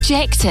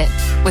Reject it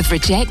with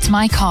Reject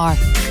My Car.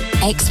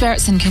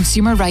 Experts in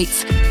consumer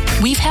rights,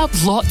 we've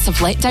helped lots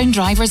of let-down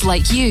drivers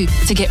like you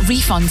to get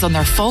refunds on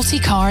their faulty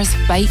cars,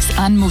 bikes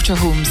and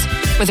motorhomes,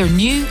 whether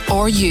new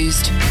or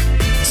used.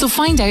 So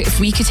find out if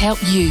we could help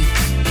you.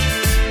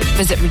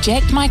 Visit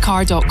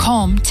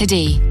rejectmycar.com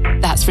today.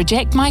 That's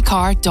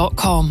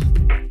rejectmycar.com.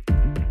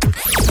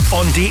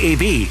 On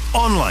DAB,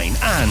 online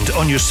and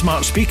on your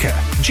smart speaker,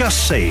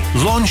 just say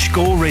Launch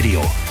Go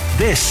Radio.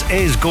 This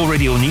is Go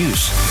Radio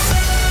News.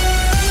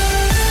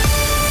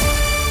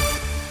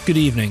 Good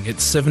evening,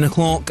 it's 7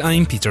 o'clock.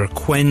 I'm Peter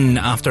Quinn.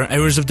 After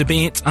hours of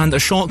debate and a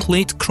shock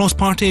late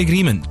cross-party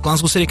agreement,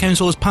 Glasgow City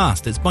Council has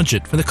passed its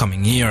budget for the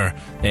coming year.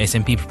 The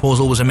SNP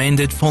proposal was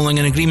amended following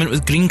an agreement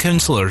with Green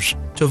councillors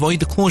to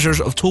avoid the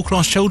closures of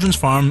Tollcross Children's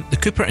Farm, the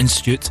Cooper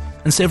Institute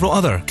and several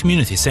other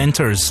community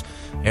centres.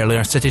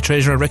 Earlier, City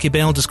Treasurer Ricky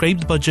Bell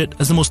described the budget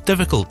as the most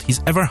difficult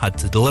he's ever had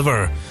to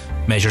deliver.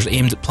 Measures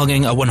aimed at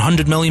plugging a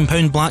 £100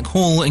 million black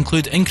hole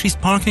include increased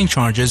parking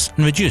charges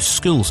and reduced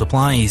school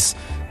supplies.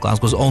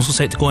 Glasgow's also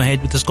set to go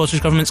ahead with the Scottish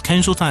Government's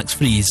council tax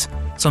freeze,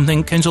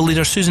 something Council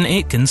Leader Susan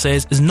Aitken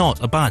says is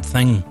not a bad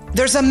thing.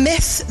 There's a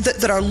myth that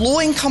there are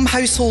low-income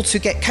households who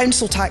get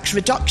council tax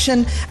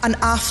reduction and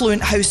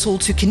affluent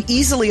households who can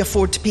easily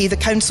afford to pay the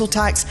council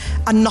tax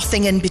and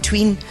nothing in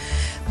between.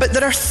 But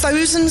there are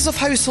thousands of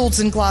households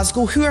in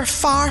Glasgow who are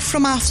far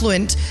from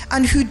affluent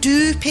and who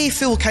do pay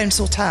full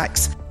council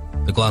tax.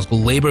 The Glasgow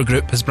Labour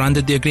Group has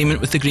branded the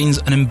agreement with the Greens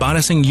an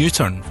embarrassing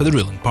U-turn for the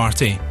ruling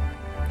party.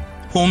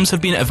 Homes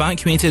have been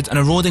evacuated and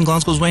a road in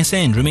Glasgow's West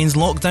End remains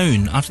locked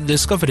down after the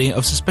discovery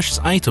of suspicious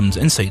items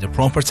inside a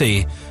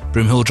property.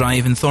 Broomhill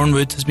Drive in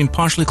Thornwood has been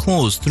partially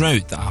closed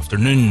throughout the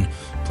afternoon.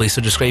 Police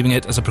are describing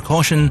it as a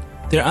precaution.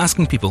 They're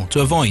asking people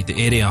to avoid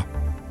the area.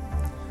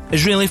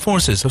 Israeli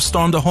forces have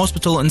stormed a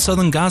hospital in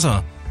southern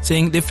Gaza,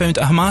 saying they've found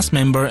a Hamas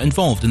member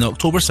involved in the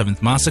October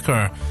 7th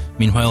massacre.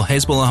 Meanwhile,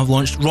 Hezbollah have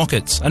launched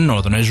rockets in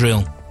northern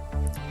Israel.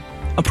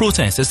 A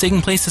protest is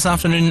taking place this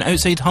afternoon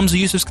outside Hamza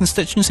Yusuf's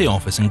constituency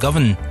office in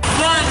Govan. 1,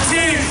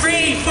 2,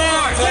 3, 4.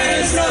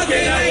 Players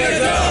knocking at your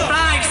door.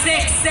 5,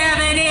 6,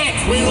 7,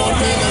 8. We won't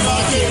pay the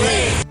market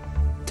rate.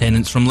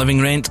 Tenants from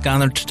Living Rent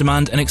gathered to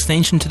demand an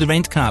extension to the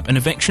rent cap and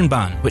eviction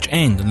ban, which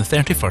end on the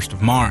 31st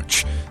of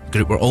March. The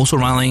group were also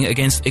rallying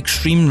against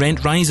extreme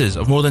rent rises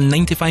of more than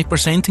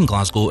 95% in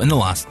Glasgow in the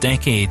last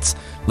decades.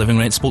 Living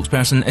Rent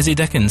spokesperson Izzy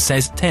Dickens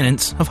says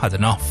tenants have had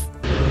enough.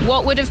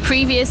 What would have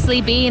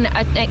previously been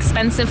an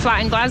expensive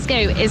flat in Glasgow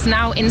is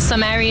now in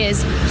some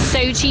areas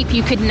so cheap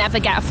you could never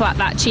get a flat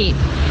that cheap.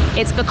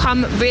 It's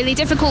become really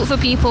difficult for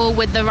people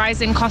with the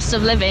rising cost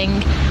of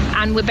living,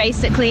 and we're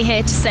basically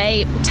here to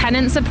say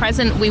tenants are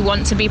present, we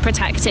want to be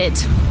protected.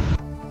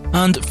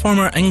 And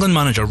former England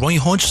manager Roy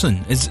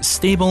Hodgson is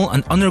stable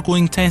and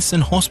undergoing tests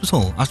in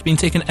hospital after being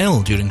taken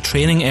ill during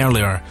training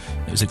earlier.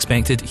 It was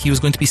expected he was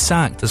going to be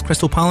sacked as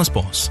Crystal Palace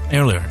boss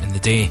earlier in the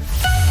day.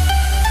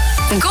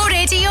 Go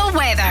Radio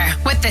weather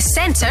with the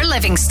Centre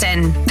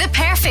Livingston. The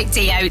perfect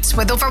day out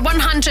with over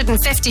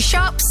 150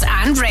 shops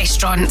and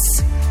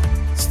restaurants.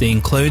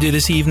 Staying cloudy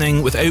this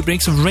evening with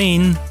outbreaks of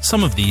rain,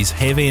 some of these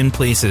heavy in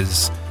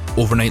places.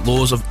 Overnight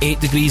lows of 8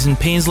 degrees in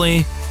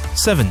Paisley,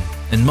 7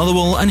 in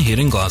Motherwell and here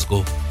in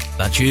Glasgow.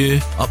 That's you,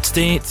 up to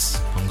date,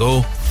 on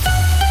Go.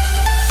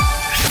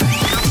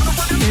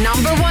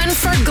 Number 1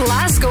 for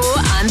Glasgow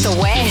and the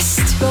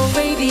West. Go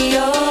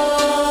Radio.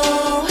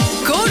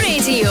 Go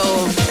Radio.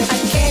 I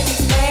can't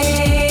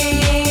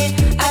explain.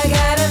 I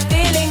got a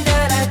feeling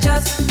that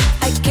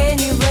I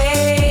can't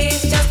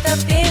erase. Just a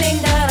feeling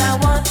that I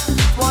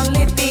won't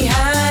leave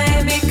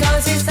behind.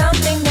 Because it's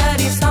something that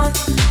it's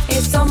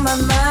on my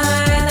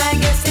mind. I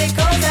guess it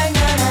goes like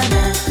na na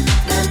na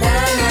na na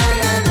na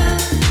na na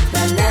na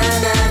na na na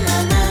na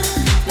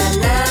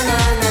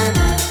na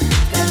na.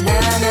 Na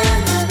na na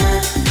na na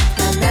na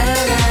na na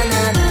na na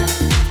na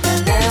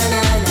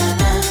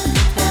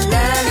na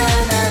na.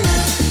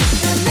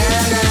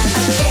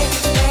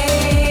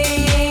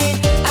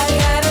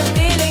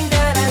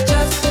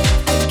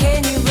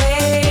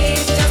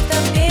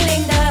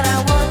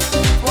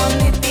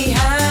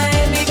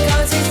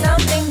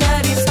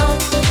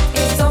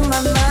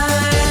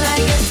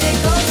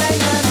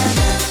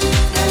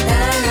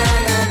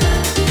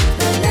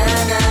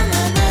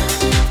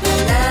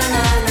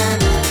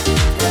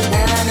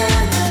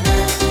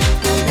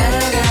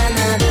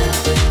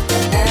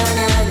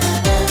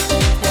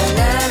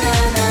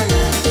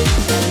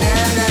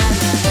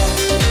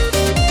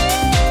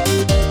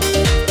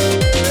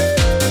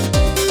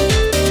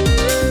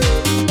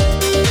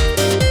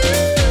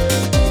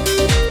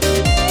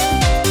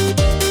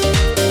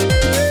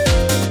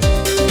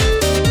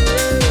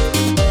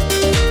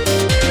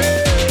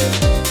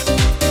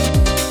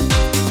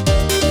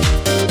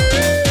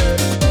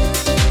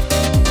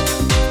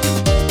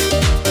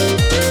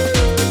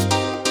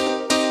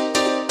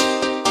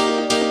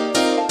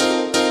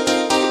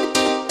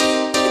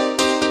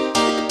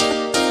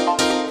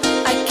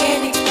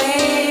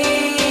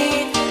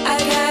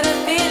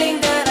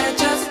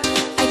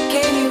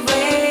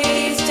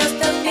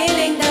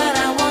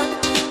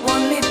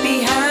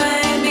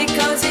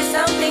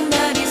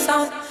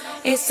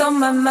 it's on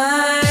my mind.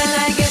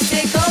 I guess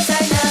it goes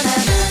like na na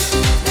na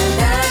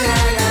na na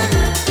na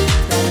na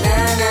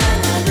na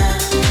na na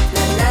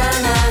na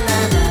na na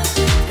na.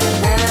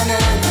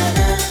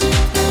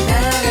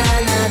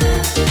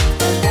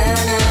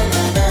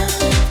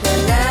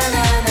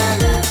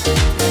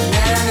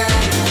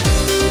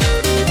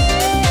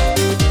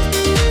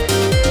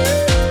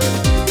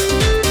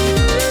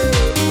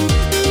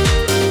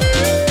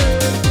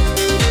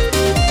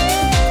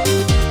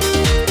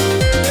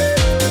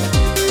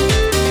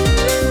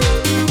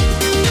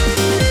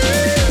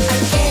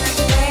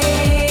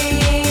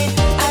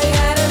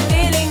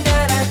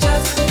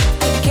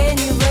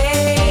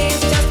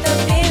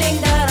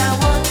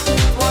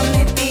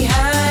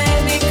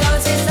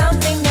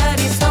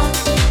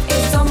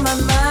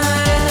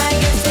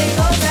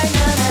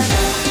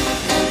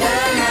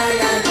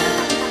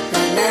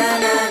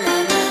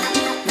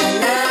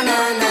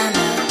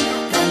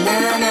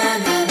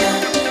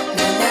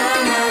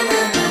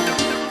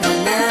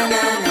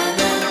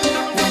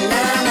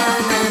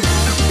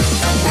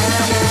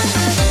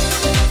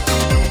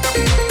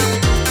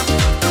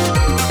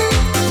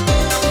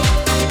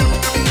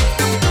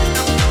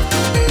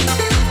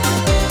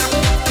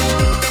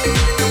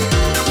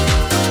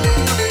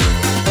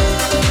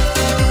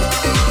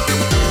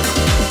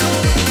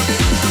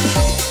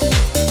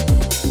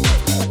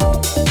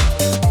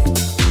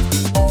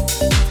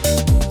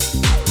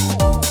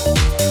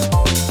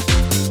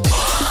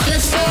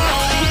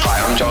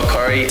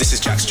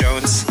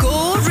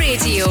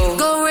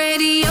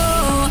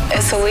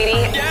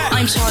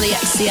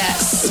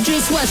 XCX.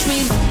 Just watch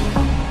me.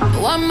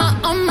 On my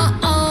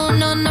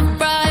own on a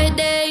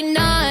Friday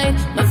night.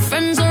 My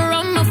friends are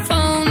on my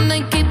phone,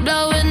 they keep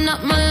blowing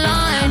up my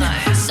line.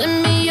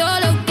 Send me your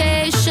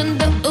location,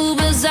 the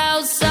Uber's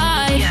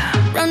outside.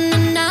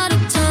 Running out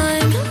of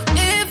time.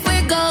 If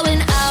we're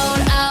going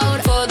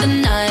out for the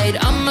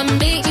night, I'ma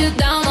meet you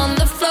down on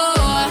the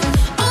floor.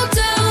 Oh,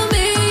 tell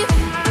me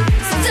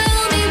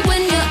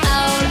when you're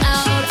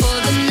out for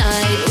the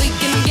night. We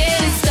can get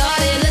it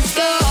started, let's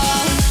go.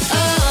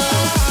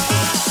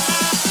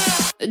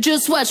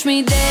 Just watch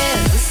me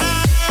dance.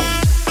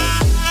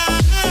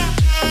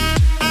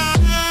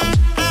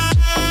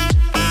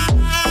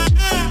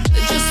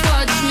 Just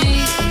watch me.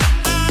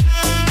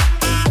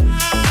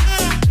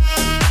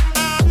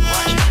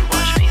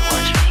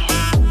 Watch me.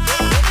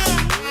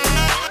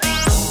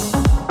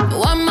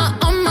 On my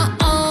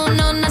own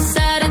on a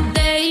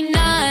Saturday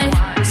night.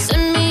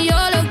 Send me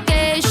your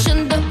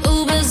location, the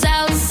Uber's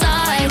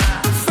outside.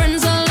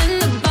 Friends all in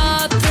the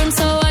bathroom,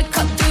 so I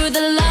cut through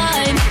the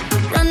line.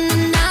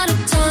 Running out of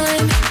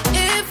time.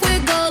 If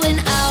we're going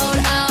out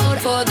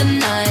for the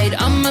night,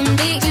 I'ma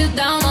meet you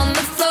down on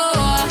the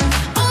floor.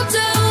 Oh,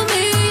 tell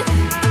me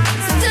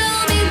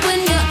when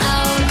you're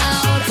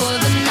out for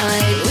the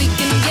night. We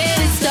can get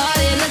it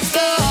started, let's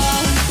go.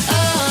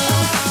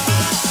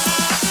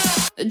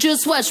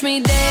 Just watch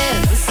me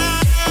dance.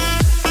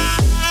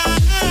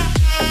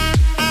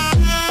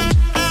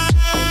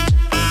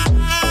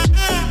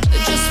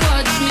 Just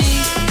watch me.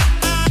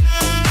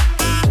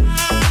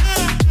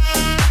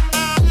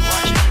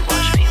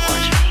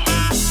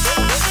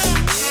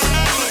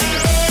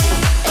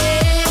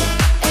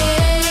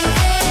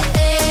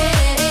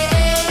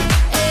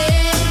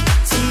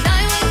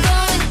 Tonight we're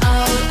going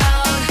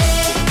out.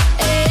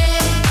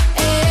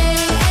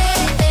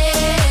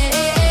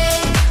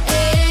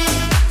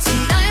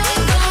 Tonight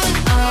we're going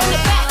out.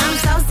 I'm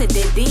so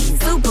sedity,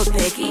 super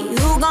picky.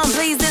 Who gon'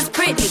 please this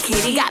pretty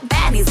kitty? Got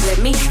baddies with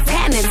me,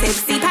 tan and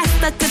tipsy. Pass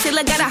the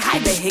concealer, gotta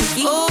hide the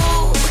hickey.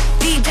 Ooh,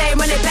 DJ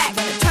run it back.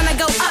 Tryna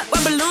go up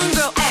where Balloon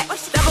Girl at.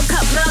 Double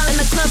cup love in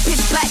the club,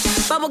 pitch black.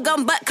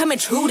 Bubblegum butt coming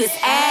true this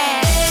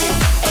ass.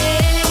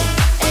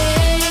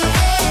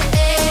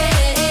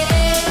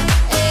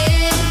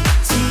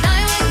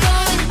 Tonight we're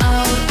going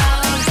out.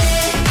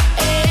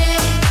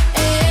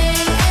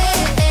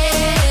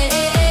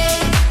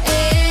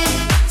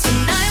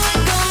 Tonight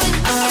we're going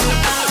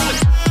out.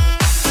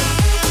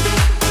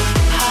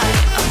 Hi,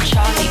 I'm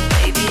Charlie,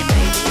 baby.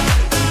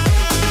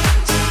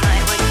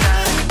 Tonight we're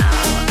going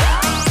out.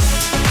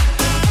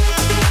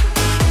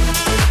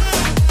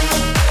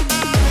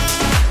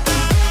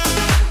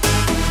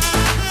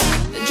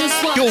 Just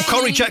watch Joel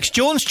Corey, Jax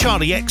Jones,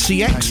 Charlie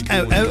XCX,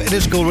 out. It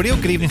is Go Radio.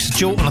 Good evening to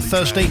Joe on a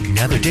Thursday.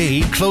 Another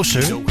day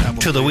closer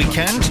to the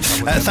weekend.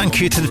 Thank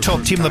you to the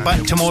top team. They're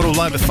back tomorrow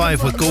live at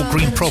 5 with Go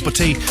Green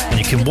Property, and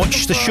you can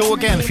watch the show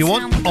again if you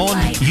want on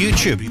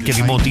YouTube. Give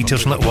you more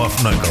details on a little while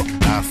from now. Go.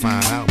 I'll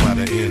find out by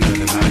the end of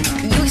the night.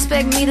 You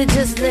expect me to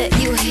just let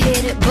you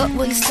hit it, but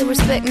will you still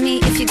respect me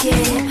if you get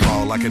it?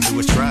 All I can do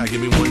is try,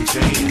 give me one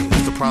chance.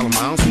 What's the problem?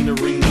 I don't see the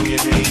ring on your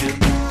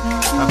hand.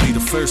 I'll be the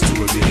first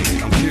to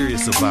admit. I'm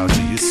curious about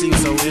you. You seem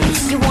so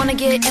innocent. You wanna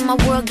get in my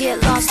world,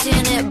 get lost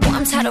in it. Boy,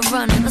 I'm tired of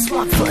running, let's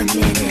walk for a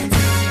minute.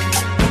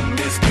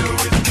 Miss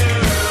Good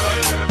Girl,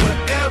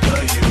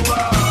 whatever you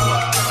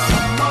are,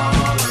 I'm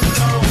all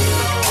alone.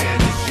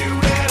 And it's you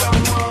that I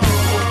want.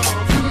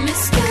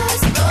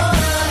 Promiscuous boy,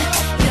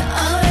 you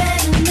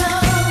already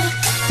know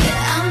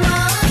that I'm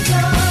all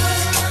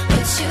yours.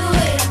 What you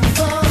waiting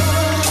for?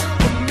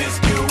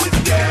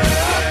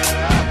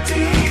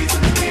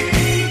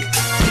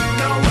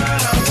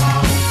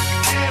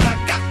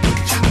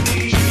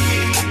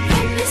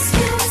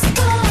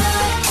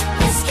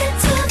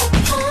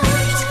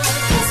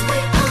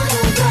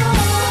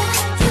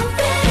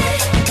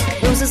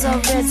 all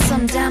red,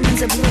 some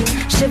diamonds are blue.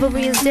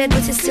 Chivalry is dead,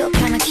 but you're still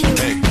kinda cute.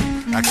 Hey,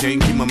 I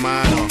can't keep my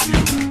mind off you.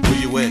 Where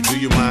you at? Do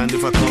you mind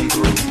if I come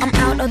through? I'm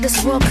out of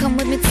this world, come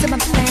with me to my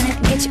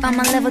planet. Get you on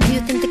my level, do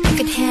you think that you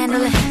could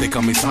handle it? They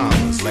call me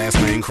Thomas, last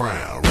name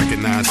Crown.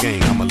 Recognize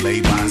game, I'ma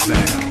lay mine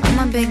down. I'm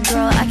a big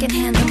girl, I can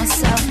handle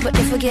myself. But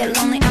if I get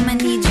lonely, I'ma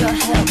need your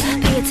help.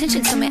 Pay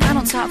attention to me, I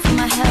don't talk for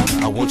my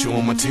health. I want you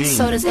on my team.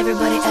 So does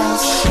everybody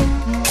else.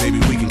 Maybe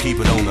we can keep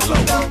it on the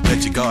low.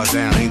 Let your guard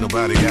down, ain't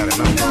nobody got it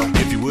know.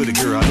 If you were the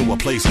girl, I know a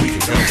place we can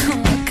go.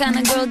 What kind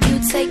of girl do you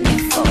take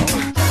me for?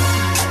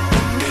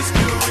 Miss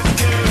Girl,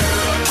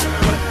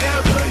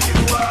 whatever you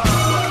are,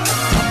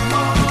 I'm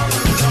all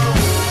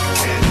alone,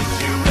 and it's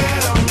you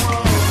that I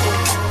want.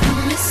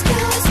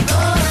 Promiscuous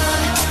boy,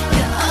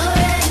 you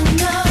already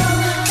know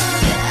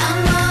that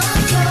I'm all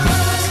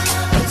yours.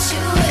 What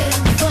you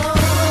waiting for?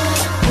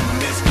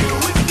 Miss Girl,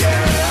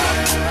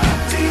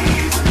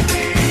 tease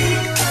me.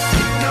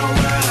 You know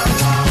what I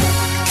want,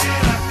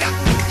 and I got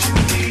what you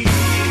need.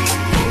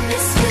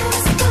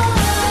 Promiscuous boy,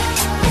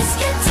 let's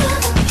get to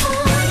the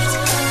point,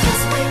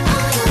 'cause we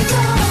all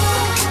alone.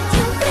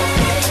 You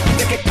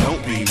ready?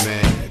 Don't be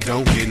mad,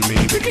 don't get me.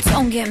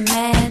 Don't get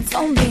mad,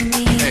 don't be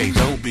mean. Hey,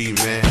 don't be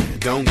mad,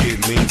 don't get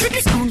me.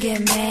 Don't get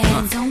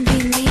mad, don't be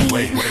mean.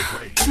 Wait.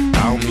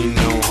 I don't mean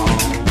no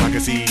harm. I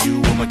can see you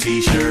with my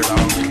t-shirt on.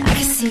 I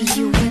can see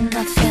you with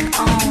nothing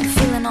on.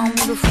 Feeling on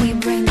me before you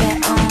bring that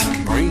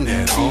on. Bring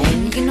that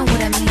on. You know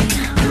what I mean.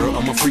 Girl,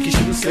 I'm a freak, you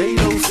shouldn't say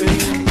those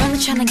things. I'm only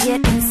trying to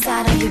get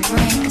inside of your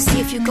brain and see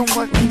if you can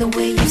work me the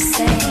way you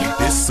say.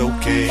 It's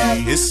okay,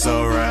 it's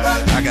alright.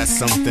 I got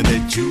something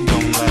that you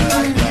gon'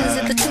 like. Is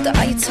it the truth or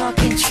are you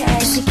talking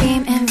trash? Is your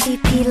game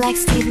MVP like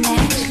Steve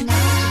Nash?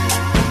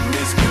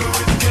 Miss Girl,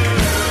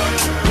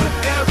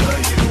 whatever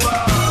you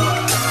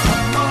are,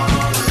 I'm all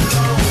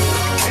alone,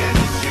 and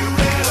it's you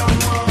that I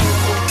want.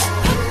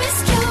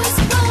 Promiscuous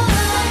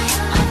boy,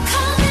 I'm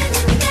calling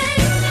your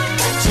name,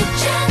 but you're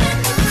driving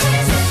me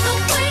crazy the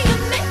way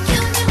you're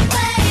making me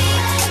wait.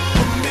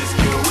 Miss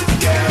Girl,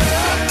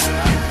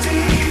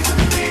 tease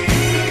me.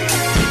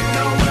 You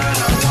know what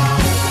I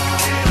want,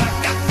 and I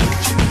got what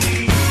you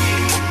need.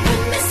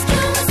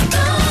 Promiscuous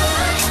boy,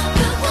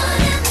 we're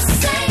one and the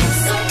same,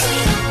 so we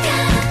don't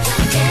gotta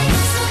play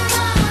games no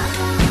more.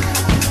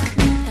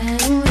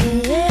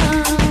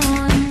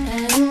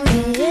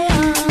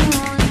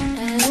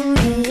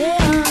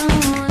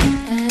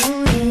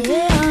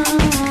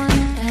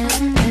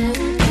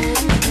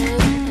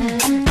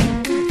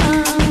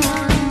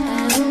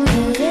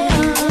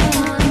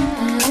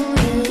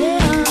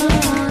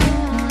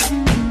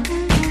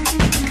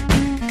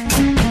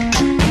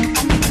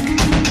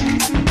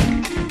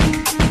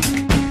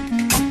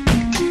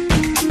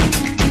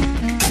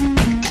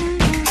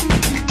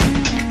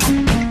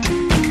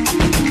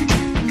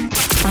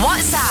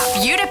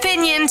 WhatsApp your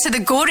opinion to the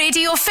Go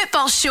Radio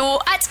Football Show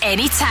at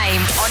any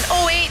time on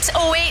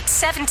 0808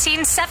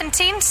 17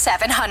 17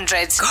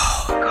 700.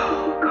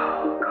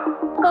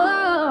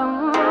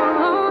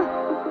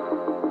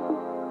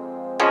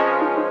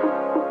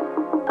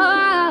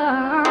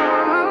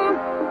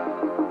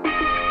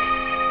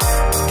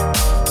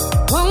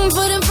 One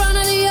foot in front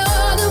of the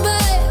other,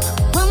 babe.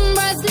 One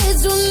breath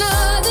leads to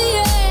another,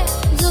 yeah.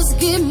 Just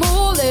keep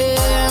moving.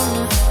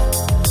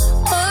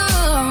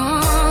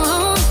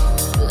 Oh,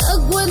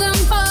 look what them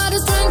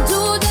fathers trying to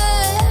do.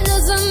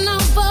 Listen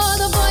out for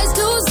the voice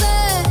to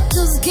say.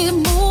 Just keep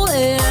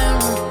moving.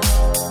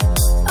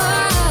 Oh,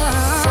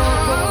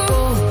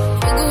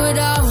 figure it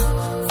out,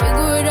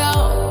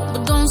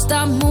 but don't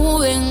stop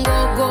moving.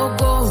 Go,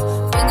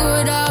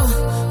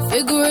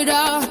 figure it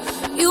out.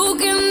 You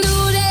can do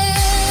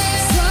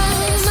this. So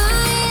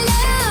my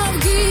love,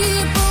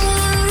 keep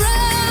on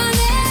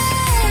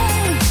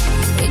running.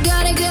 We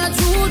gotta get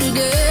through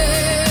today.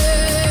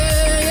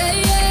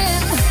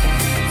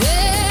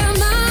 Yeah,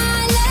 my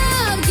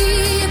love,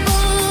 keep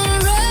on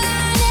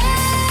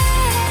running.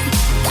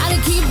 Gotta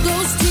keep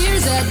those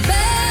tears at bay.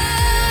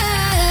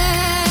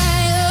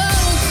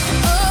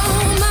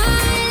 Oh,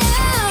 my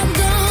love,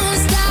 don't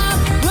stop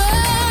running.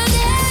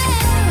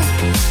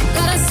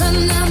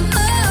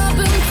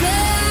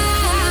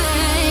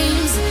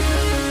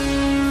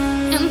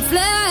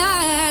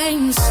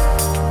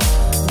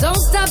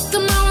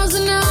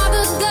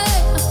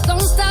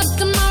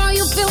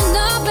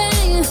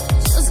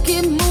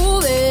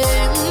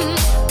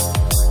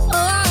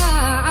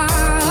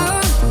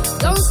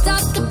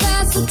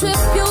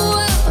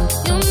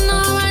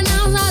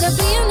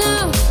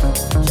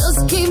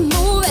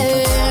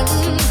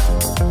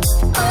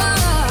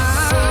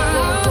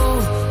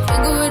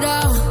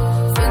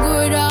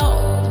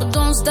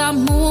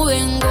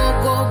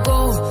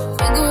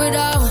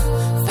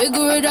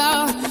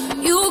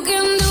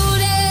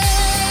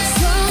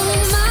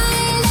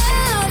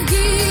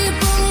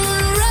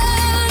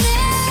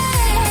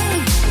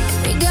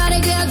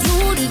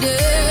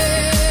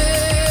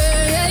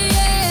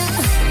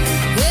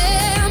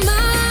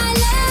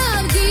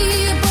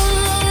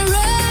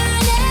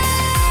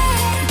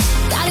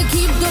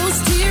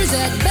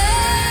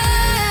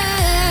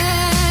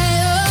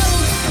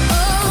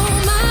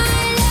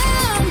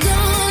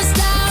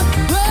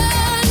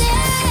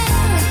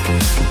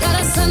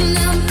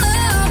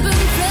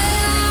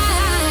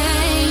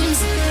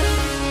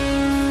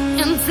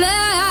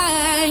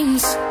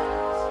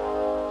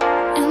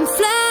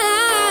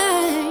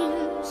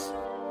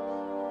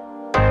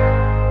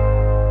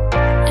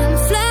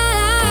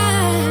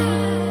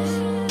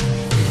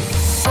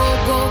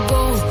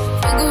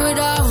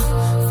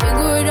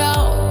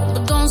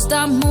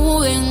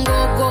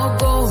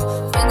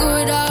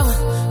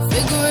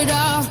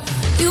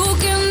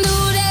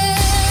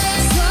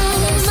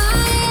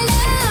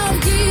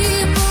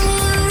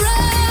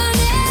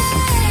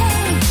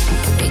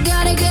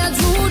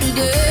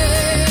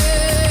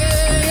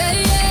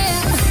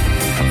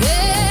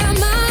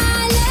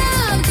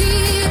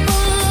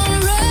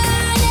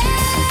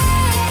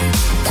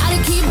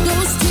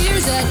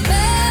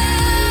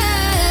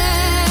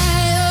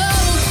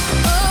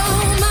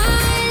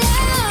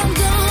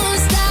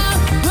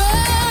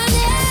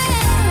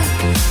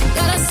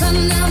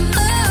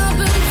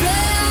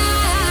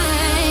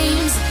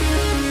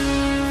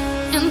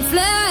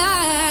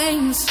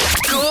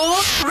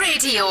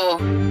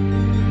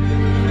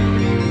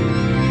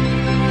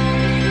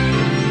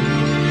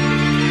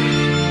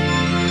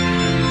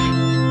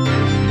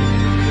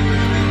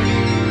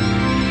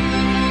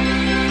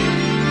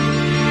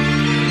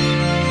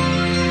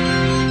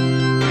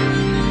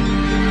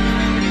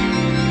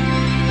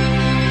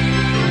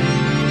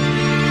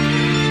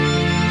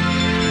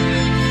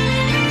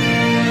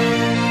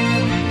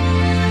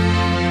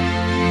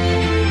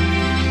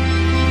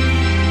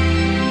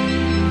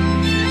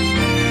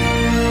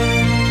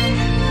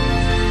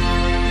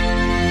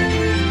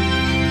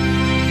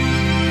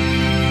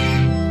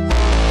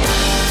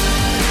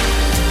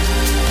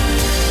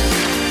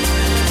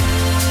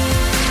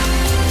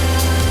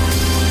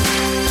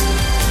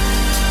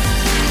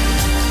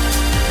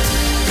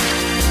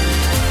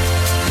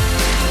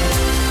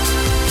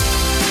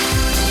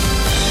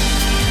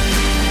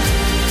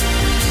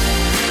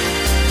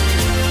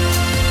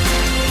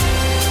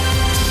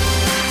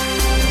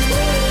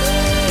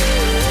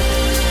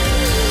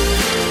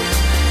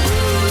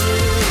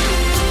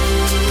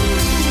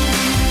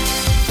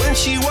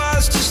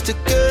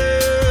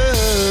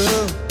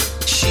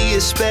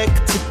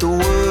 expected the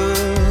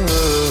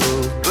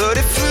world, but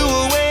it flew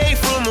away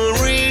from her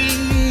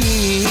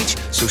reach.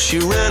 So she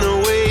ran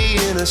away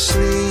in her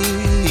sleep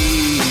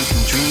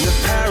and dreamed of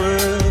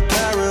paradise,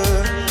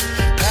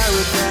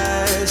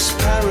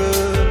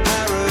 paradise.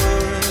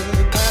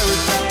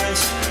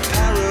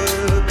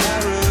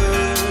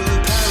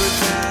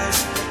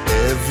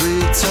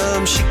 Every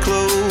time she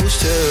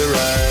closed her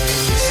eyes.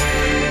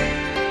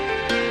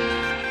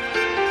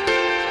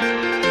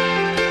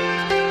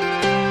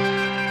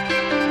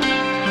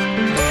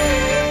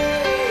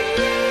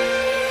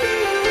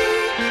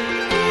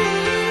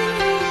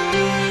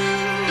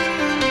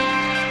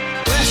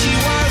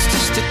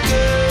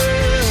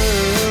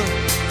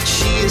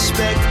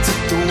 Expected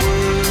the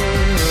world,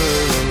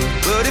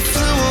 but it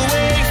flew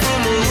away from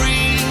her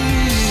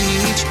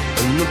reach,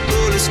 and the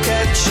bullets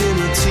catching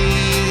her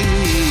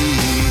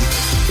teeth.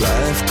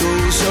 Life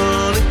goes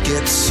on, it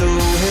gets so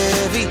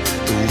heavy,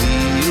 the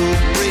wheel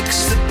breaks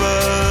the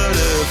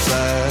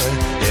butterfly.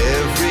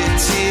 Every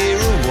tear a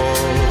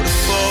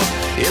waterfall.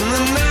 In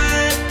the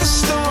night, the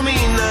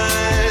stormy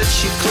night,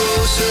 she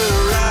closed her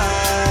eyes.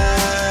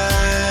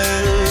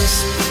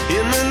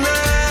 In the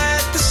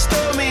night, the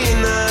stormy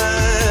night,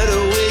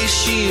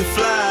 she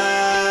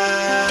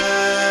flies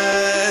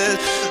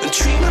and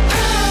dream of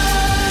paradise,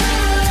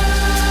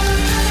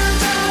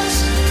 paradise,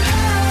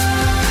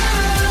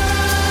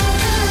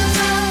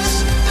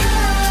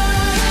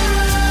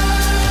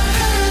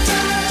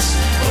 paradise.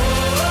 Oh,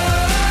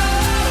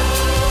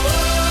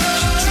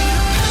 she dream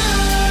of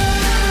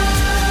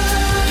paradise,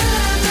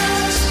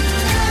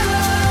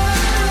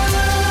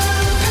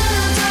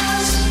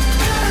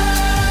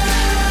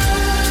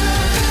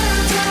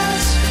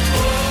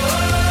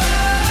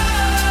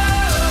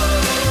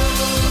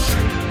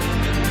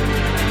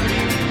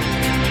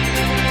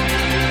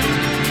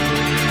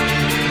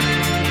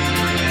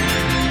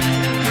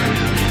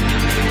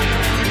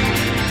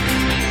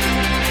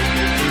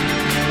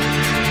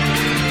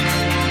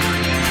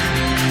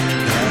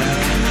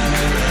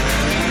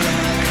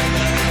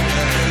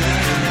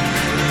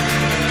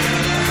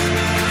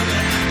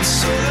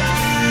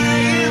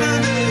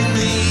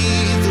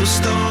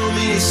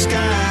 stormy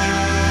skies.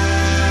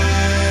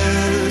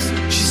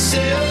 She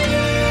said,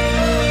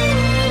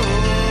 oh,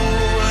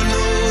 I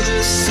know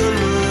the sun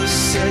was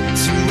set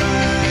to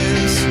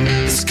rise.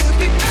 This could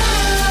be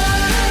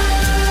paradise,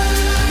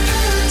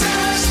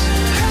 paradise,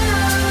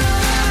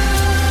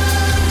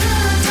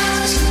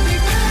 could be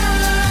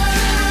paradise.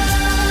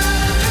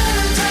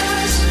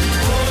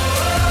 Oh,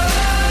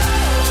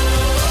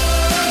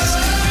 this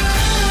could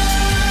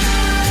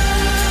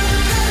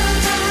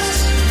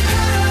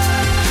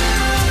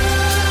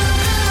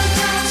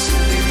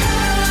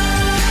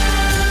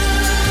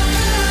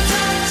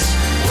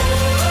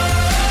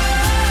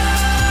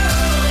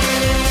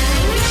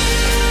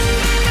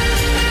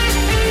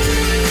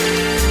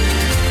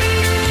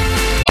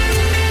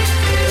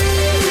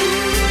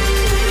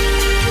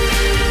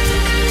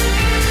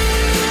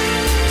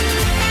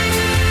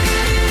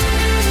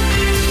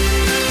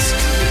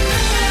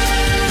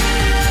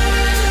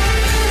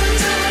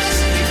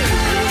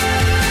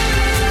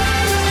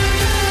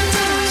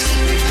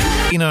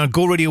be in our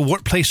Go Radio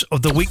Workplace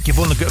of the Week. You've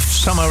only got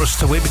some hours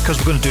to wait because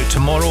we're going to do it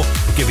tomorrow.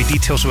 We'll give you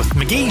details with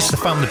McGee's, the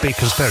family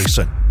bakers, very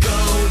soon.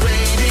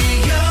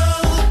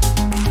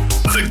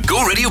 The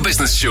Go Radio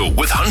Business Show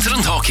with Hunter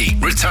and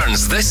Hawkey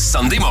returns this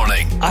Sunday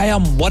morning. I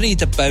am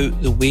worried about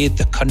the way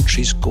the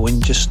country's going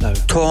just now.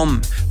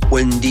 Tom,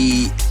 when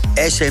the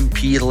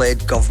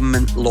SNP-led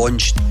government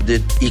launched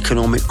the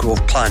economic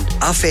growth plan,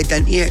 I fed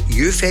into it,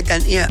 you fed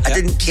into it. Yep. I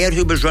didn't care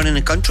who was running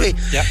the country.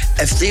 Yep.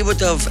 If they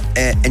would have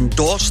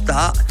endorsed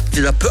that, if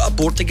they'd have put a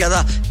board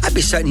together, I'd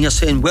be sitting here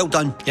saying, well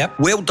done. Yep.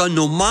 Well done,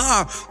 no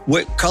matter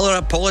what colour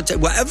of politics,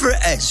 whatever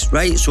it is,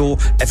 right? So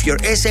if you're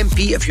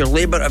SNP, if you're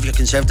Labour, if you're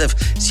Conservative,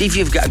 see if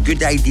you've got a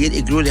good idea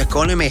to grow the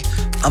economy,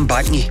 I'm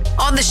backing you.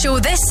 On the show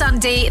this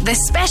Sunday, the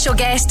special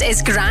guest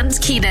is Grant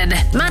Keenan,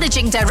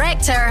 Managing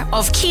Director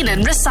of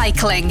Keenan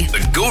Recycling.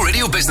 The Go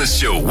Radio Business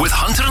Show with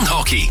Hunter and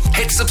Hawkey.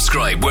 Hit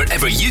subscribe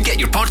wherever you get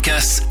your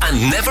podcasts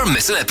and never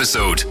miss an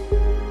episode.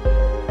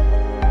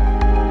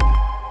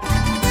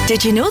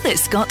 Did you know that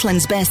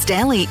Scotland's Best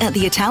Deli at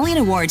the Italian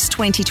Awards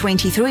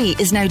 2023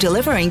 is now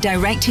delivering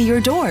direct to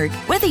your door?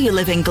 Whether you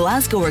live in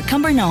Glasgow or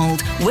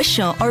Cumbernauld,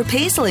 Wishaw or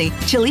Paisley,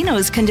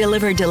 Chilino's can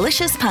deliver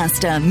delicious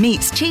pasta,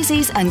 meats,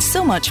 cheeses and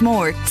so much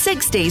more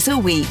 6 days a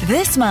week.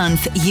 This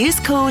month, use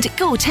code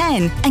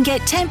GO10 and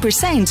get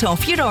 10%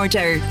 off your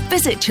order.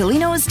 Visit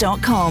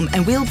chilinos.com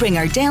and we'll bring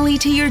our deli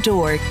to your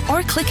door,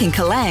 or click and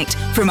collect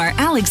from our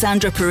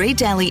Alexandra Parade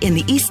Deli in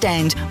the East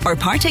End or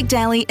Partick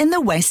Deli in the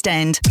West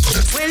End.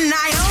 When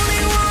I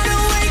only wanna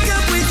wake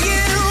up with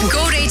you.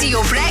 Go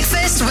Radio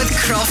Breakfast with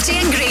Crofty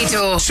and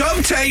Grado.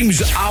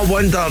 Sometimes I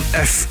wonder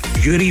if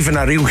you're even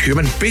a real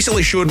human.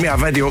 Basically showed me a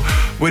video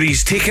where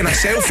he's taking a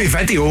selfie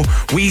video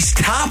with his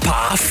tap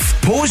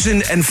off,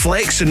 posing and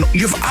flexing.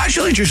 You've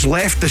actually just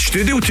left the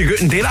studio to go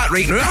out and do that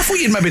right now. I thought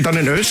you'd maybe done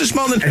it in the house this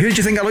morning. Who do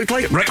you think I looked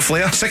like? Ric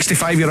Flair,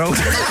 65-year-old.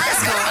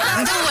 Glasgow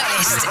and the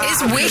West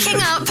is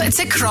waking up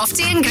to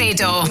Crofty and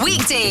Grado.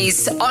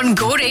 Weekdays on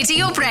Go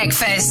Radio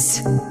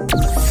Breakfast.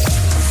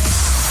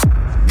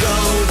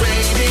 Go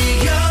Radio.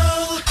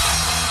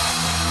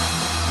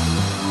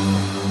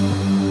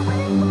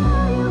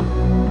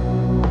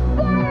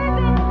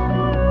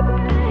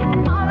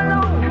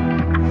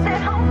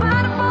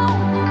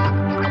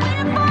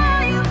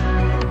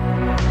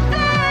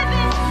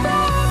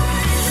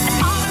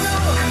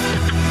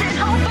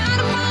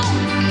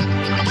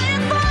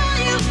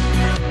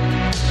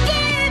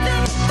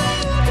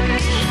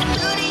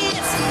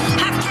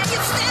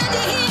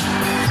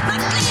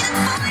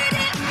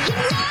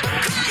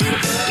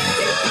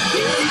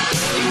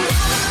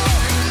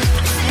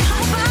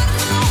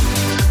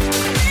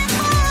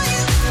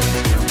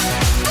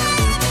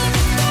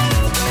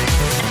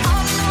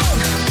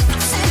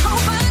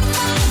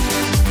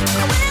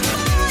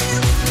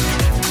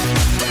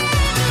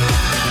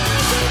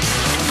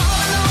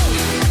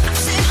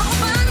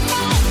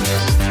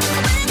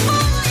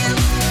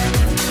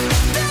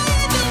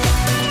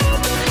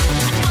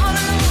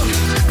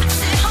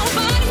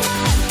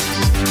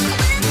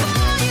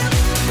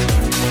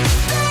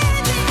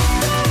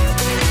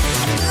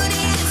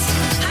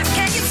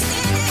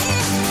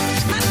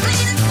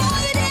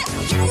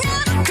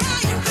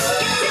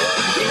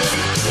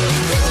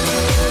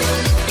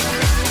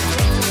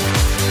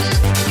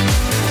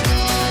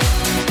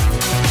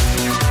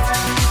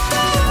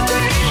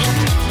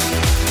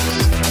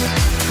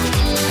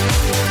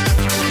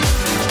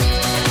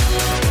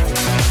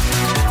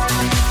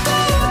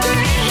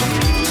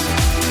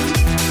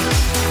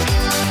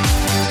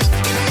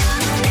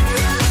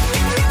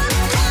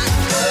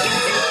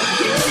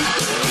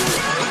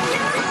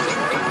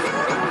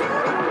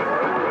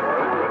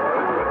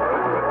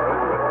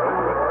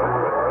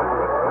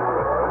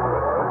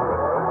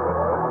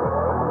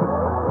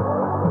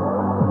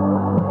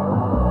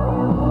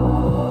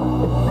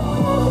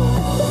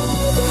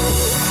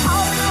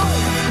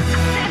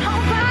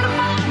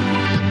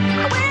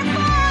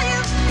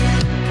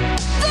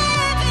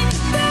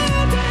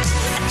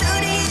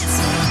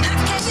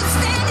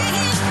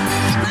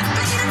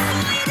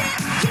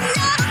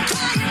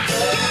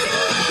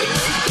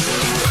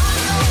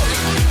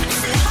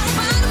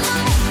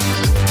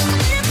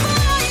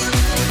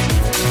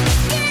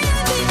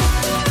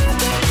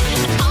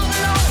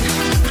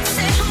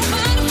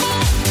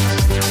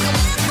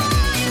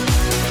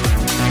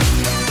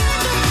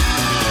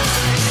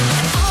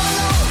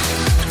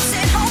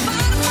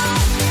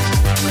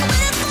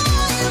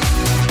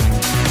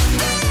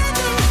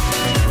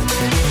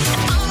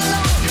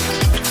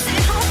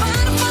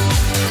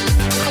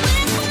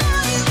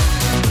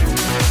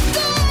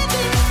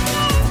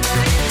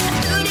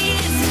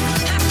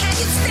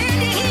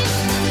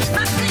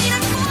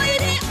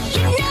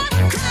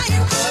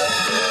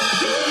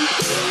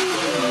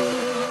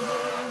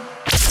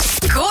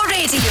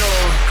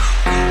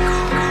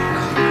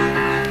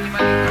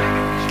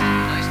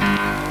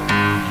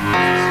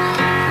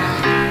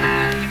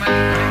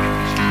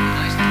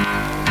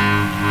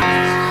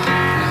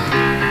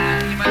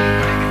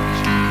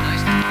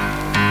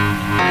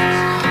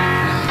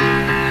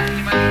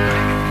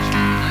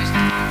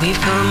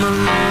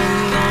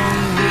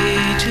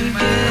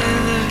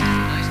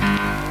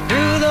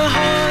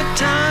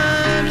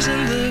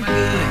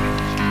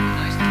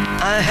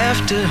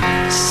 have to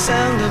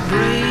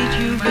celebrate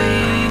you,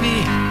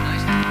 baby.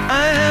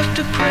 I have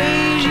to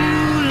praise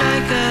you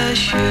like I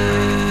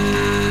should.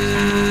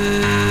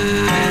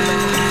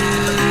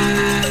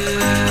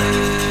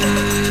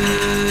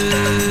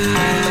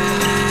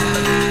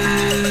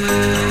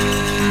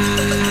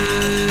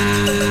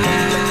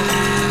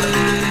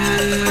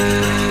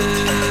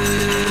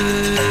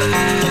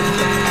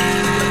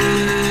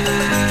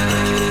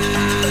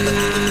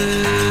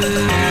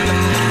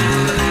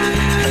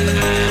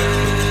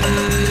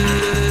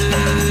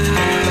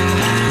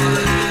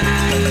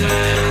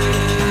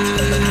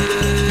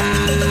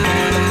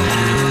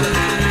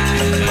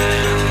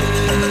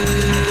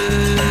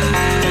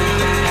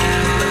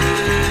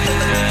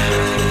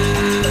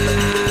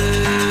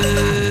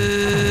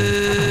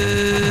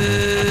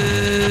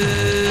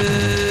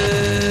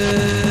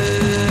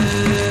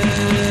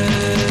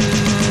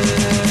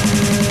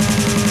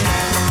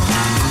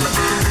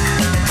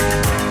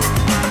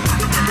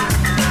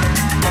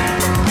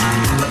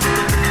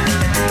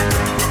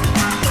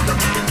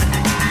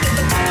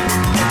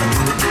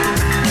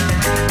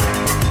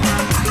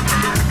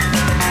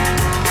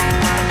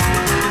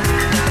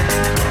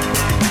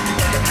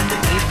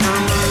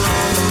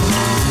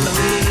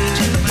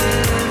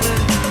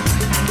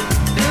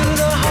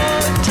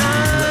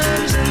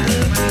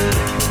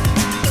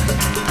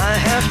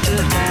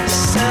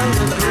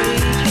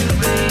 Celebrate you,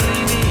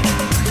 baby.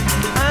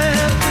 I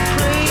have to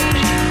praise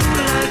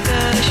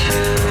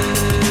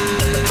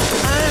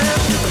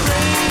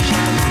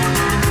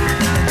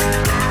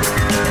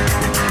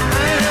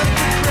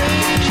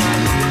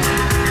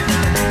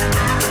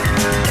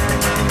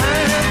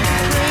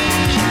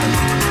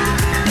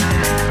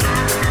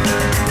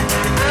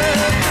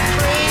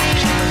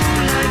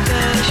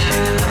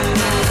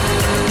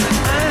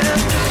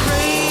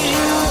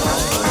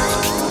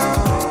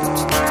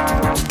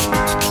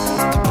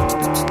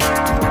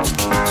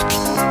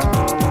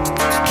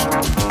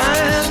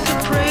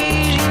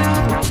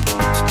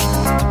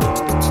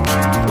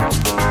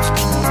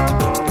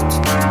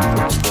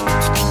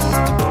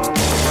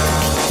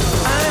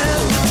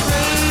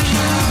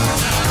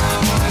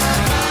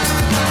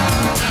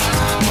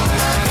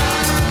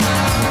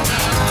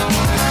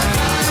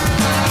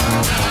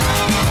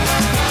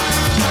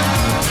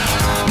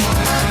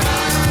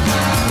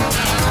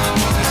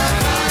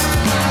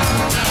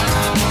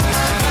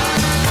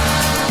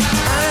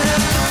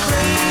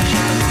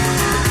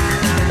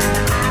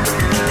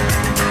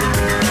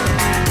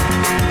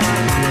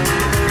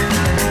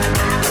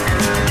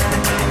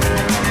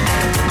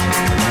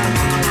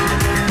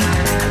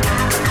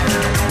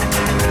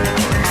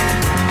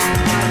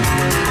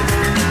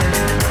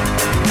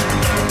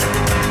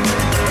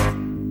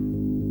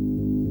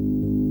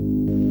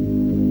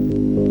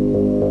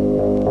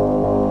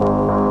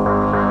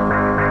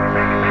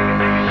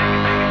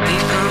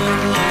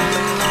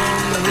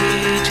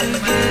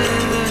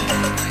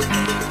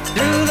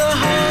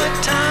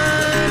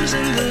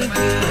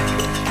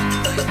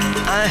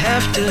I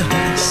have to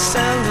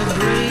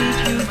celebrate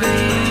you,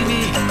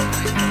 baby.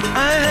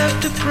 I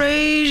have to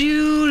praise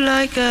you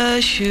like I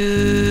should.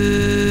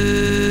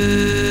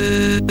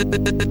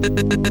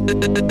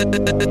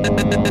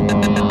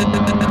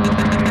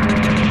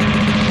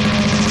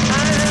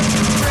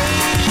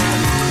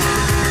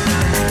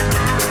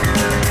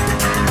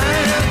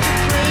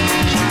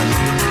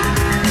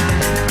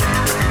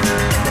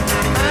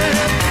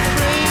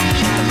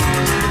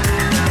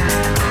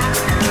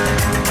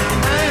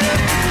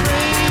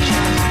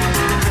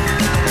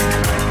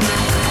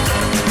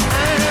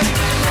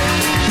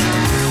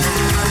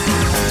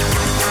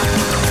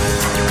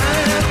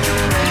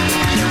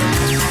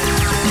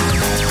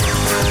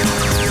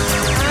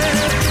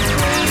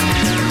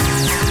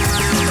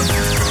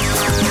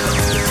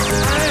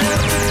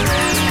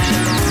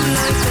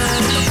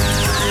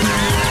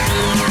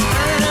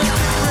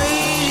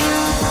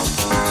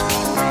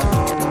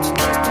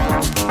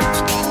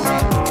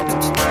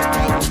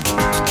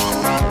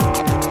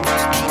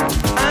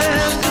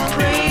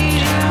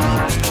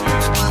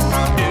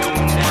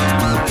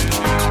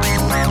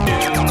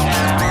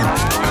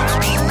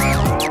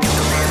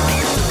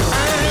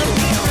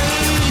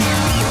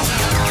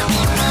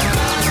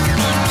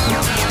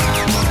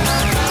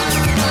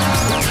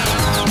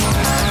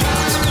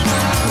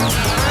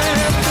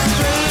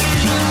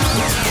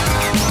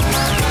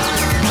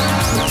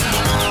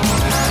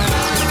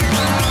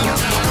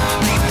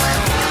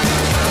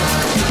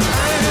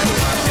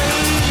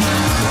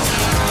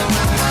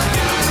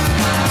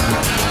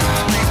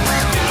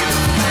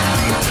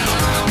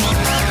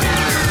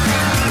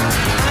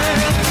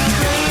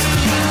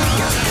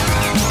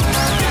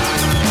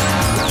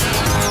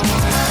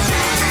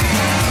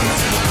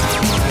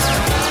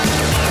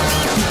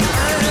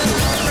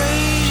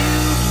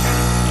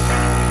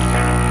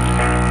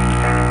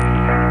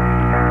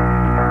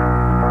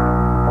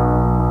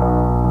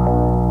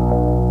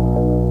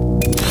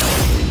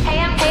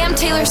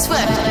 Taylor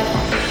Swift.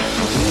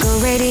 Go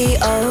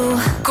radio.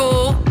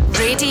 Go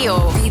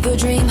radio. Fever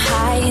dream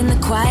high in the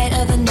quiet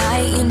of the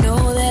night. You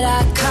know that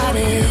I caught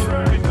it.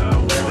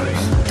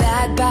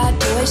 Bad, bad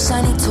boy,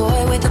 shiny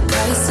toy with a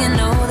price. You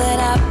know that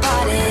I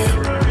bought it.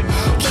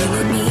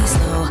 Killing me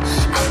slow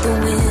out the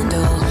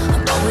window.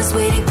 I'm always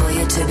waiting for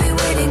you to be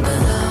waiting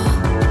below.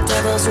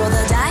 Devils roll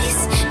the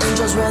dice,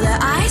 angels roll their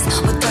eyes.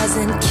 What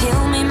doesn't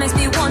kill me makes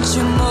me want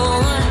you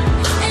more.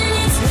 And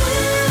it's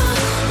blue,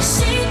 the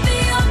shape of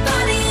your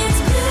body is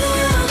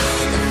blue.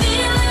 The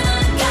feeling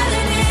I got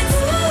it is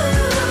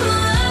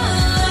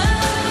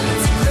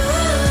it's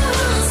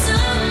cool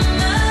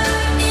summer.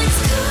 It's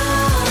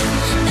cool,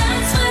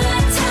 that's what I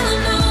tell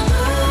them. No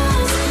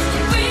rules,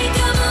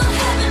 unbreakable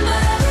heaven,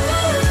 but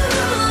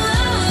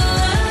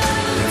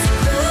it's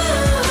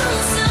cool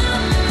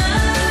summer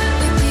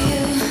with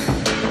you.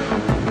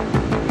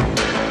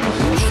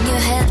 Hang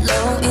your head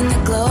low in the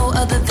glow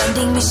of the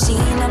vending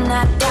machine. I'm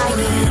not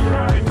dying.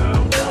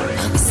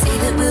 We say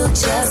that we'll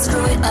just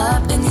screw it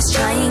up in these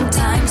trying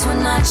times.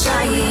 We're not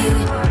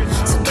trying.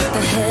 So get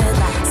the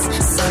headlights.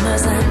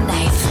 Summer's a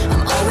knife.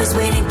 I'm always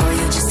waiting for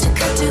you just to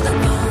cut to the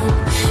bone.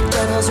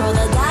 Devils roll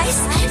the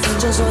dice,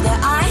 angels roll their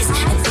eyes,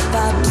 and if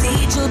I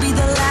bleed, you'll be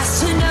the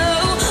last to know.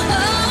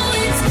 Oh,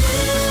 it's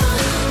blue.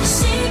 The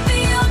shape of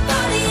your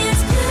body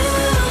is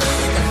blue.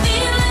 The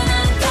feeling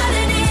I got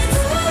it is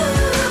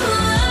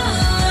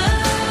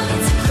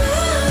it's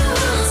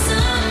cool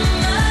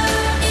summer.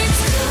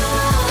 It's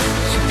cool.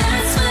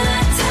 That's what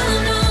I tell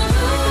them. No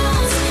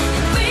rules.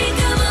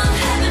 Unbreakable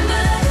heaven,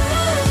 but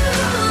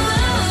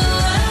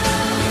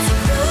it's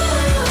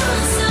cool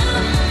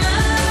summer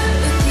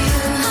with you.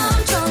 I'm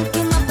drunk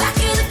in the back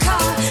of the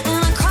car,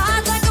 and I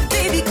cried like a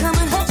baby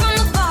coming home from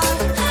the bar.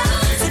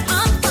 Said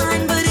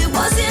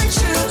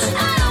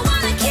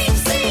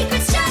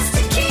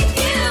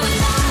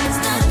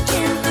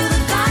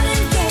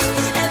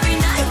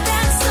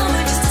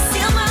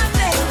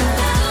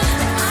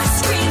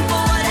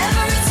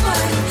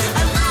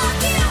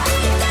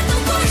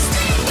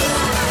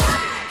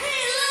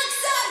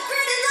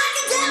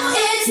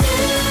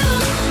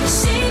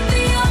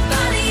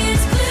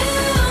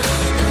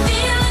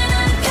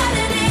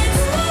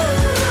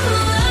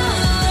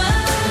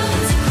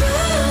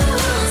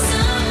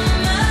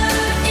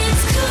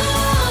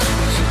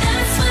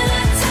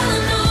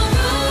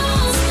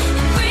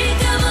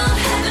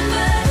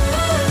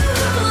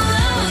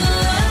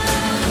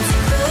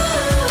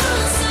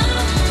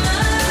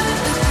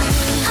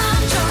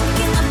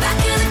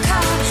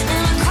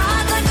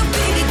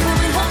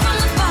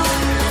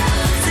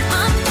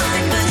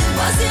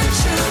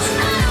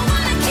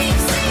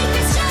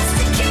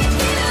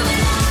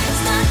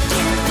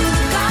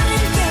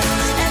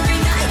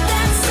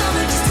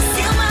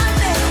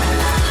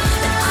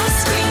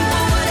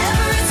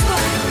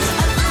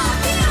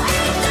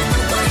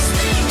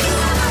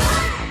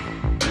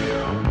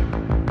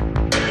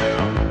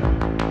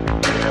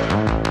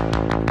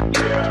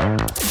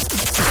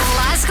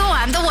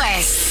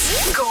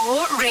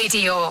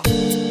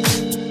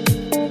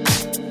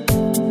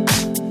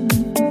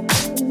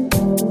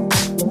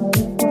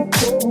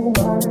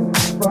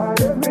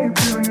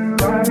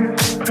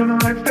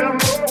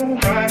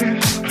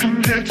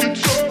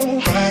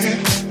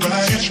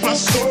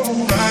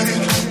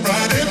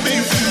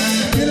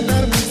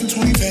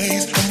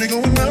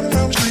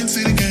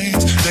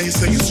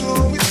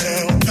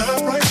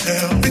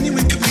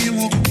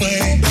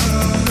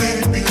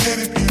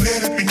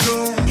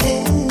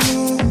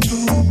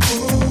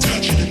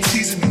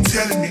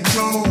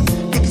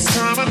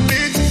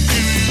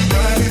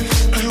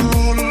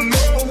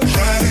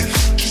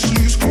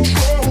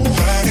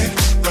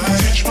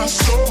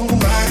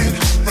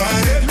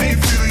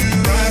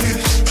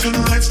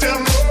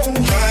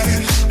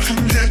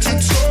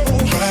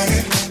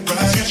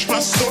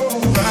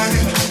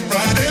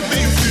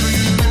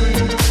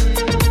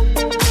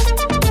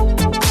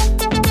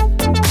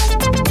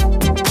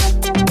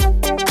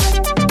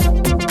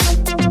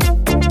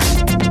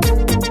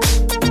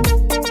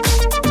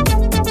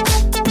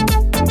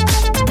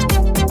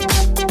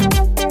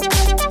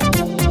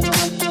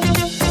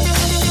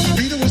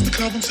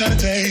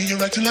day.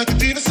 You're acting like a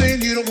diva,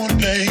 saying you don't want to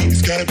play.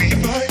 It's gotta be a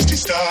feisty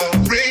style.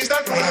 Raise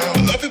that ground.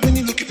 I love it when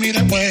you look at me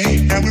that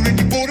way. Now we're in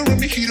your border and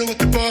mojito at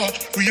the bar.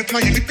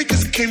 Reapply your lip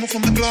because it came off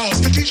from the glass.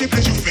 The DJ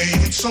plays your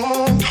favorite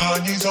song.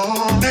 Kanye's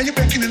on. Now you're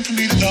beckoning for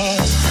me to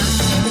dance.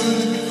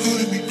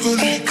 Put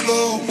me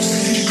close.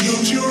 You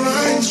close your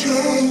eyes,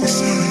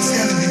 Something's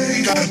telling me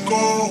we gotta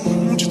go.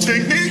 Won't you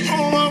take me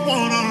home? I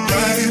wanna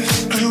ride it.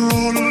 I don't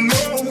wanna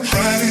know.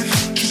 Ride it.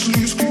 Just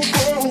lose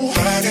control.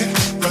 Ride it.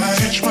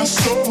 Catch my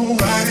soul.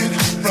 Ride it.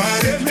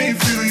 Make me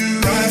feel you.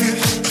 Ride it.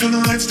 Turn the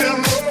lights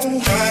down low.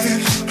 Ride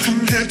it.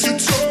 From head to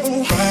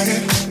toe. Ride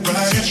it.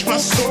 Catch my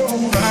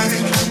soul. Ride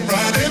it.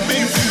 Make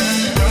me feel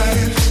you. Ride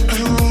it. I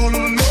don't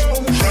wanna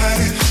know.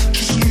 Ride it.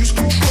 Just lose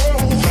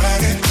control.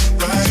 Ride it.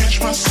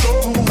 Catch my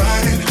soul.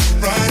 Ride it.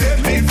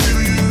 Make me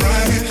feel you.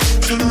 Ride it.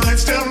 Turn the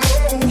lights down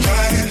low.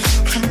 Ride it.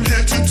 From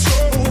head to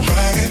toe.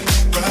 Ride it.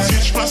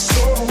 Catch my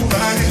soul.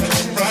 Ride it.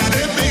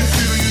 Make me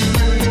feel you.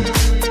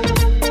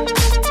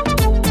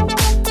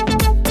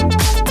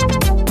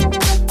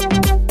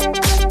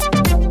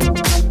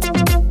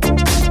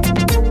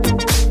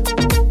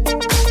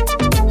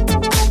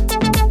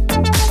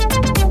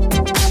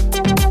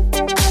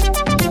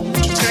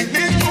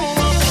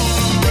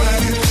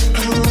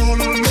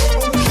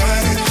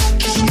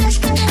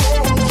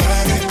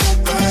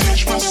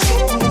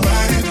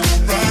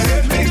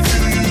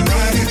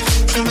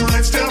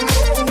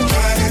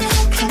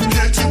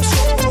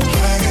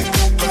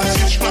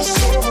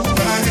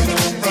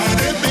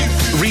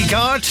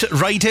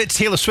 Ride It,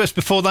 Taylor Swift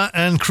before that,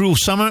 and Cruel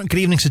Summer. Good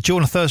evening to Joe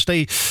on a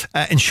Thursday.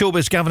 In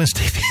Showbiz, Gavin and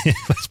Stacey.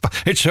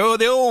 It's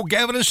the old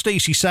Gavin and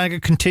Stacey saga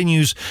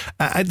continues.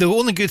 The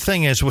only good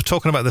thing is, we were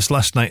talking about this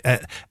last night,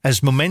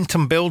 as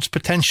momentum builds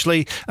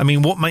potentially. I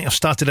mean, what might have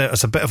started out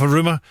as a bit of a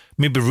rumour,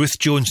 maybe Ruth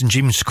Jones and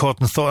James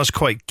Corden thought it was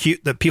quite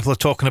cute that people are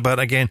talking about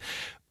it again.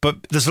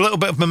 But there's a little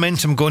bit of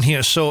momentum going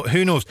here, so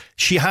who knows?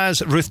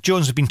 Ruth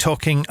Jones has been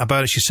talking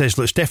about it. She says,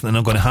 look, it's definitely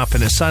not going to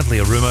happen. It's sadly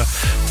a rumour.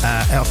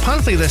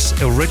 Apparently this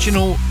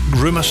original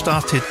rumour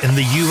started in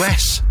the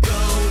US.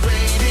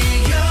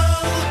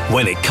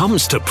 When it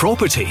comes to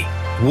property,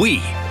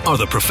 we are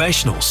the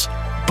professionals.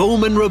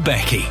 Bowman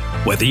Rebecca.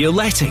 Whether you're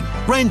letting,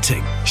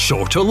 renting,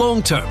 short or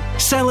long term,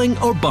 selling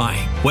or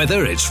buying,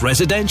 whether it's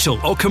residential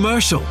or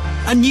commercial,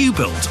 a new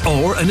build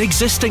or an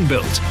existing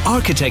build,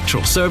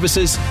 architectural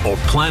services or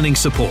planning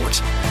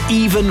support,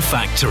 even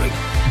factoring.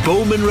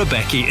 Bowman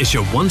Rebecca is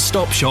your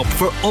one-stop shop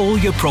for all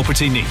your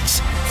property needs.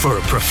 For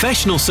a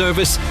professional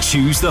service,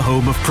 choose the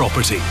home of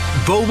property.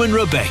 Bowman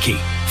Rebecca.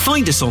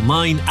 Find us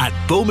online at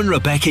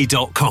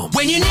bowmanrebecca.com.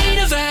 When you need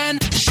a van,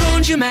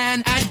 Sean's your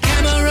man at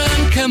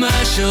Cameron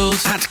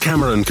Commercials. At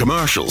Cameron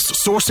Commercials,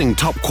 sourcing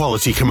top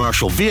quality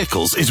commercial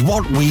vehicles is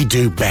what we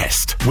do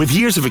best. With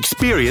years of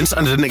experience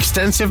and an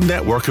extensive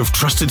network of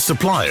trusted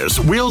suppliers,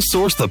 we'll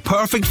source the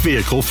perfect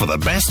vehicle for the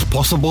best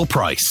possible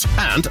price.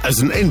 And as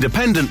an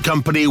independent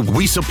company,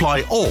 we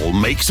supply all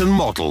makes and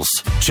models.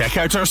 Check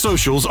out our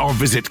socials or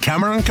visit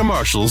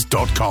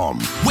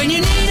CameronCommercials.com. When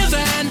you need a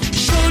van,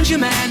 Sean's your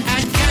man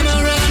at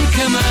Cameron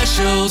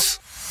Commercials.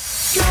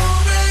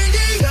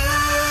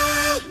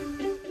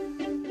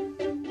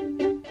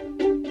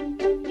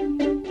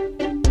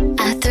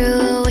 I threw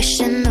a wish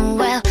in the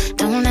well.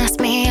 Don't ask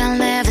me, I'll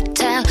never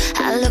tell.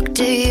 I looked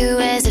to you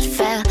as it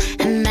fell,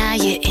 and now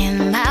you're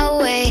in my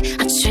way.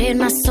 I trade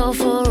my soul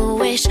for a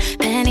wish,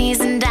 pennies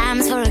and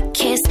dimes for a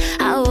kiss.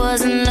 I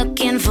wasn't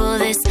looking for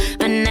this,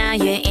 but now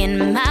you're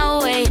in my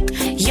way.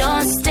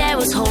 Your stare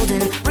was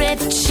holding,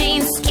 ripped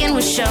jeans, skin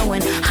was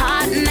showing.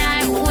 Hot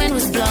night, wind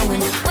was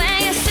blowing. Where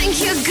you think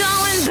you're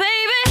going,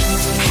 baby?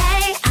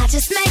 Hey, I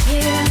just met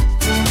you,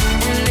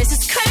 and this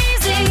is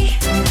crazy,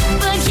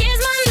 but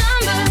here's my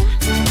number,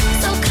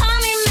 so call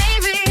me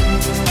maybe.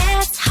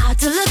 It's hard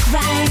to look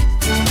right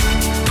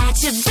at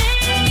you,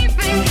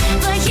 baby,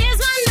 but here's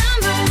my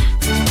number,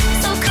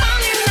 so call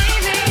me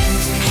maybe.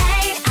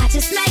 Hey, I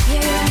just met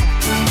you,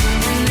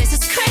 and this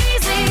is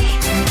crazy,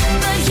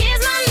 but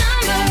here's my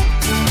number,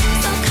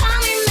 so call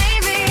me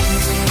maybe.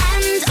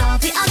 And all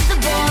the other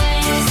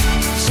boys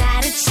try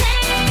to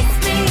chase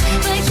me,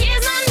 but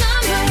here's my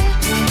number,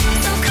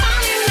 so call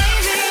me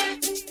maybe.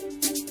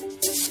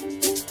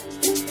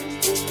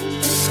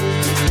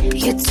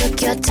 You took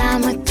your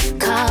time with the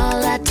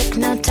call, I took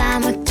no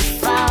time with the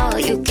fall.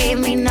 You gave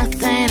me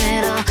nothing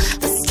at all,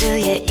 but still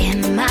you're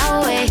in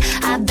my way.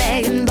 I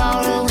beg and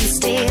borrow and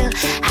steal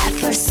at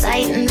first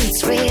sight, and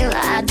it's real.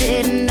 I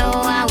didn't know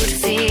I would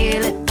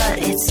feel it, but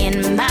it's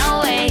in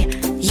my way.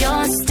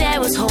 Your stare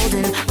was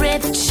holding,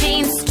 ripped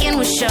jeans, skin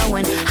was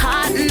showing.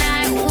 Hot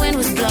night, wind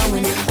was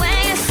blowing.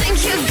 Where you think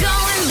you're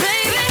going,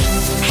 baby?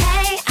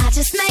 Hey, I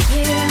just met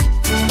you,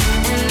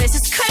 and this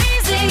is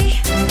crazy,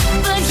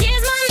 but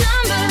here's my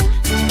number,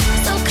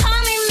 so call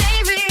me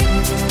maybe.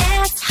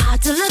 It's hard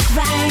to look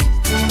right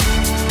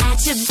at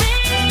you,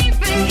 baby,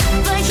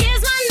 but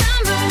here's my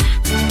number,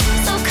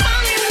 so call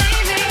me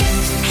maybe.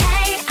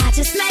 Hey, I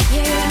just met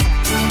you,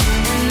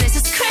 and this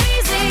is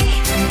crazy,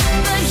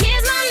 but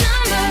here's my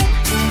number,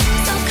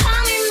 so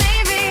call me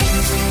maybe.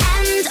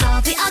 And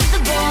all the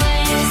other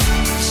boys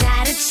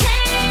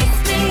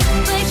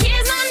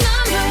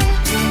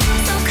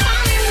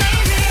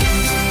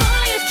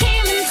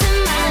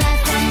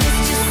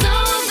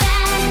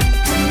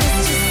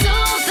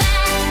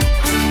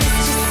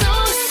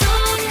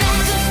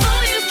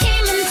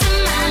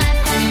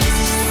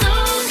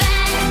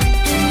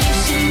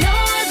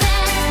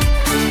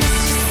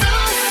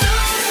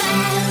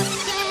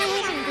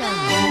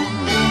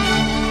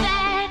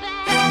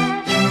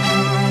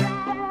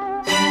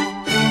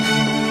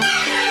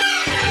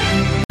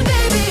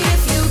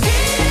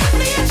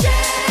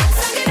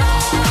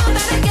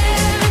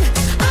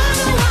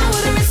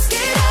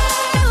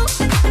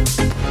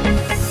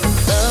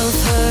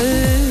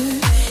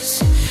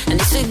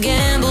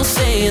trouble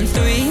saying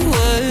 3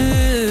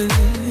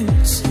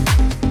 words.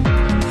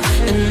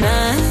 And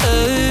I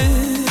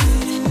heard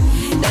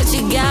that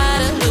you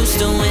gotta lose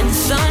to win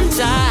sometimes.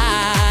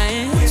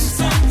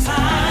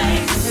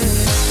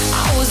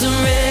 I wasn't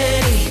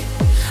ready,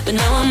 but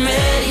now I'm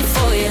ready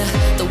for you.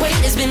 The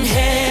weight has been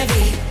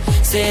heavy.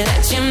 Say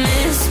that you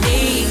miss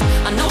me.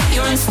 I know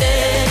you're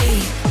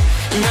unsteady,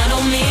 and I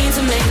don't mean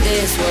to make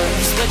this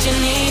worse, but you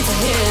need to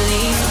hear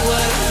these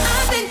words.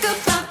 I think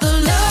about the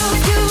love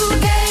you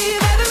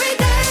gave every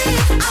day.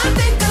 I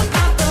think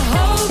about the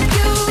hope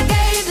you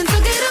gave and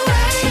took it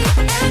away.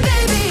 And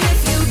baby, if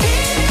you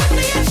give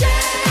me a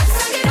chance,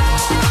 I'll give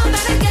all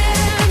that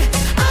again.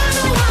 I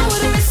know I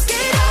would risk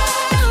it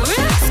all,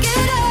 risk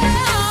it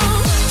all.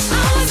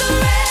 I wasn't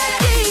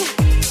ready,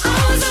 I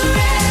wasn't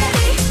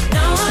ready.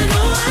 Now I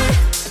know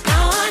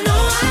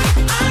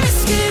I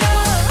risk it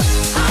all.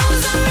 I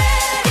wasn't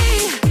ready,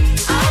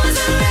 I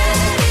wasn't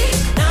ready.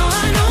 Now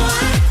I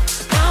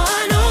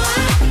know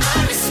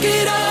I risk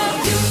it all.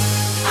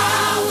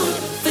 I would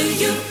for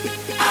you,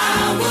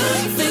 I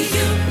would for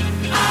you,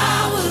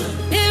 I would.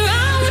 Here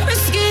I would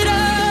risk it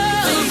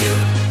all. For you,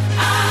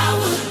 I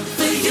would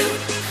for you,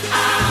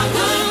 I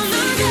would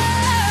for you,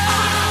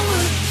 I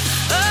would.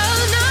 Oh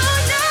no,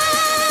 no.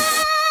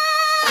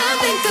 I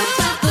think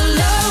about the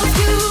love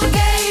you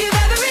gave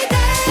every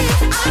day.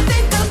 I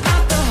think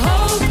about the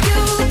hope you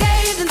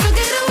gave and took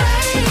it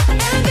away.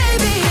 And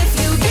baby, if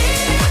you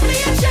give me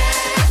a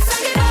chance,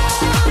 I'll give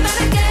all that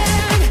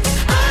again.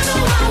 I know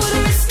I would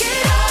risk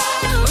it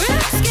all,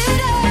 risk it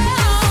all.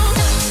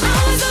 I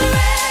wasn't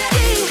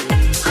ready,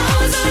 I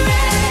wasn't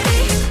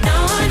ready.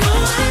 Now I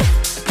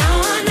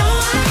know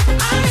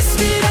I risk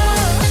it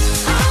all.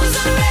 I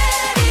wasn't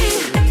ready,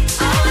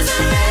 I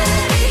wasn't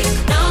ready.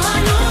 Now I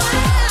know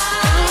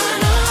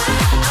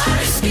I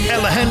risk it all.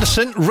 Ella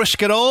Henderson,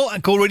 Risk It All.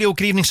 Go Radio,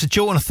 good evening to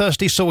Joe on a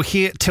Thursday, so we're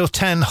here till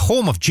 10,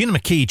 home of Gina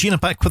McKee. Gina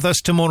back with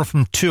us tomorrow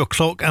from 2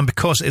 o'clock, and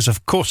because it is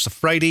of course a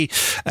Friday,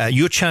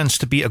 your chance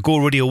to be a Go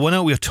Radio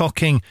winner. We're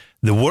talking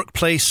the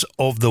workplace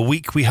of the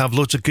week. We have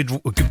loads of good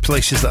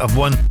places that have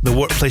won the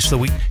workplace of the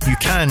week. You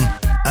can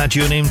add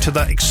your name to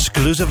that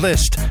exclusive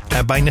list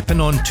by nipping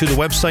on to the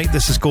website.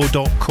 This is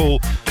go.co.uk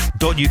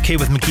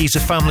with McGee's The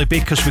Family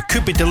Bakers. We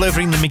could be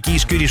delivering the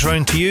McGee's goodies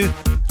round to you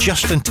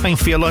just in time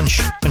for your lunch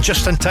and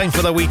just in time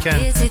for the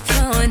weekend. Is he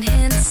throwing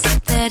hints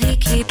that he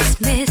keeps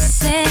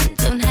missing?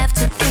 Don't have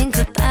to think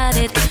about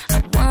it.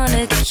 I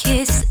wanna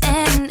kiss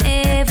and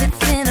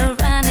everything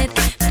around it,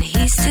 but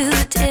he's too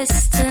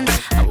distant.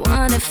 I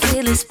wanna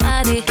feel his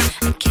body,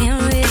 I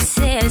can't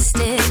resist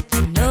it. I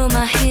know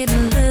my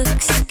hidden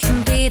looks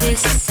can be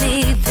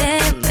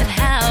deceiving, but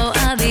how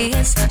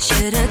obvious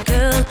should a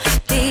girl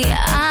be?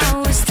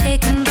 I was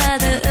taken by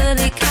the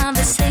early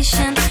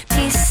conversation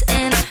piece,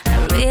 and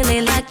I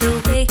really like the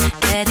way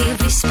that he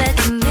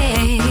respected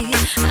me.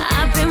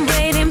 I've been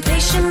waiting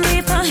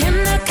patiently for him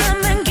to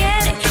come and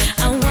get it.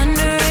 I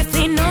wonder if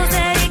he knows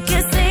that he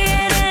can say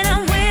it and I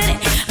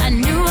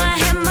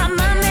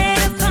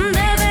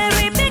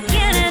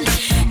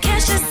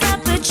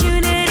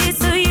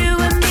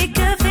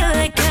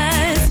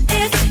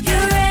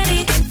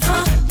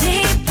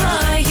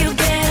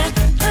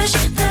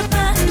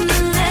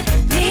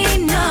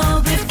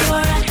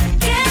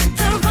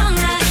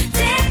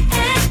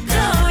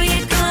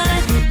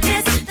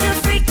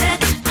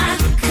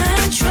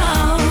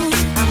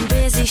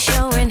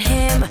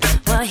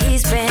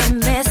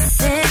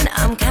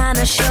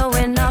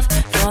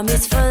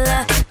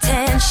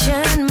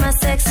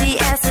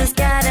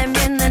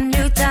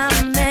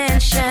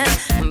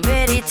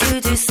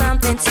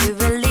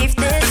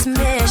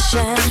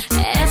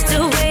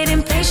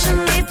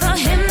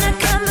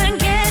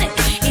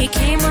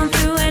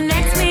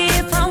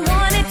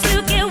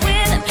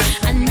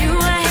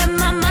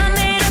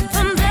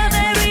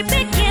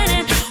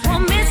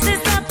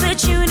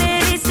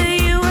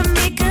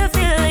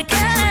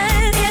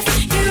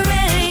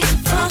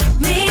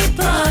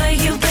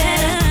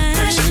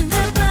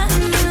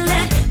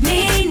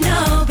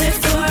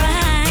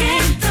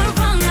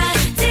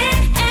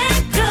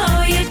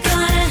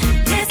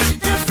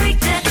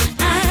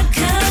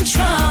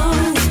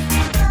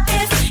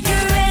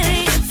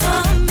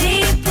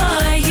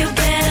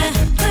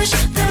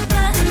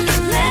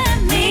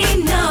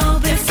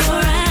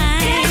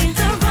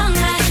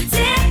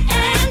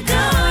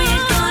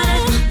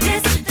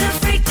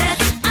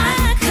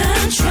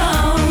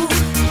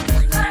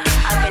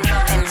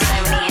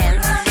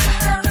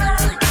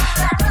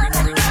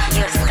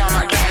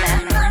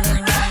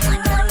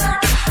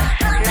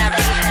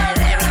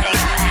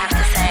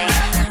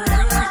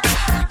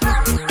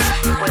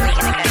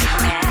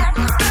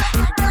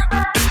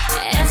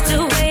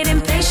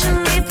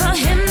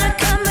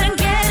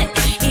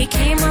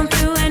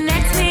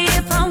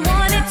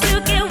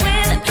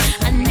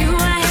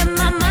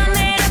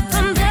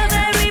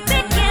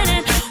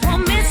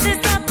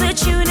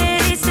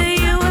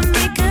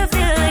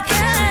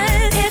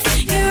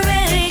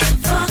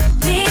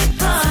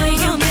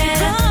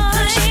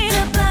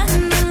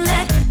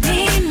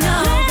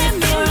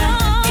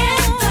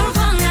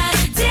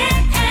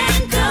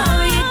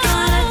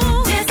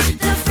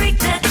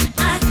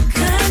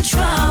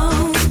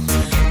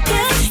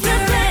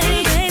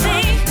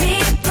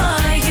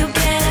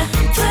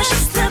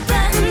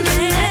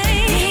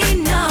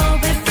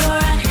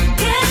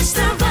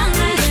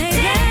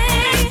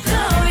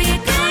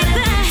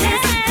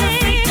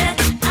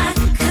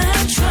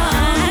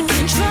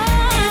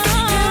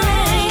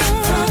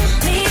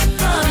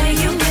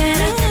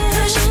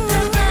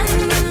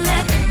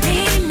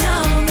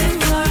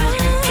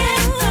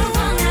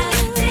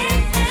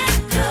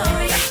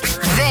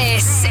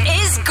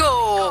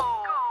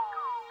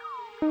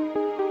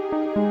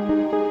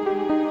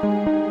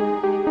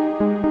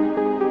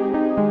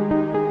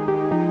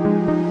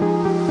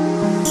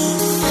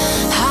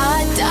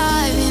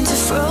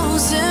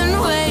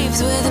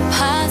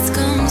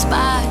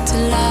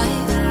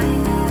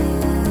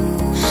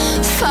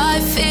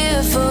fight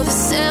fear for the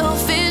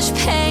selfish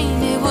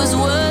pain. It was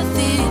worth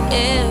it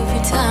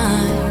every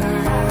time.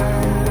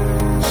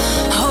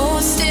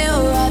 Hold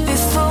still right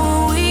before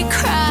we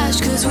crash,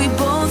 'cause we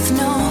both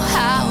know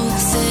how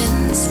this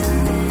ends.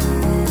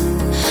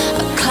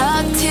 A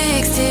clock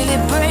ticks till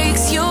it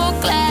breaks your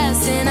glass,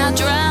 and I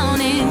drown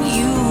in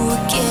you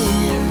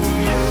again.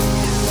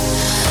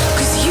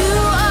 'Cause you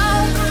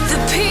are the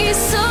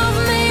piece of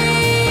me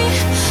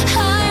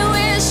I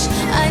wish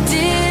I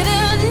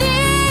didn't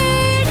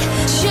need.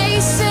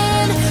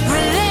 Chasing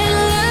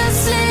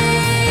relentlessly,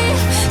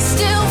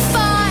 still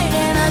fight,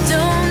 and I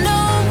don't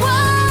know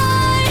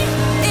why.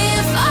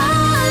 If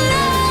our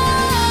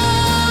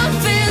love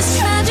is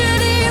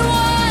tragedy,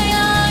 why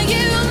are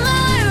you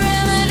my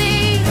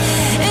remedy?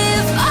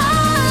 If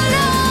our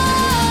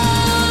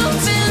love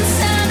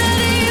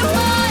insanity,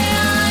 why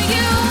are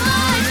you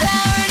my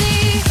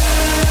clarity?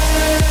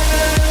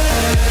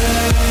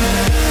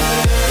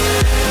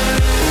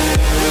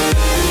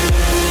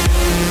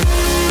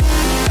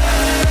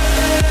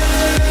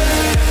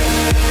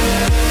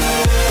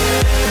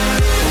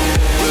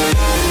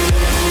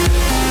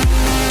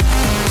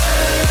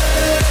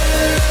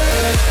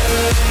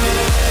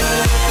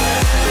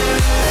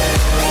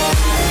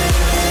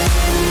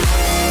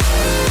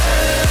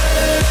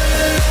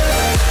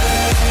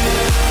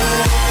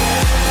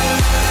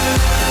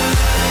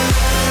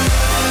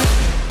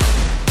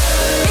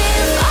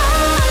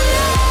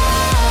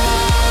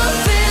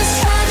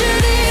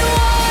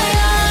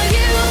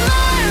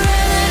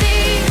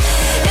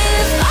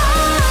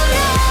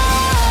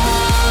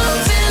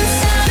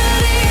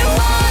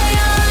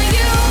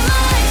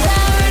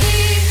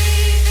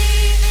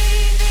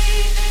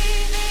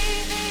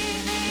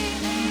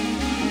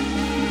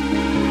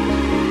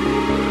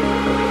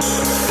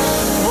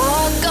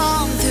 Walk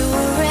on through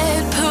a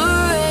red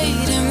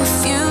parade and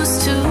refuse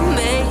to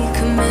make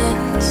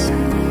amends.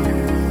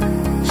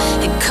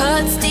 It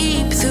cuts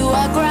deep through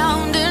our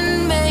ground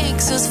and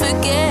makes us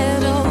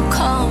forget all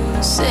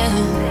common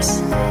sense.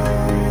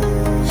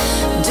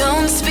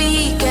 Don't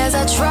speak as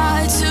I try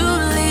to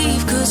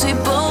leave, 'cause we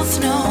both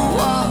know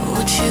what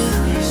we'll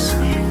choose.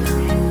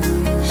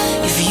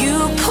 If you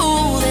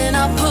pull, then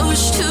I'll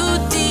push too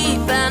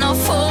deep and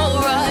I'll fall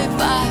right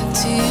back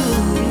to you.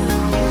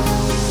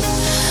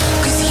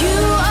 'Cause you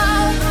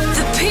are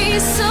the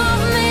piece of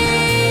me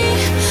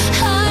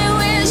I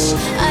wish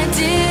I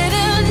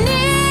didn't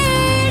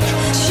need.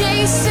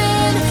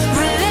 Chasing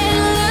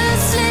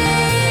relentlessly,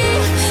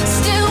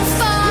 still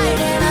fight,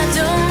 and I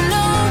don't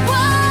know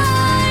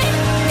why.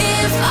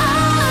 If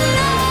our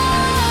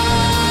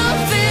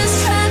love is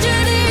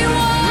tragedy,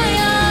 why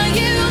are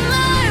you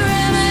my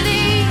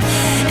remedy?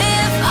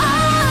 If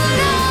our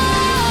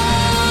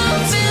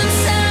love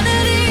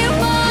insanity,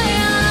 why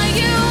are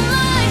you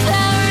my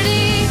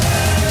clarity?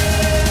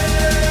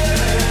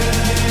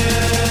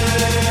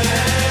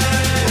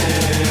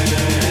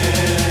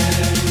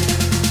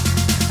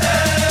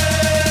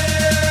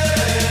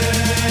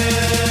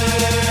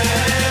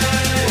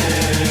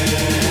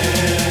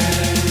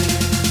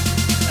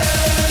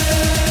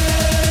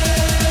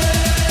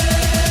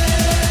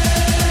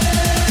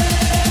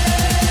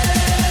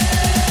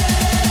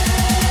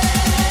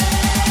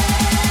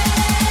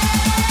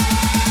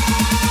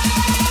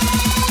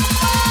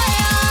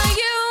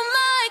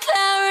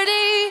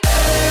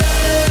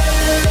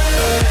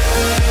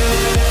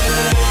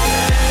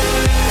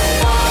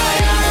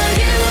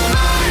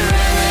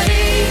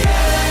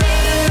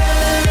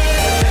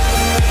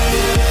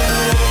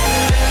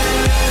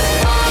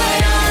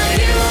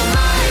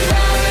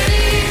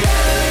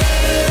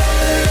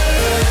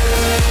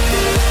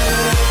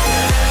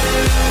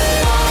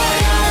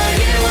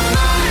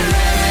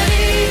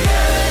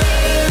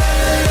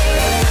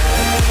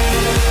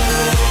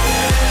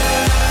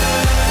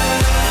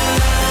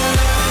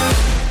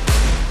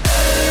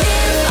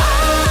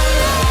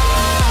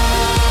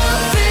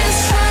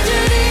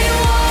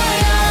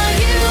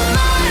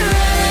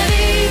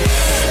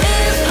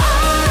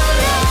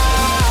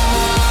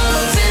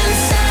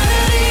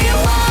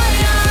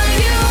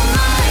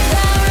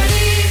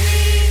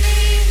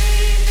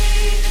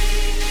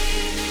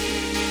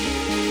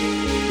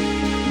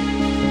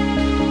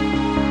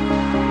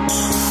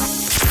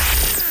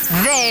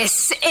 This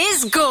is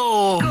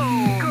Go.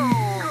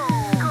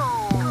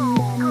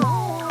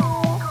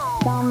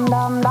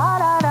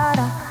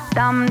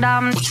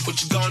 What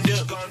you gonna do?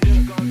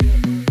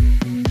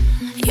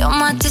 You're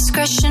my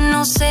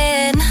discretional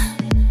sin.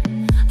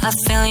 I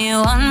feel you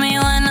on me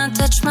when I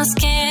touch my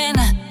skin.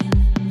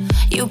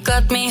 You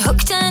got me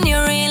hooked and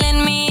you're reeling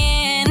me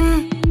in.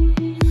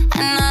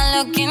 And I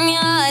look in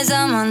your eyes,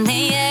 I'm on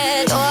the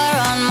edge. You're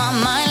on my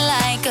mind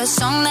like a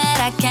song that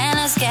I can't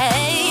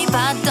escape.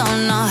 I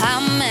don't know how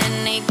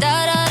many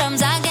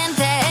da-da-dums I can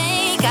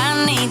take. I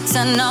need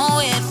to know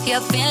if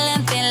you're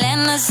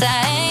feeling the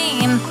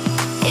same.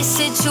 Is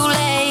it too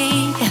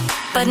late?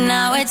 But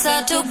now it's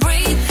hard to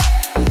breathe.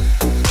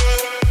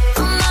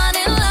 I'm not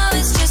in love,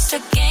 it's just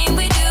a game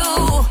we do.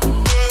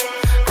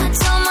 I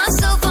tell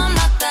myself I'm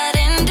not that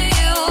into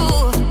you,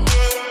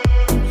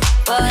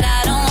 but I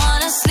don't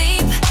wanna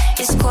sleep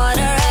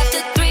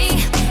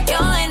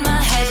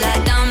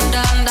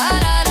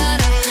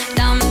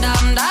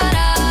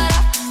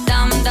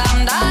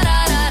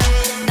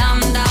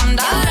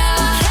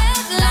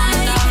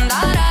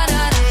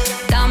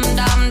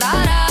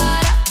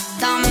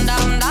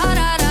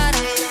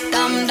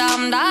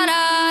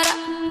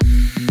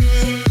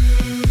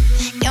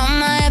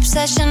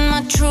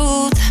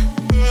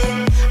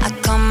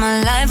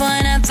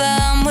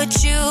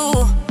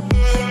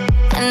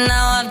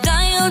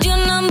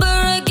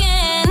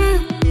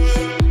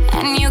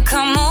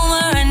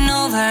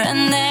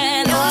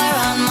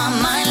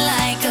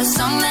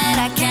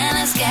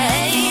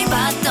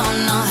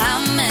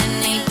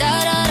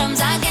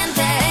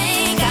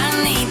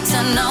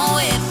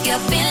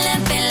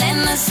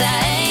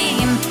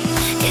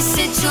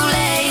too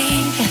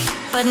late,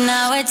 but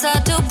now it's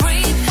hard to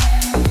breathe.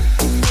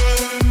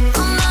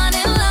 I'm not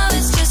in love,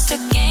 it's just a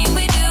game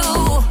we do.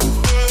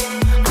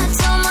 I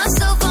tell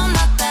myself I'm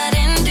not that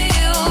into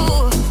you,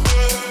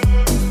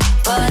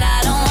 but I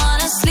don't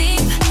wanna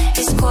sleep.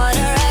 It's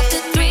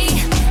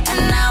 3:15,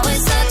 and now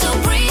it's hard to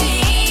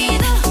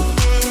breathe.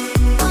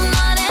 I'm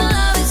not in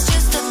love, it's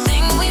just a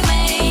thing we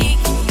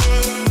make.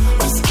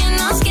 We're skin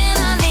on skin,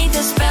 I need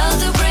the spell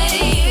to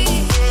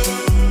break,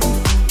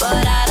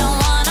 but I don't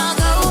wanna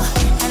go,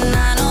 and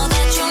I know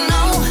that you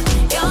know.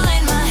 You're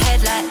in my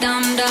head like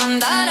dum dum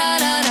da da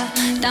da da,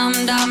 dum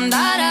dum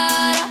da da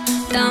da,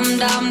 dum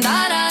dum da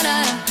da da,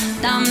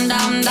 dum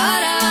dum da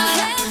da,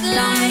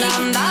 dum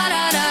dum da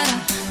da da,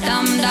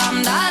 dum dum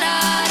da da,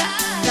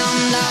 dum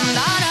dum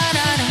da da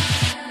da.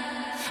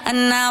 And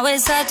now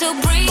it's hard to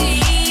breathe.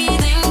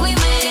 We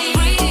make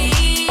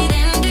breathe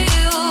into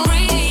you.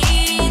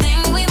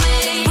 Breathing we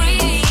make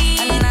breathe.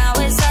 And now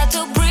it's hard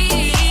to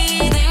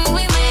breathe.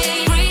 We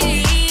make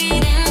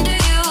breathe into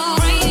you.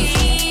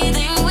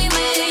 Breathing we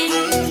make.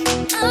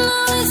 And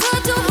now it's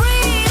hard to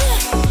breathe.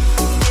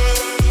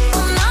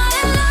 I'm not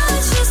in love,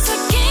 it's just a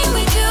game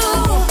we do.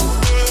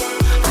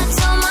 I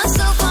tell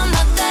myself I'm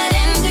not that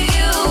into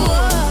you,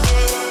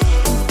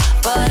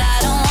 but I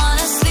don't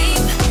wanna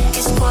sleep.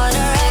 It's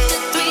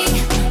 3:15,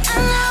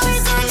 and now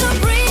it's hard to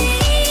breathe.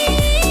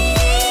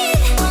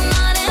 I'm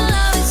not in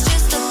love, it's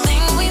just a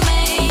thing we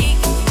make.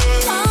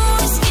 Oh,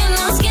 skin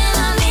on skin,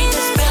 I need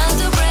the spell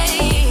to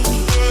break,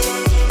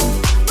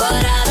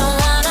 but I don't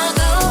wanna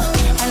go,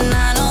 and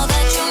I know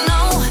that you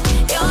know.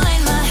 You're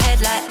in my head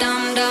like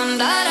dum dum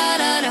da da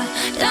da da,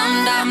 dum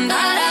dum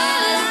da da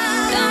da,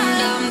 dum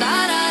dum da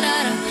da da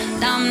da,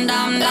 dum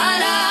dum da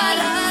da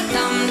da,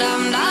 dum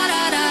dum da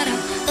da da da,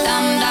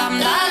 dum dum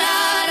da da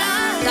da,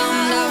 dum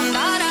dum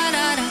da da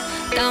da da,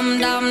 dum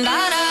dum da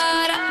da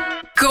da.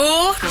 Go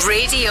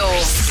Radio.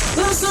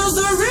 This is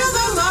the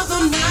rhythm of the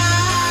night.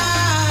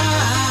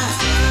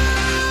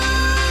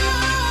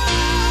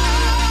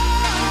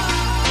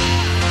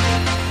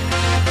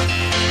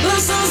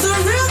 This is the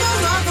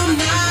rhythm of the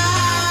night.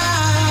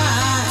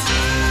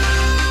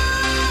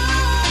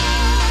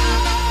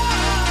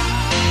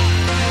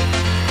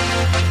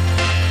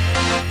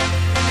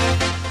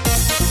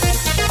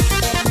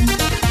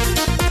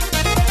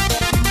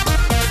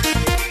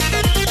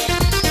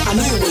 I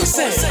know you will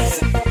say.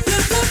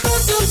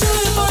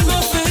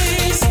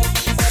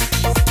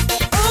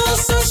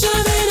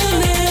 Sunshine in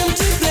an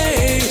empty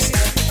place.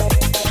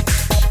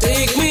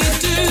 Take me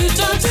to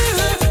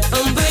Tangier,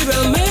 and baby,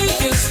 I'll make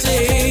you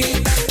stay.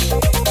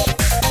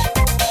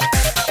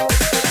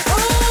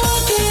 Oh, I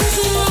can't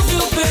see of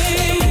your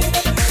pain.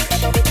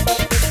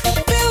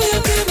 Will you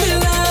give me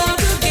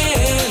love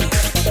again?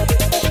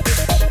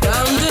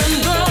 Round and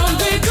round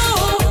we go.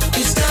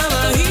 Each time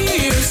I hear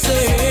you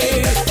say,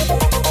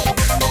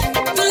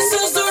 this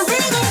is the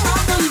rhythm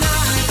of the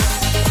night.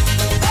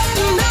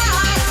 Every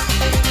night.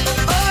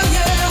 Oh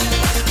yeah,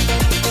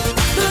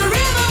 the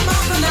rhythm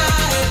of the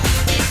night.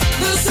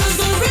 This is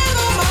the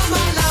rhythm of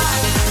my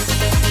life,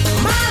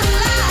 my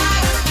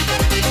life.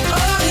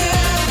 Oh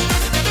yeah,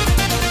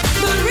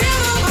 the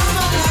rhythm of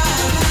my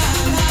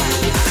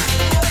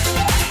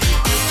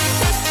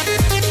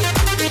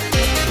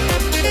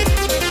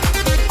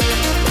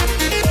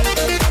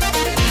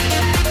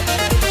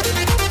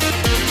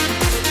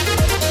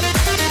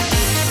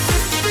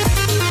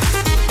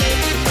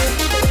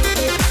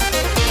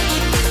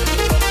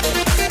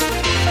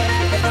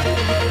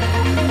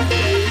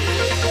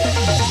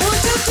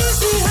Won't you teach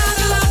me how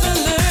to love and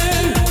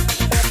learn?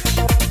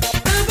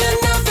 There'll be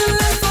nothing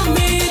left for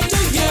me to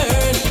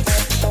yearn.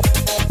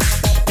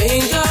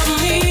 Think of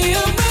me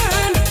a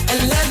burn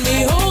and let me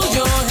hold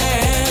your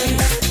hand.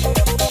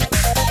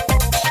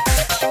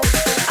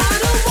 I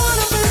don't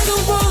wanna break the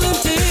world in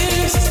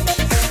tears.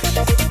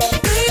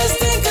 Please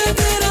think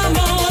again, I'm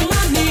on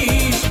my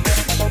knees.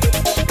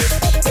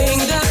 Sing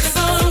that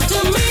song to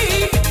me,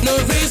 no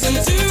reason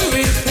to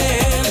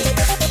repent.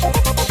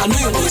 I know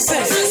you will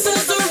say, this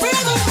is the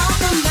rhythm of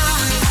the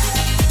night.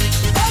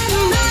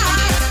 Every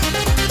night.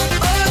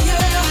 Oh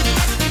yeah,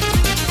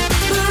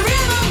 the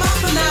rhythm of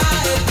the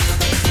night.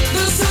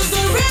 This is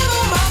the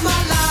rhythm of my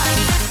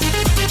life,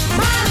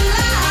 my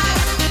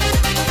life.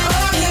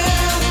 Oh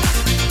yeah,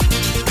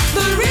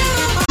 the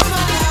rhythm of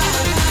my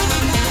life.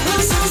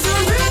 This is the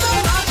rhythm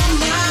of the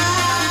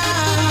night.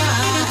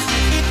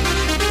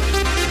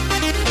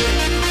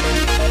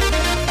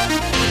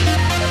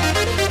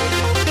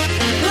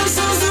 This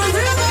is the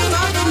rhythm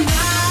of the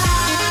night.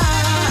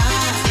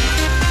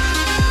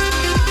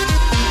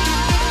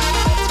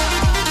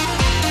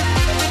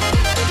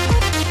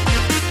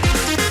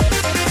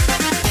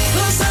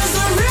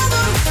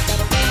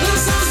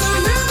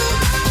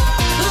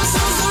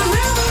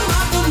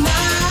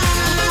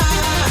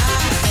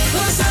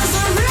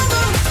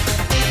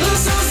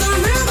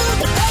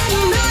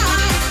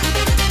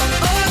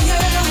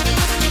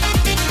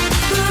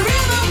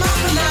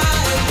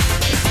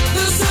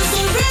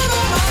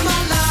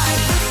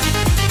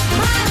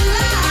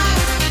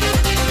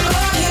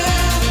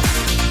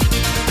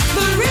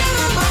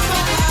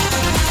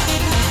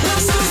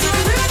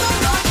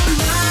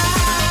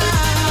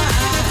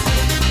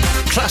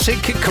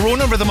 classic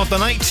Corona Rhythm of the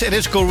Night. It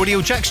is Go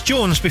Radio. Jax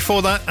Jones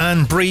before that,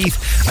 and Breathe.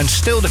 And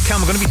still to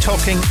come, we're going to be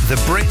talking the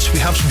Brits. We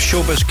have some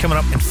showbiz coming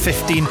up in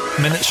 15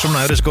 minutes from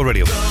now. It is Go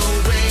Radio.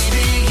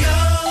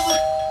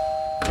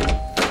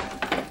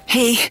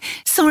 Hey,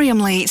 sorry I'm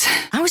late.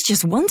 I was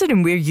just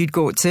wondering where you'd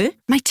go to.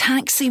 My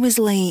taxi was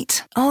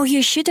late. Oh,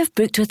 you should have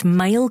booked with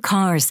Mile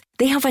Cars.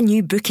 They have a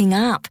new booking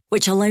app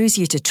which allows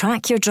you to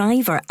track your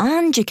driver,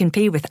 and you can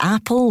pay with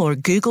Apple or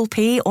Google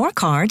Pay or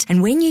card.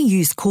 And when you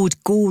use code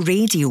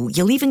GORADIO,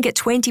 you'll even get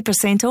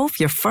 20% off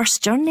your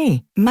first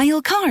journey.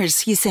 Mile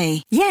Cars, you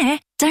say? Yeah.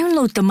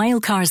 Download the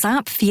Mile Cars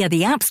app via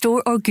the App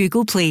Store or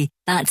Google Play.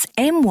 That's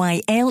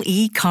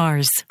MYLE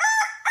Cars.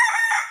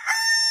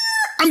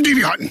 I'm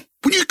Davey Hutton.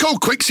 When you call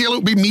Quick Sale,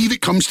 it'll be me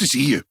that comes to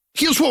see you.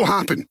 Here's what'll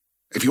happen.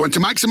 If you want to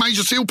maximise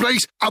your sale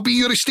price, I'll be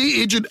your estate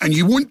agent and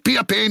you won't pay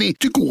a penny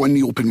to go on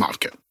the open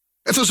market.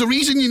 If there's a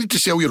reason you need to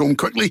sell your home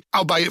quickly,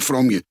 I'll buy it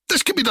from you.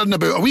 This could be done in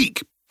about a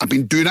week. I've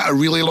been doing it a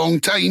really long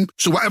time,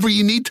 so whatever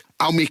you need,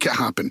 I'll make it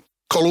happen.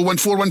 Call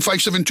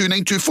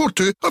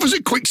 01415729242 or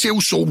visit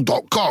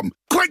quicksalesold.com.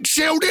 Quick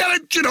Sale, the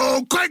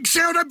original! Quick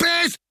Sale the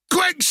best!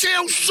 Quick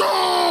Sale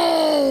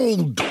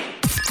Sold!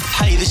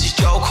 Hey, this is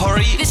Joel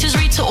Corey. This is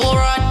Rita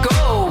Ora.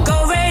 Go.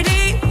 Go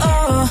Radio.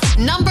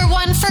 Number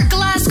 1 for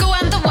Glasgow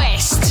and the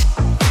West.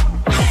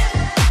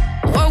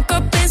 Woke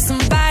up in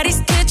somebody's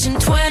kitchen,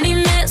 20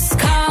 missed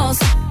calls.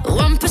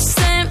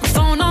 1%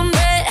 phone on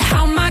red,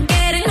 how am I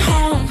getting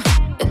home?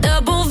 The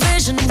double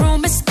vision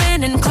room is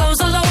spinning, clothes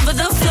all over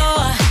the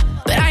floor.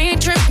 But I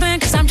ain't tripping,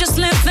 cause I'm just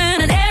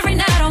living, and every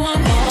night I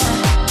want more.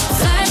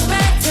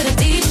 Flashback to the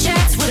deep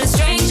chats with a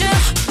stranger.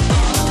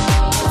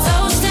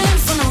 Toasting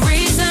for no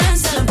reason,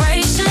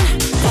 celebration.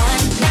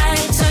 One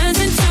night turns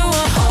into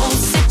a whole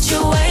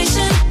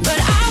situation. But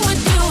I would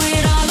do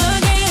it all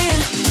again.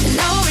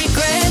 No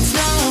regrets,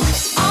 no.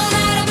 All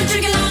night I've been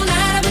drinking, all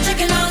night I've been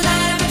drinking, all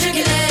night I've been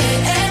drinking,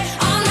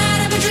 All night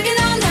I've been drinking,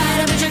 all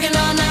night I've been drinking,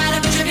 all night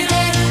I've been drinking,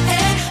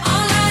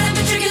 All night I've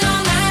been drinking,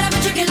 all night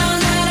I've been drinking,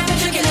 all night I've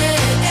been drinking,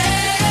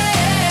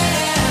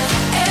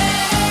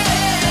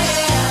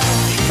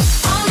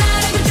 All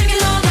night I've been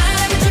drinking, all night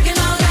I've been drinking,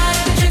 all night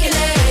I've been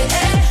drinking,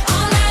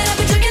 All night I've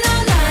been drinking,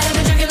 all night I've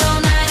been drinking, all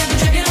night I've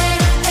been drinking,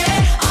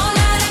 All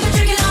night I've been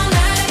drinking, all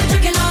night I've been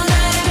drinking, all night I've been drinking, all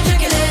night I've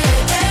been drinking,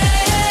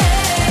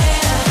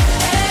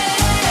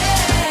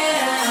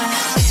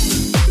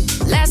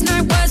 Last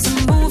night was a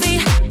movie,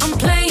 I'm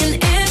playing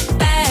it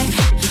back.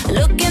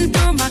 Looking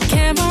through my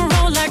camera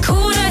roll like who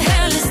the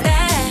hell is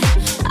that?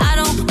 I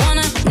don't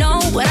wanna know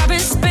what I've been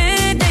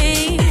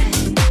spending.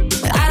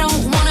 I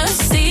don't wanna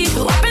see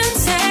who I've been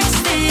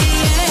texting,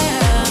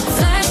 yeah.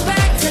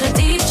 Flashback to the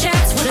deep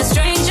chats with a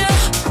stranger.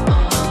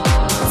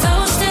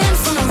 Toasting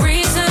for no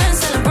reason,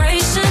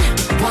 celebration.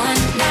 One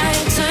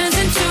night turns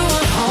into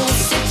a whole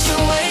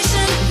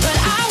situation. But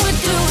I would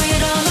do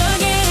it all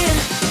again.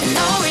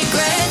 No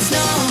regrets,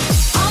 no.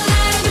 All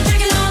night I've been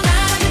drinking, all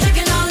night I've been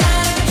drinking, all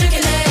night I've been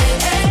drinking,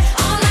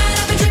 All night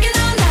I've been drinking,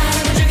 all night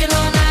I've been drinking,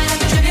 all night I've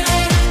been drinking,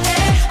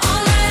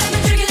 All night I've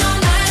been drinking, all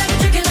night I've been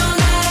drinking, all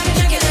night I've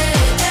been drinking,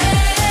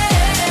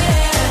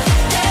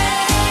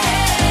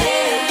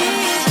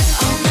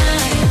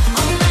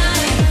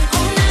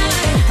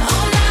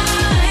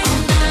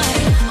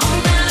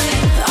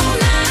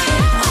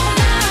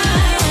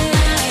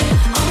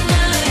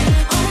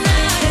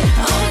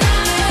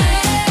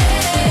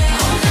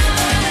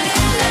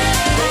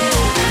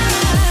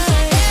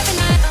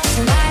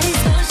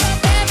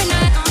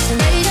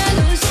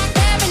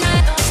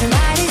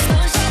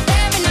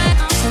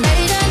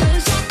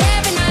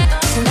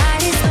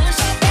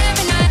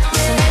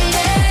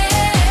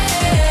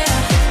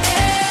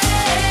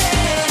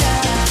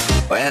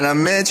 When I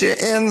met you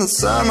in the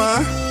summer,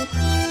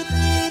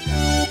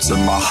 to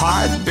my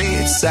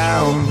heartbeat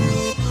sound,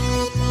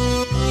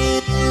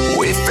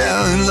 we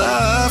fell in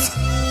love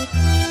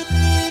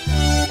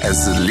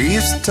as the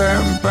leaves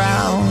turn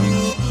brown.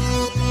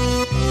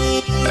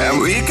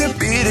 And we could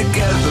be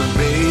together,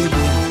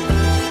 baby,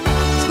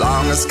 as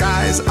long as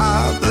skies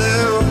are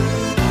blue.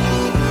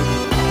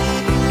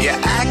 You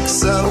act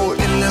so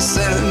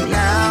innocent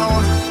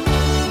now,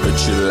 but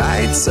you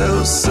lied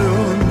so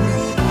soon.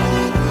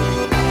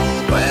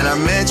 When I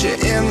met you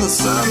in the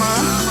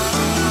summer,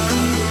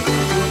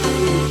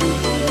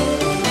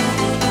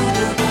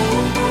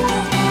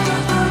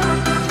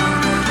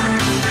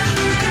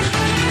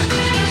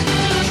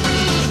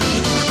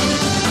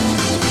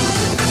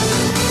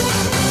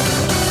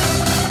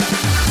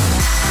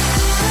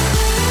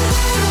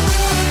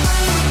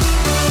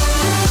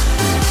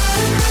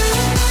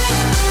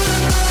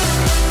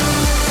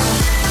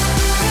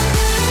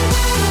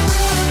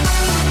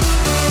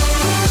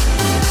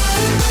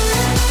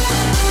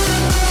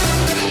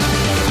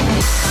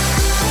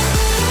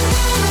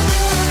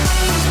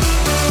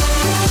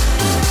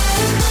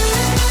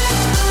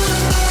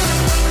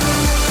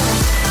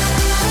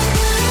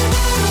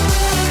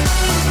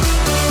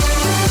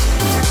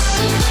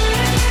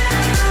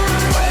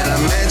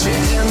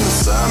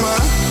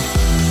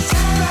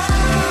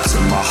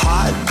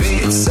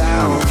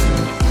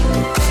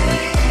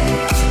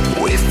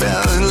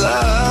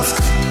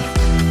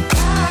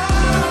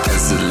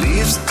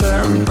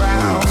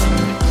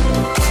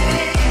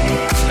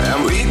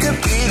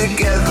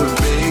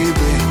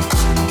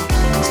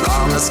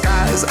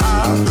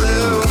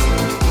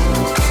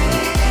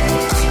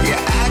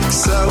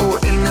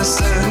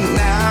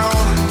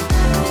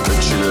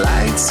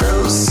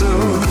 so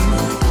soon.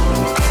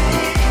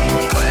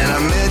 When I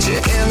met you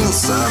in the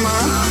summer.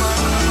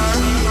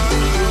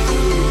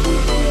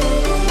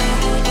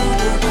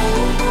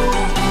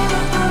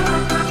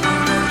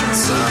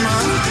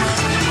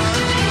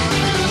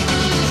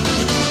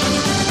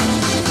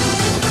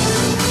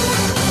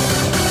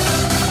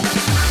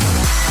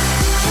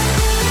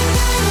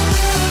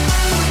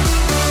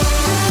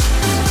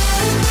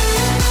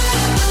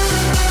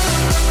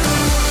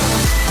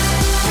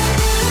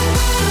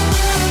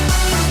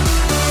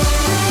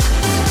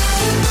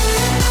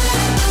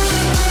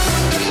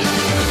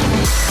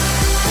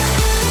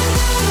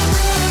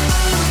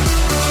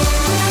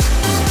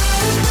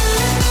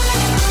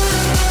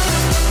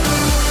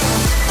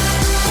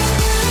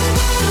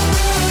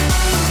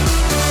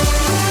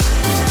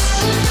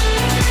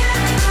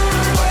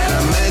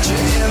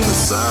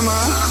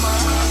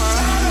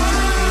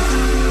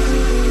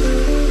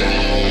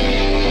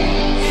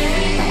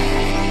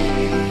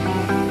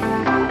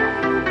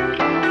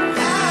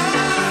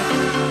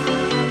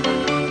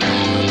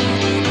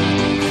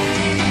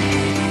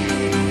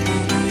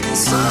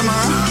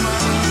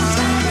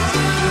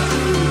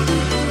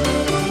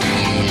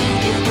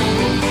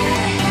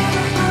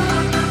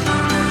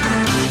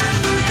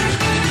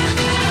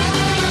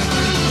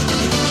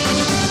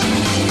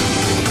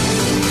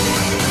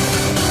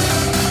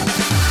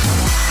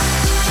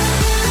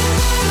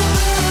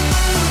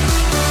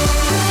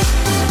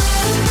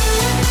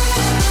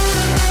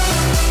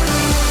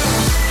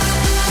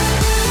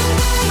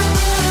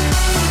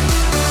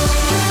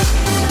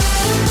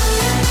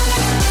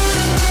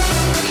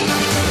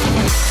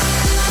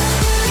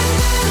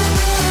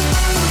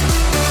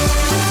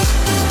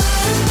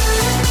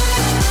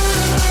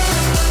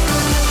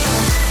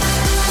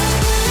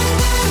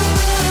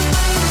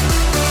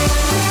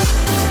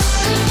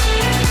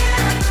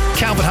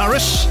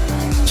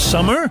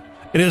 Summer.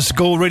 It is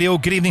Go Radio.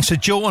 Good evening to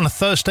Joe on a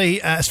Thursday.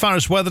 As far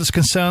as weather is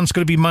concerned, it's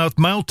going to be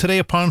mild today.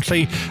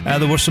 Apparently,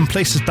 there were some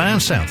places down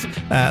south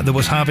that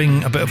was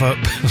having a bit of a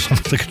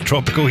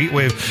tropical heat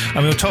wave.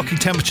 And we were talking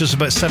temperatures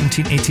about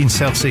 17, 18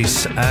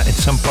 Celsius in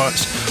some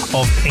parts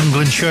of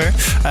Englandshire.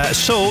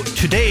 So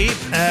today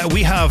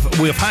we have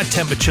had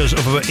temperatures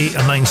of about 8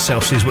 or 9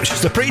 Celsius, which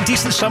is a pretty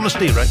decent summer's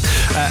day, right?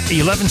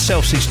 11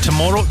 Celsius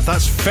tomorrow.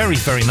 That's very,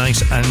 very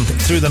nice. And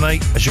through the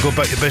night, as you go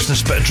about your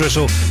business, bit of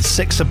drizzle,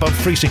 6 above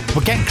freezing.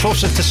 We're getting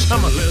closer to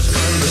summer. Less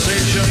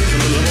conversation, a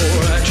little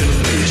more action,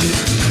 please.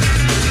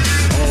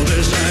 All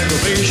this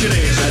aggravation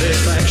ain't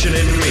satisfaction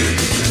in me.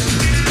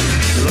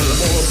 A little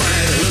more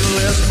fight, a little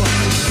less fun.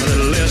 A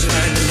little less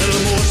fight, a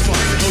little more spark.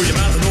 Close your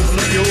mouth and open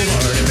up your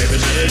heart and baby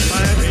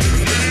satisfy me.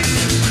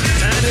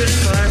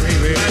 Satisfy me,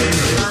 baby.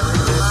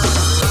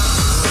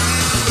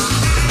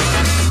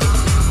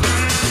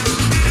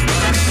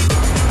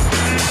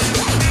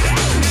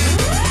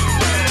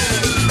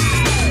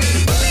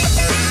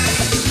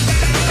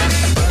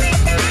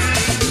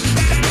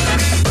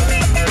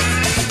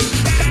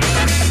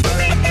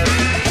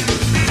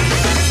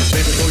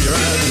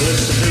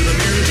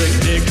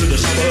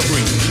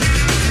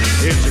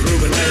 It's a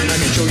groovy night and I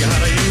can show you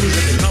how to use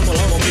it. Come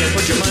along with me and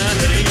put your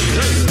mind at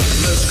ease.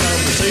 Less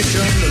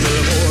conversation, a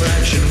little more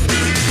action.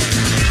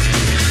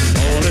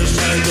 All this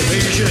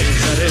aggravation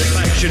ain't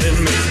satisfaction in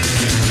me.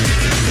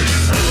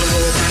 A little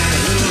more fight,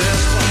 a little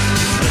less fun.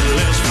 A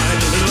little less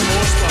fight, a little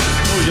more spark.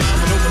 Close your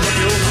mouth and open up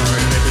your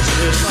heart and baby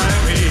satisfy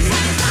me.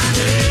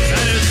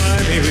 Satisfy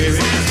me,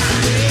 baby.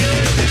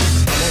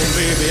 Come on,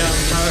 baby,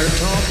 I'm tired of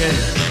talking.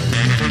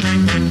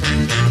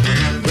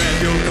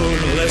 Grab your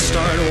coat and let's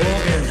start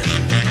walking.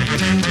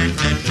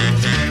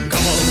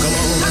 Come on, come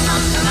on. Come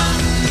on, come on.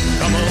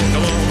 Come on,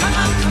 come on. Come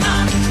on, come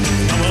on.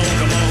 Come on,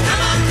 come on.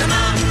 Come on, come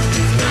on.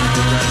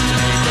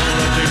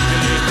 Gonna take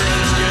your little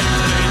girls, get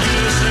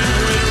you to say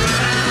we're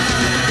right.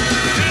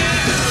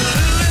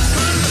 Less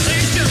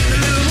conversation, a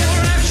little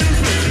more action,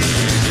 please.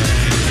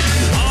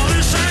 All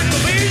this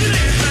aggravation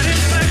ain't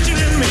satisfaction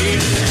in me.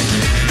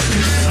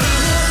 A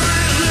little more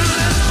fight, a little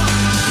less fun.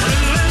 A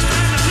little less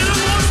fight, a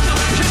little more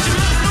stuff. Shut your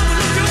mouth,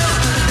 open up your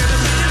heart. Satisfy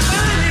me.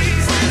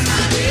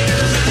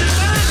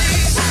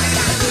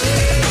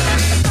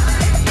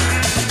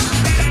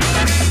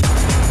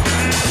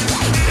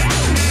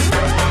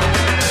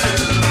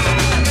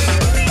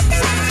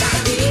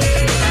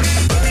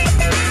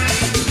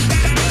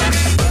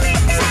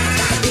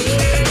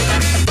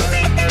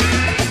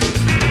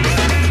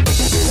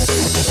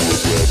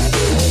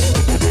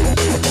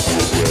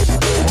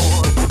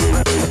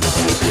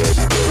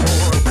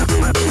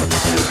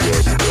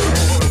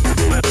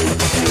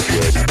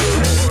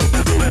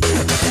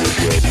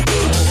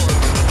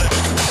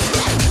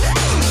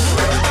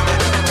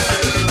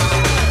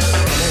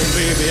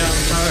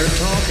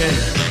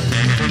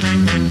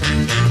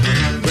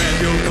 Grab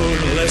your coat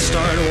and let's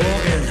start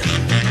walking.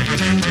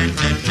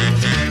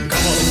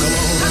 Come on, come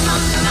on. Come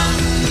on, come on.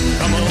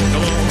 Come on,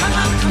 come on. Come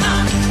on, come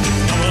on.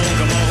 Come on,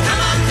 come on.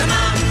 Come on, come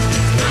on.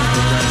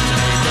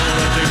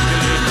 Gonna take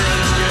your little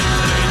girls,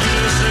 get you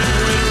to say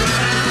we're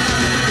right.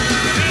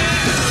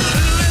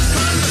 Less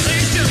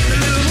conversation, a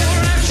little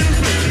more action,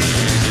 please.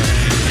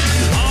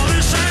 All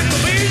this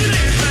aggravation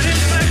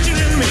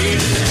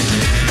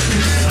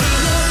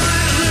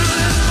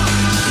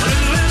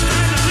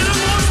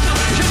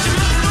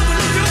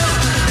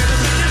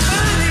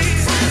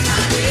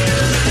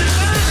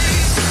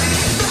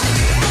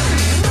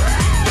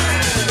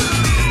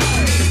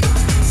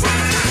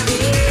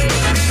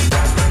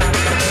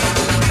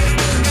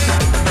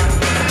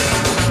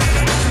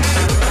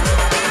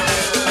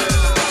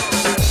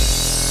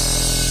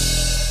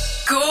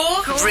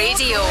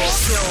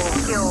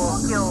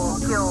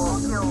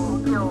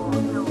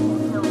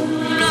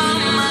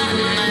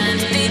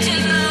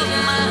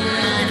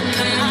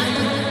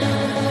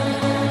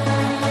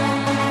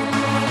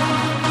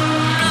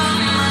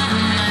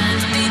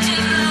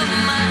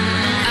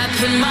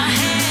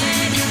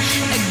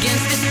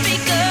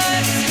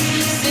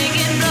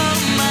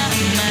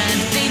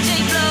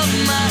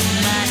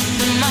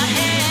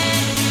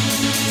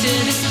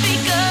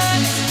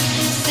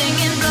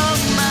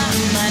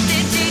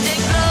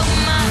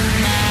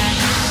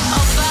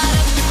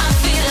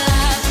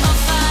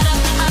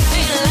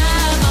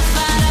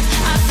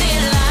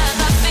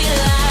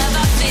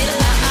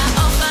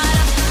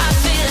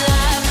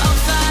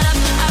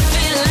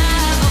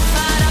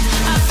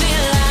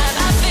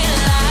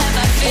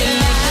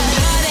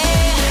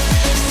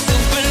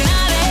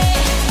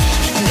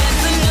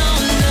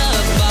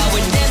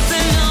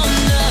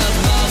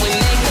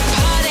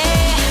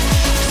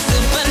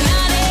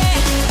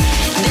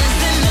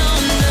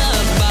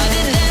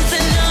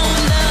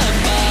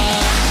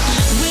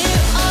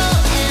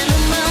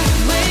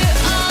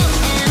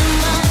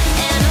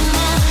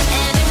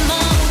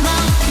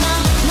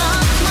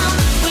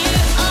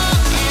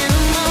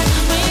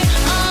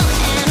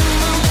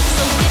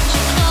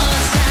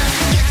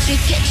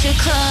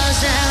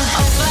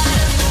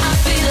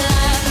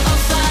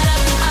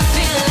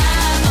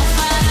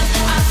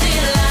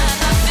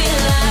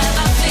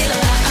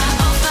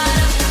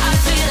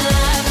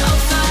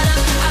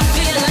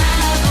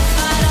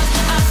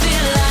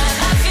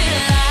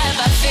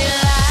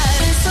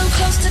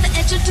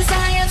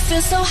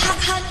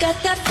hot, got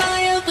that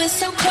fire. We're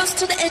so close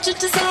to the edge of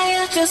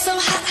desire. Feel so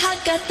hot, hot,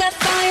 got that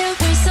fire.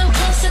 We're so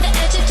close to the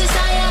edge of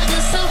desire.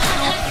 Feel so hot,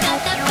 hot, got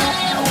that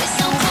fire. We're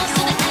so close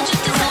to the edge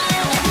of desire.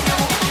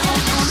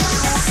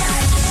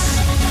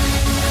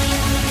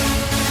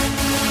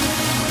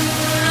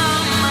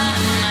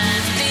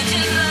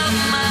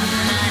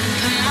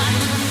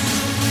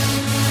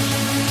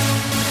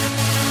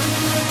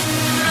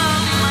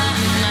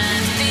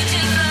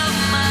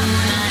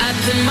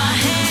 Put my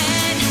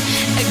hand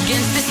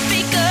against the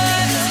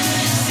speakers,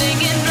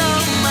 singing blow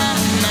my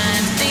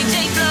mind,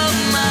 DJ blow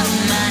my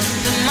mind.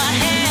 Put my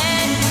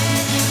hand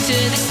to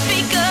the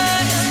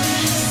speakers,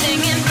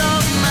 singing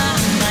blow my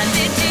mind,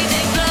 DJ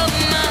blow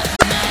my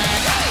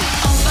mind.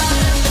 On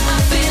fire, I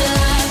feel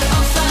alive.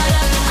 On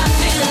fire, I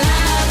feel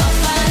alive. On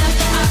fire,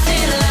 I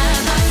feel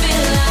alive. I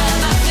feel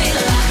alive. I feel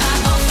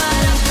alive. On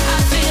fire,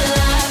 I feel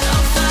alive.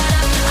 On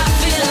fire, I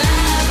feel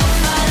alive. On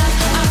fire,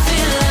 I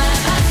feel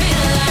alive. I feel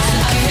alive.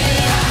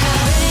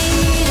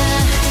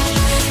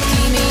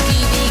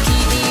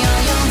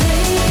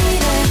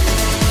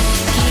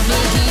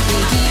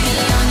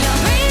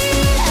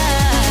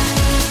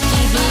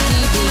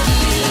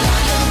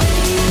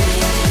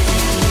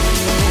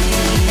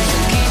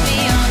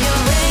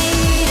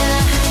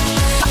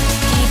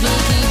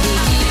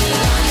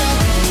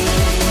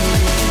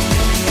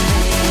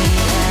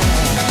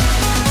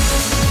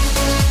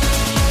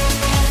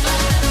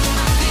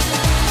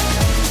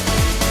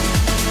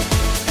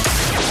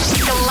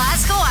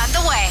 Glasgow and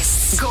the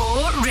West. Go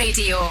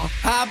Radio.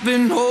 I've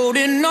been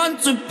holding on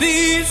to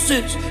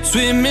pieces,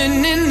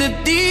 swimming in the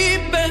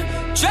deep end,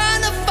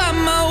 trying to find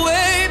my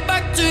way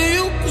back to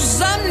you,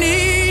 'cause I'm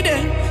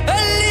needing a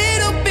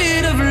little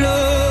bit of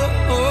love,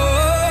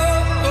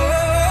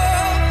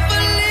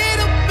 a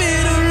little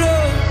bit of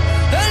love,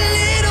 a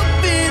little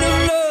bit of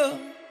love.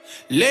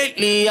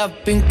 Lately I've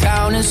been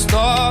counting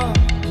stars,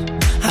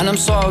 and I'm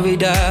sorry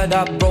that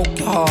I broke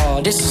your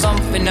heart. It's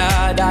something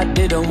that I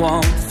didn't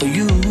want for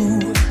you,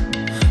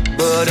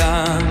 but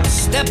I'm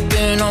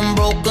stepping on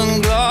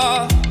broken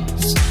glass,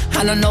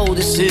 and I know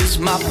this is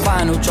my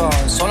final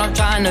choice. All I'm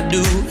trying to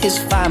do is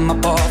find my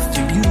path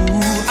to you.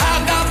 I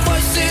got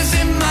voices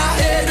in my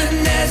head and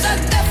there's a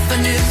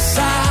definite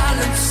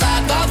silence. I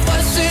got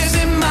voices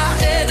in my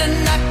head and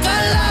I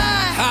can't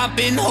lie. I've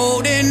been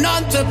holding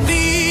on to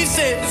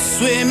pieces,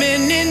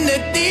 swimming in the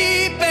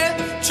deep end,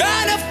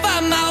 trying to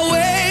find my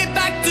way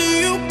back to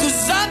you,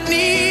 'cause I've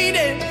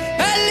needed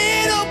a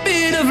little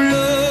bit of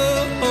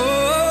love,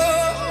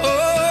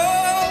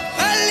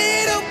 a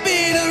little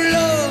bit of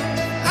love.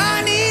 I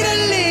need a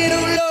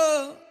little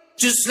love,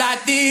 just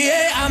like the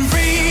air I'm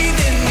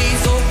breathing.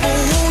 These open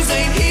wounds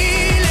ain't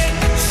healing.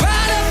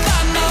 Try to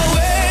find my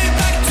way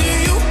back to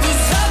you,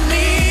 'cause I've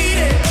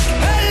needed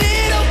a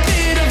little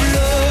bit of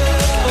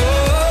love,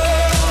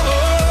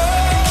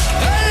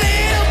 a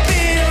little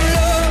bit of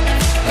love,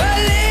 a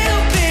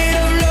little bit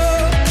of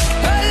love,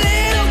 a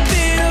little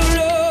bit of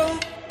love.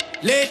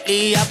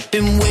 Lately I've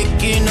been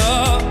waking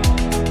up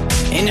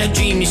in a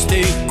dream, you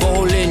stay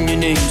calling your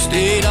name.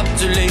 Stayed up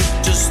too late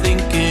just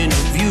thinking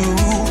of you.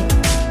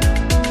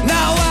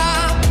 Now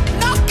I'm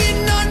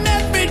knocking on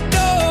every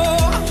door,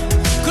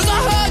 'cause I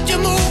heard you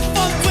move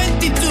from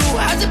 22.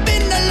 Has it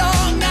been that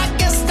long? I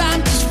guess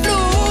time just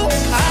flew.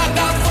 I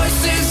got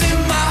voices in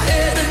my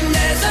head and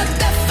there's a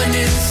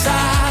definite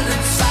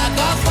silence. I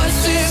got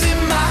voices in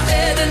my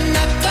head and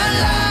I can't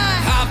lie.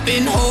 I've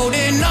been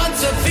holding on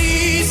to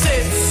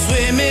pieces,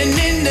 swimming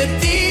in the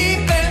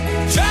deep end,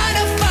 trying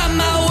to find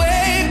my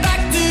way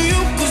back to you,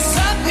 'cause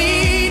I've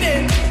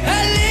needed a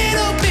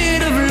little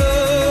bit of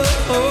love,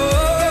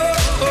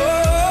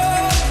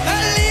 a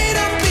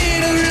little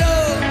bit of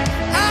love.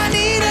 I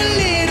need a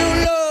little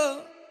love,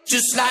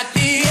 just like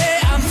the air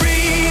I'm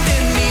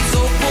breathing. These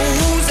open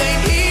wounds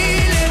ain't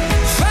healing.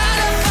 Try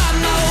to find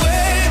my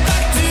way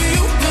back to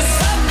you, 'cause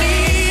I've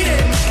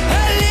needed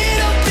a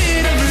little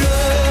bit of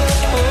love,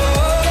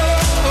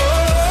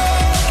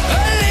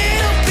 a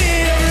little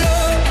bit of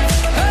love,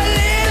 a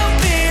little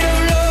bit of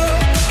love,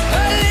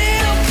 a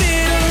little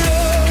bit of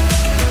love.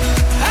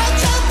 I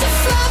tried to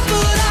fly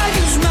but I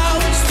use my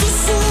wings too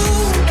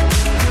soon.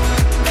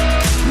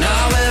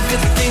 Now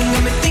everything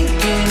got me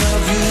thinking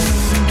of you.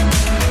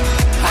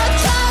 I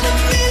tried a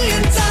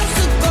million times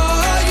to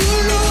call you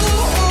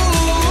loose.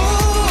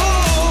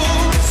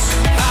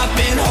 I've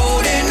been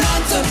holding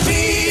on to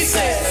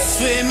pieces,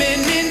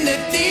 swimming in the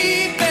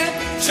deep end,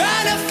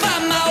 trying to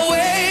find my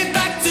way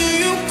back to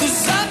you, 'cause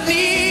I've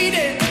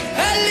needed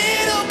a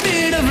little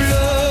bit of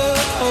love,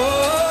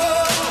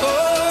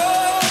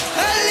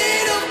 a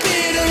little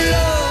bit of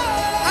love.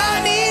 I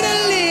need a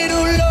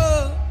little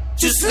love,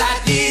 just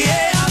like the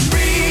air I'm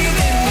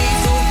breathing.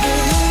 These open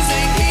wounds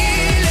ain't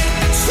healing.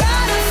 Try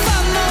to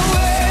find my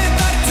way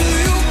back to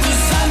you,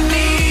 'cause I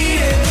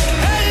needed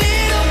a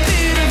little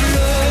bit of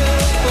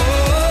love,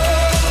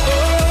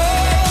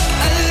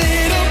 a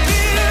little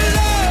bit of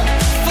love,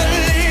 a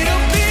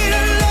little bit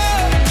of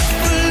love,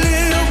 a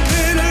little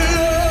bit of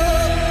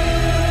love.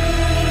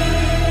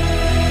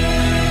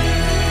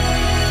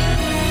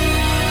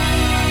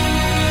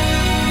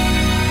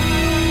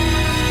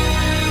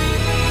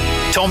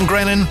 Tom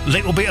Grennan,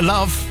 Little Bit of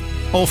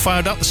Love. All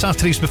fired up. The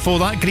Saturdays before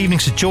that. Good evening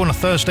to Joe on a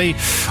Thursday.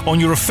 On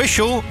your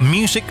official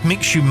Music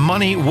Makes You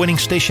Money winning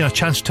station, a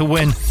chance to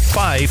win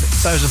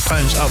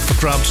 £5,000 up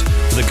for grabs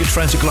with the good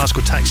friends at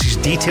Glasgow Taxis.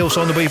 Details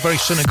on the way very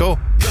soon ago.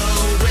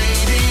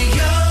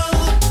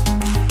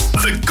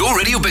 The Go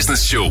Radio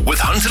Business Show with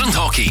Hunter and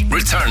Hockey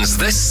returns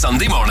this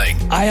Sunday morning.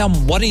 I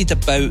am worried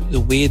about the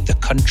way the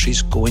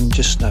country's going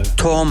just now.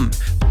 Tom,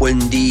 when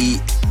the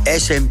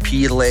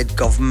SNP-led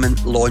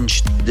government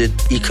launched the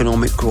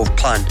economic growth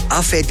plan,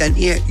 I fed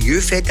into it,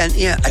 you fed into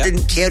it. I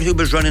didn't care who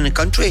was running the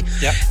country.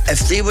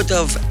 If they would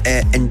have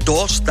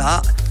endorsed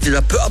that, if they'd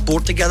have put a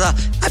board together,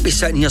 I'd be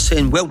sitting here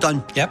saying, well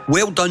done.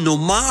 Well done, no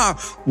matter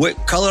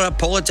what colour of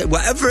politics,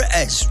 whatever it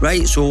is,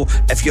 right? So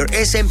if you're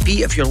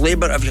SNP, if you're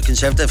Labour, if you're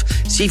Conservative,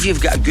 see if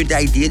you've got a good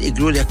idea to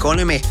grow the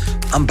economy,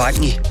 I'm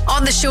backing you.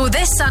 On the show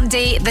this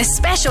Sunday, the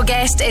special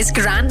guest is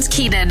Grant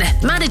Keenan,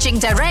 Managing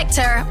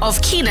Director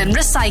of Keenan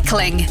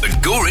Recycling. The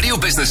Go Radio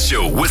Business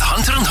Show with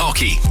Hunter and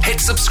Hockey. Hit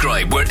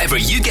subscribe wherever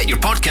you get your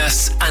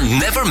podcasts and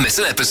never miss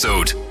an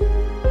episode.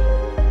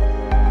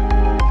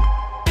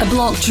 A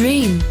blocked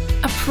drain?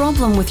 A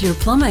problem with your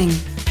plumbing?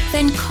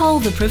 Then call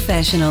the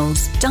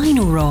professionals,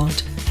 Dino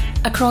Rod.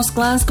 Across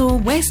Glasgow,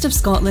 west of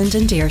Scotland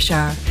and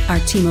Ayrshire, our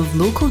team of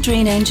local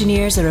drain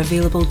engineers are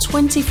available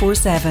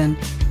 24/7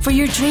 for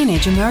your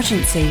drainage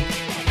emergency.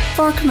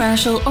 For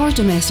commercial or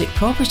domestic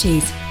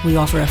properties, we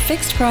offer a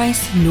fixed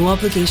price, no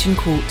obligation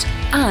quote,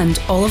 and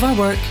all of our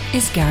work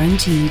is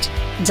guaranteed.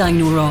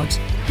 Dino Rod,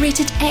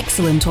 rated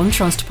excellent on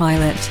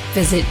Trustpilot.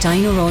 Visit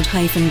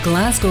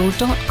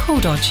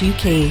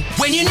dinorod-glasgow.co.uk.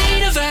 When you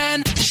need a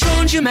van,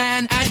 Sean's your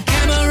man at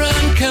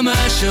Cameron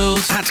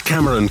Commercials. At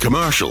Cameron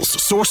Commercials,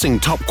 sourcing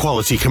top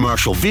quality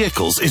commercial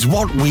vehicles is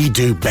what we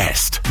do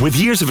best. With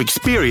years of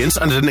experience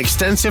and an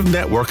extensive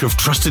network of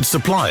trusted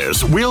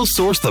suppliers, we'll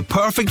source the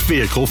perfect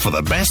vehicle for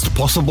the best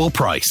possible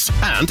price.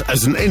 And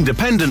as an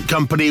independent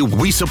company,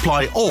 we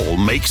supply all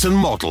makes and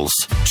models.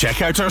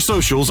 Check out our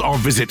socials or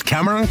visit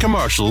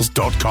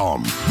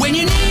CameronCommercials.com. When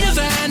you need a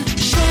van,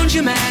 Sean's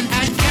your man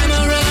at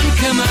Cameron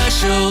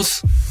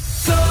Commercials.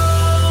 Go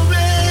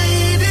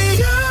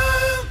Radio.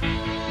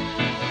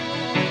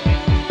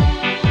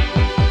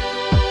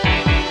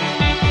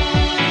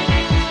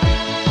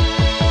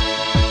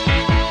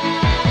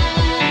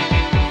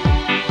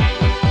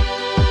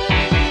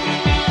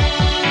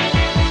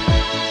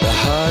 The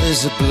heart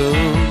is a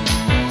balloon,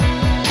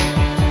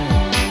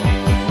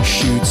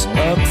 shoots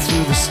up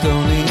through the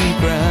stony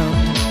ground.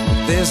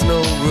 There's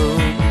no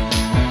room,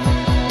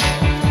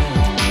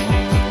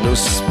 no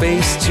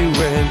space to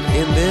rent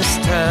in this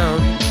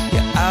town.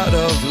 You're out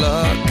of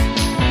luck,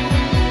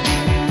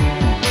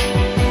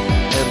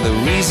 and the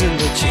reason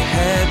that you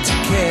had to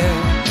care,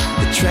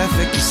 the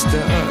traffic is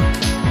stuck,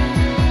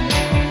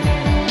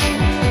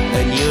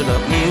 and you're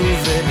not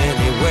moving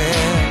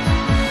anywhere.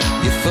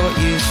 You thought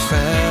you'd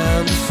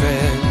found a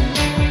friend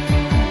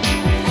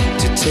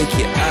to take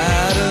you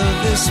out of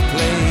this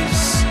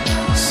place,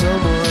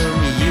 someone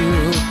you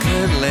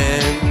could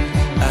lend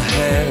a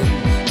hand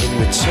in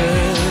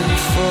return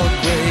for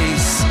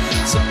grace.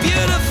 It's a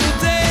beautiful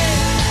day.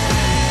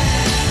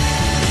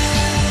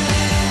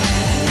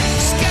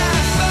 Sky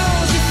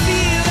falls, you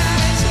feel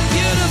like it's a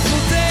beautiful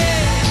day.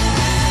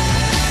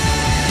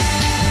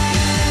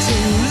 To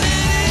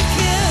let it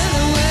get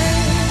away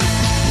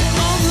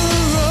on the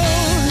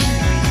road,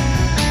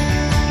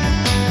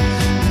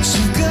 but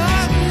you've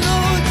got no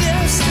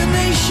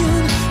destination.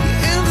 You're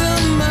in the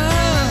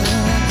mud,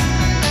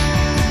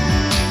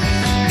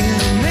 in a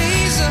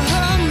maze of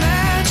her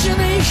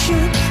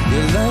imagination.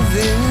 Your love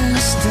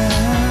is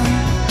down,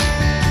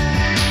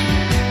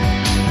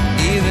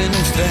 even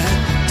if that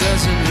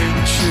doesn't ring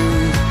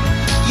true.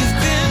 You've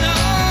been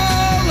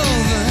all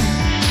over,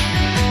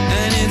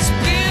 and it's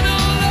been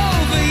all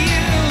over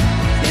you.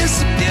 It's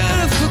a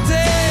beautiful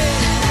day.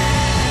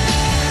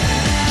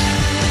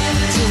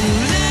 Don't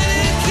let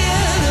it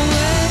get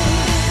away.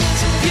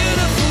 It's a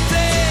beautiful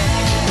day.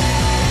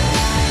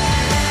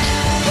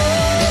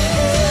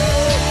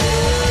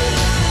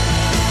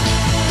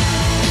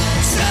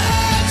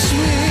 Touch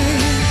me,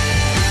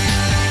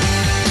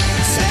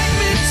 take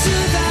me to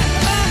that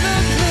other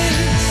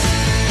place.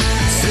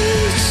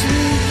 Teach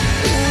me,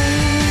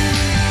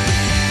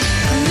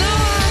 I know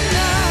I'm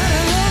not a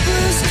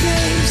hopeless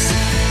case.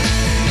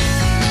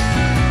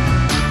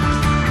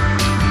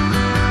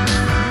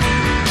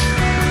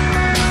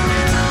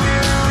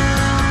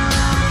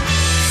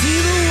 See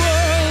the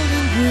world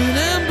in green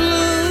and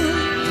blue.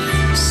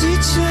 See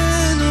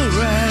China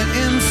right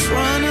in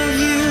front of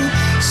you.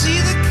 See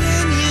the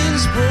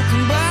canyons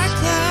broken by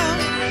cloud.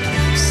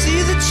 See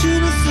the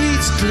tuna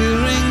fleets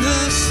clearing the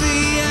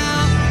sea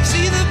out.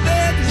 See the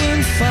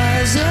bedroom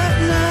fires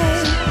at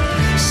night.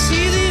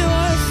 See the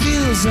oil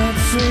fields at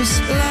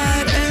first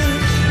light. And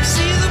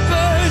see the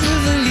bird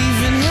with a leaf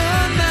in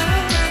her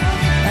mouth.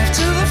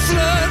 After the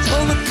flood,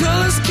 all the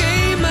colors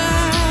came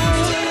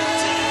out.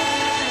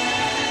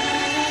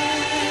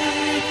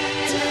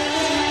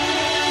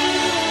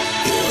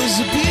 It was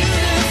a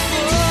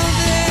beautiful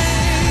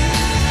day.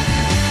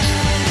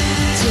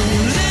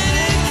 Don't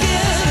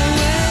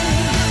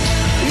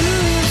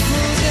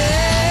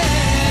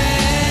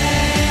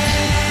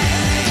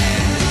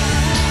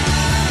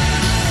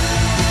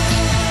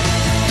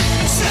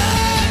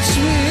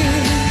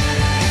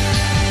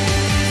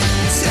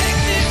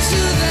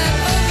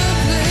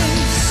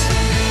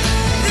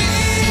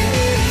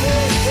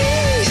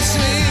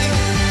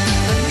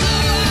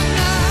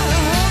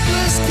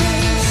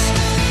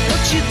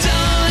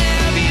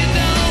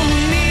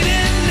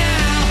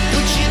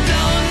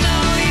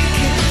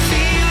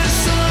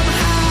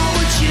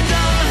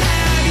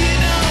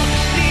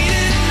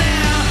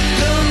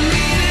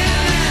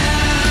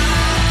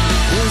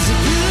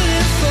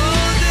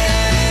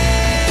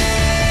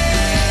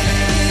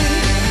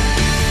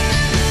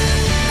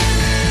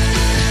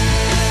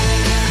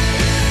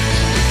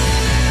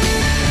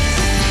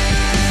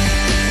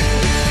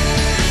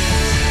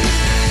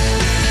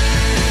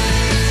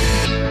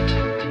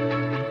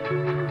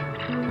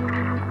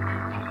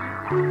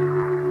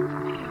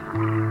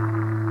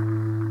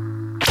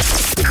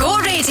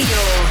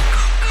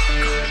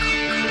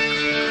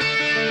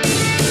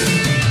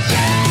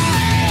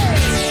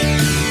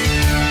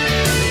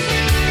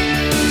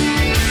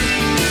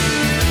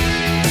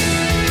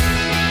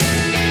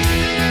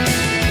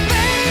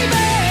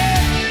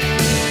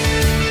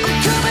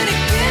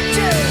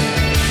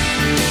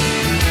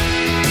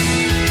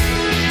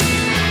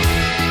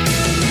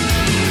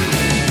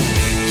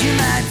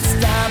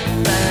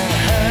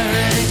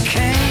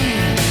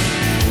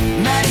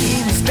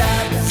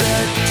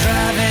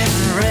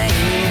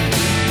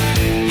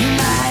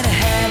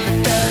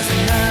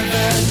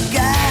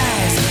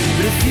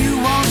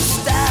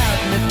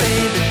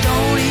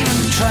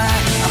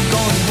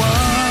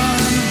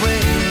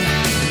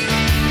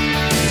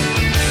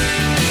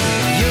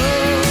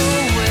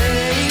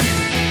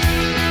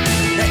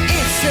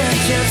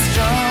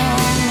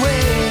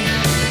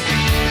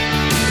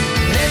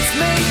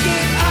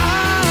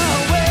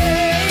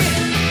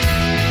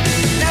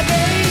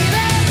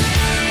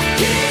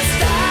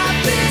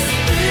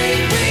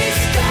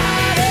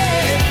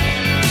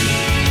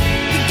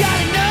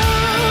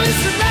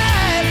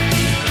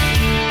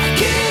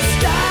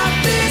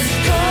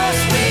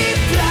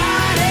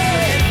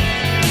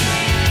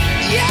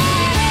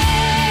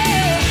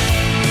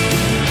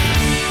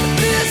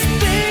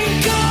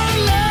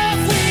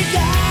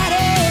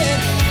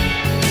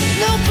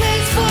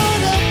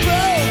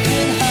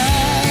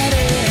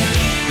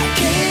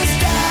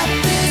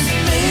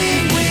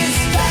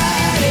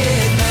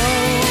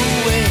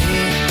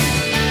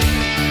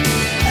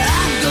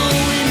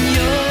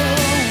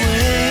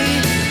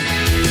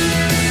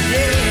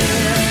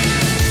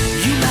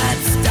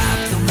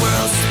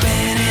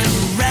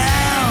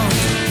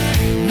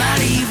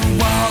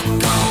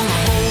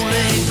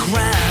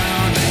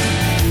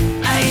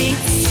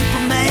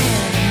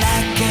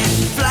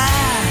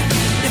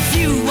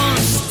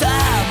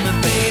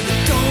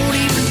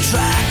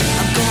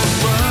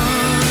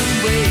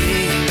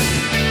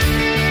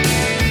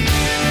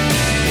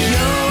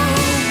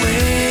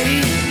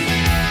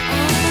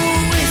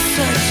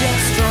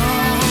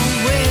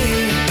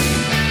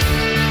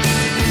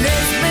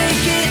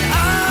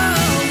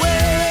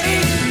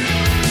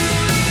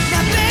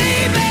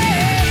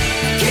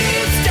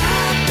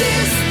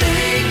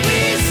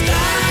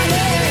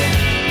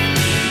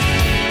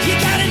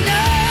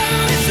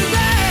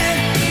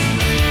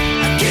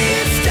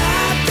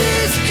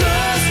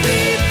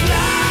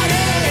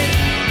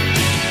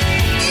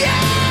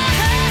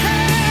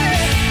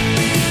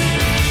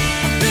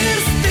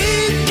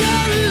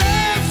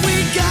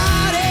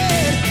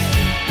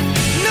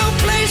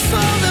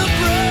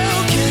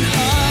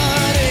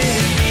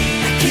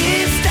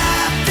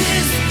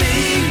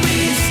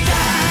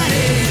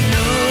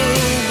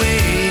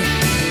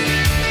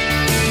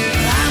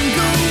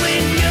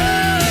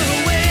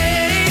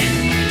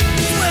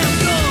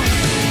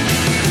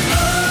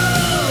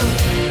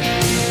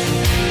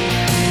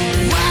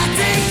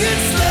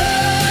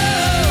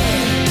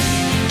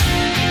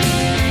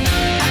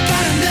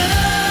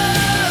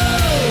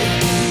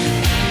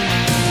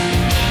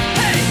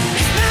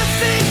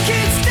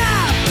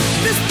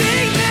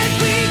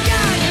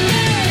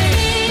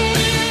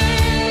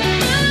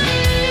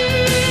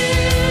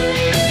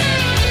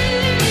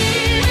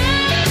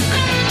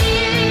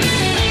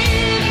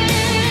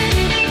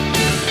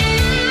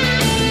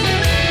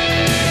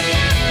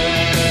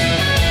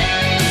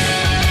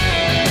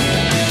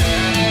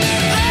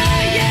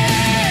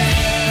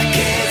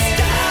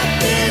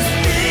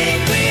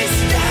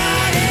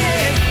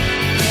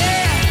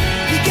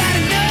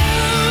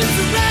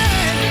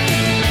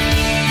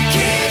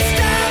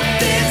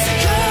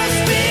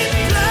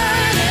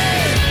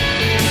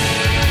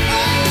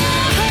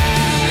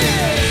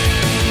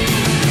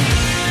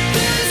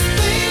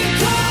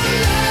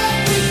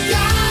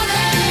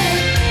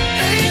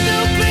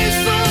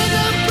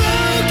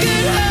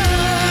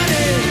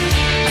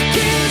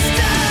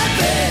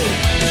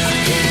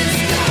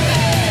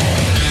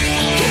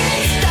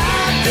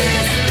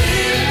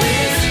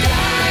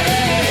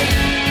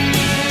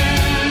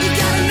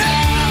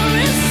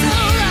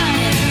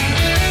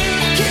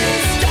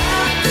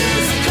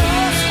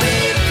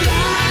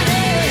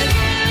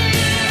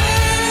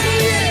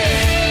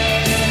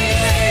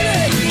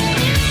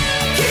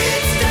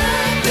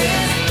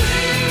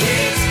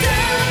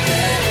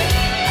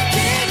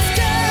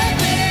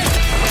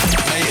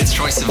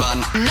Savan.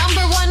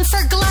 Number 1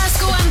 for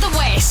Glasgow and the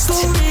West.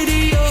 Go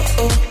radio.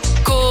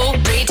 Go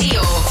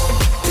Radio.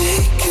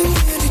 Big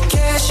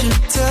communication,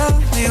 tell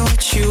me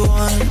what you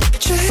want.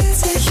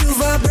 Transmit your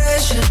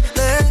vibration,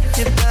 let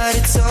your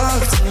body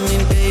talk to me,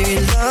 baby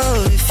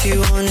love. If you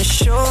wanna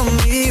show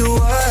me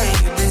why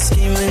you've been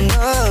scheming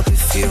up,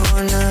 if you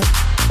wanna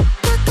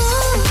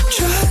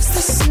trust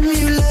the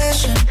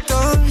simulation,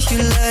 don't you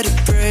let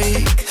it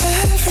break.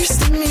 Every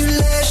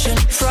stimulation,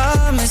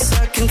 promise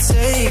I can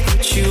take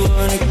what you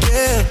wanna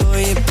get.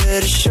 Boy, you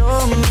better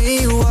show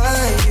me why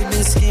you've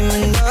been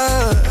scheming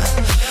up.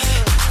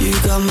 You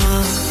got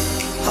my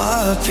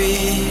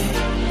heartbeat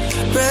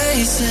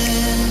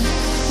racing,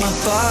 my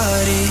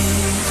body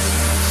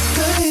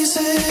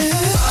racing.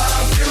 I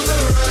feel the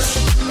rush,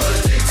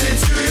 addicted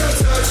to your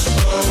touch.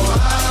 Oh,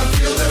 I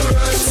feel the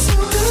rush. It's so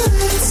good,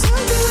 it's so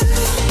good.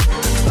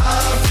 I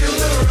feel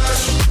the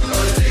rush,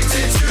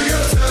 addicted to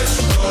your touch.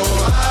 Oh,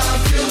 I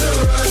feel the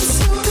rush. It's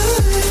so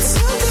good, it's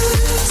so good.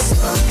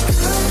 So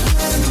good,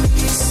 let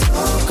me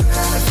so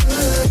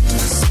gravity,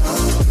 so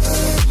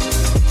good.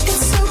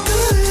 It's so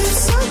good,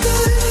 it's so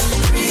good.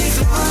 Breathe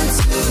 1,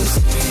 2,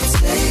 3,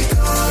 take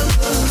all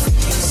of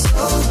me,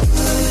 so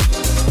good.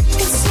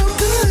 It's so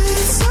good,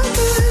 it's so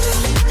good.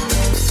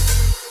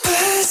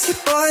 Pass it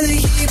by the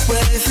heat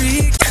wave,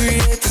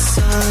 recreate the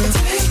sun.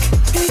 Take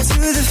me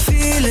to the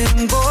feeling,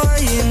 boy,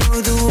 you know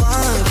the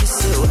one. Kiss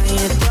it when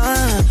you're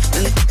done,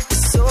 and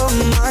it's so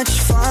much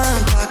fun.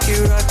 Pocket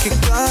rocket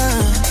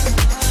gun,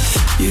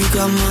 you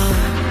got my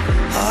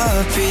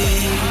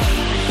heartbeat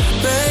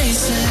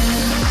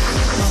racing,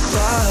 my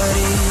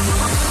body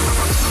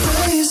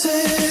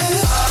racing.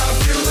 I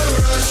feel the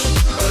rush,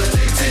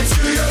 addicted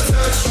to your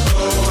touch.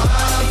 Oh, I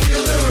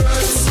feel the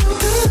rush. It's so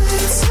good,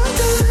 it's so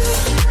good.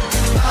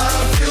 I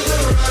feel the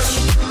rush,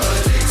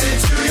 addicted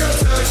to your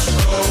touch.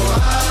 Oh,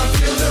 I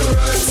feel the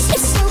rush.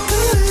 It's so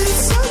good,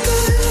 it's so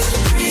good.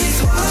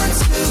 Breathe 1,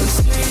 2,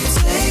 3,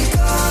 take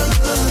all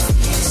of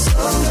me,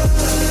 so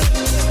good.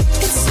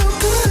 It's so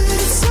good,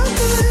 it's so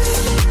good.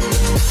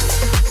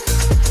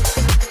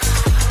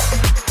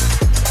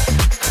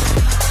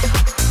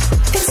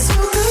 It's so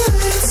good,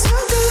 it's so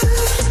good.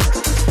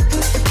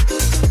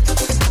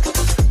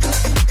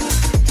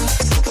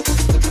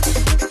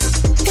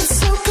 It's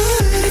so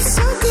good, it's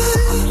so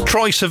good.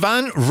 Troy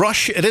Sivan,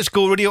 Rush, it is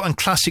Go Radio and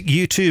Classic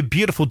U2.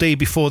 Beautiful day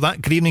before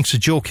that. Good evening to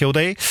Joe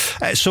Kilday.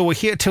 So we're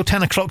here till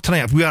 10 o'clock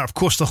tonight. We are, of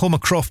course, the home of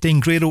Crofty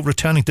and Grado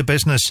returning to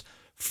business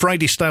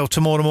Friday style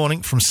tomorrow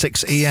morning from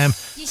 6 a.m.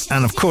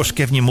 And, of course,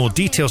 giving you more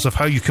details of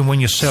how you can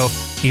win yourself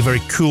a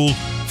very cool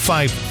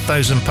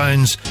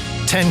 £5,000.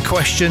 10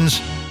 questions,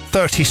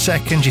 30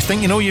 seconds. You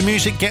think you know your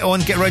music? Get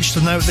on, get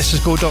registered now. This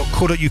is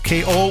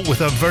go.co.uk, all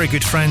with our very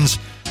good friends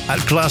at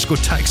Glasgow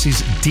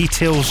Taxis.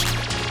 Details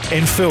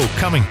in full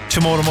coming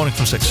tomorrow morning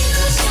from 6.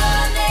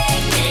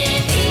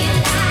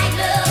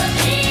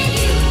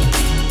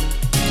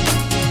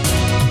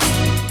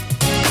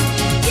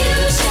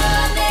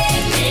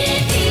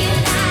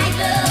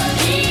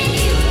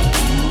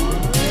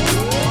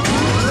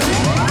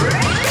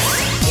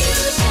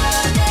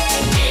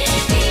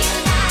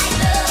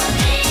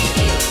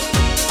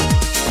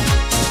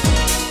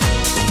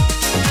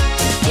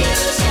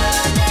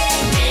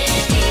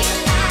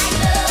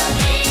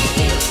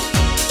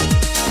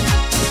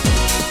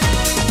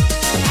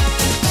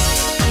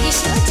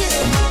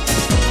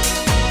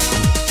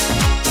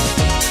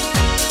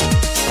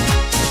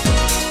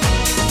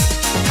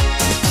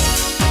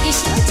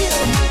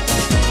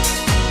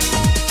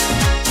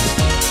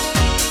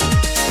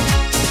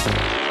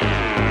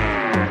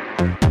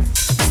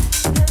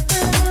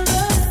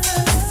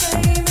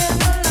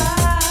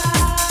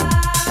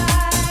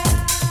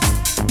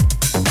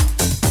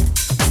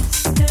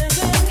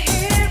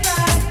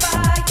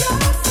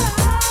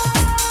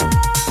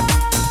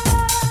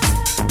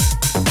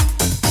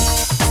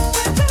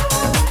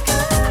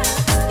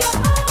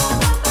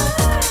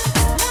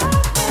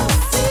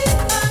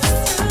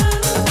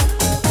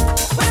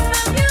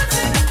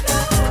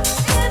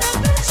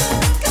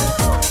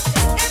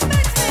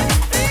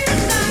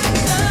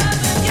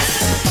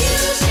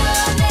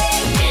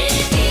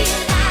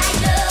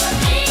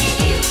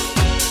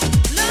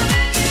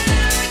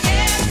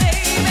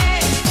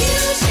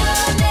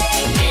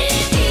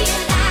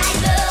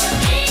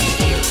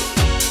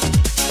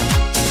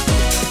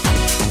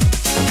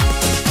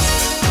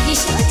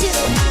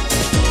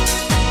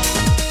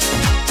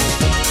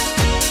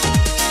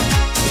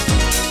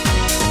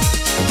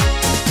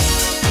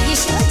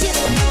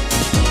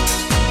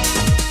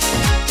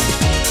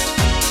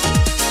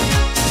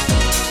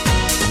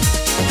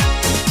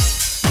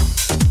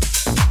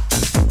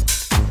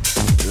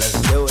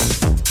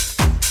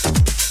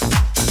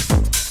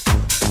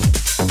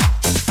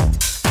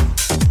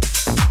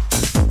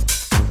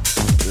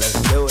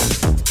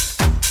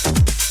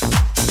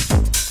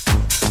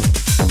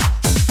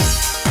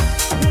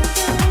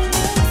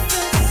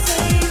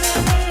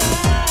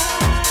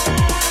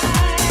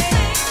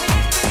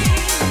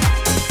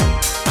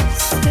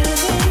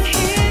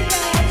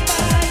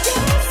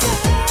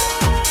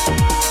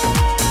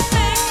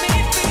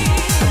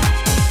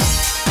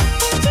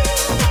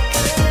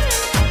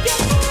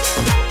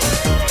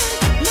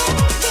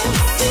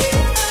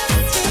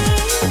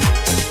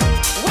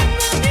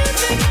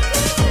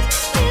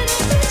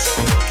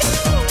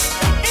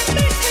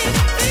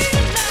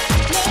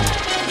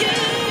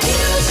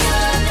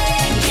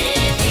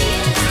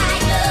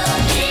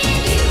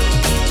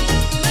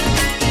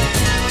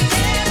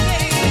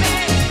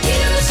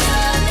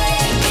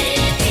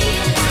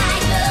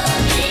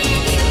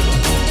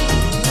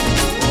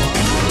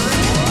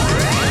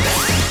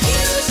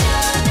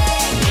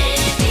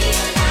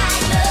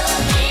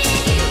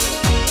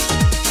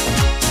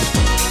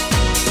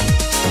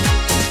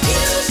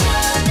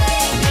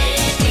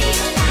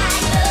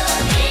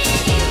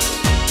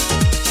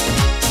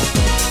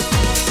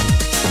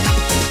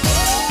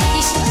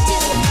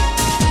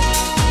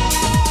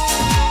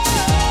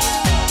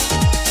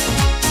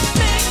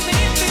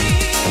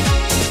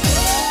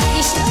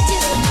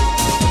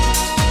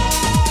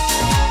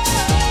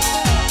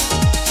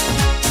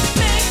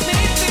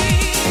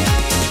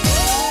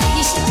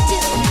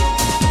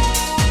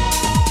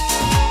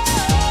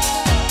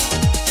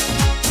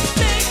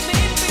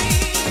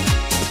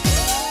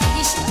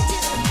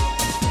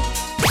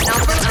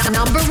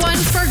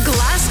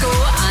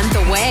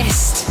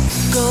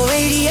 Go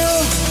radio,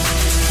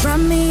 wrap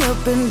me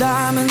up in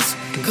diamonds,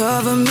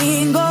 cover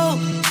me in gold,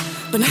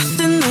 but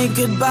nothing they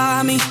could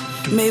buy me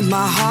made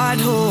my heart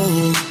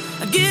whole.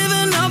 I'd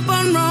given up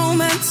on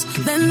romance,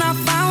 then I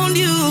found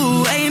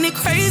you. Ain't it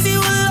crazy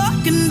what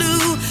love can do?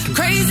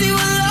 Crazy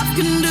what love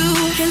can do.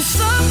 Can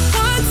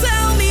someone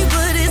tell me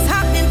what is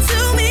happening to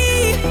me?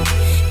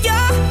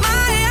 You're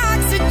my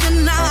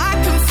oxygen, now I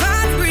can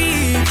find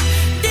breathe.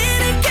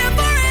 Didn't care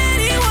for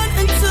anyone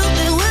until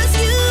it was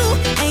you.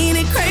 Ain't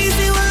it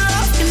crazy what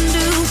love can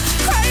do?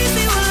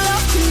 Crazy what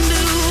love can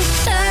do.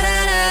 Da da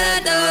da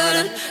da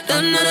da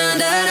da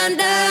da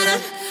da da.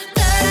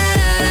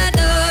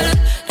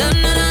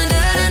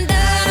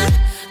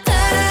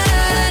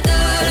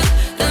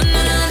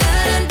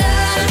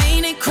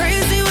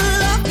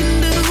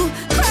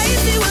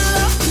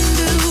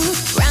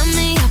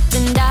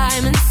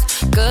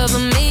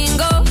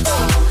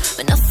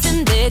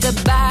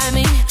 By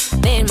me,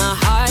 made my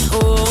heart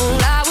whole.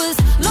 I was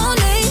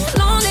lonely,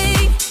 lonely,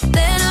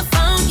 then I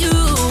found you.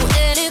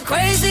 And it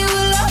crazy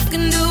what love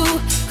can do,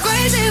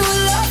 crazy what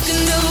love can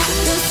do.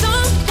 Can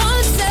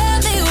someone tell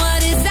me what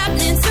is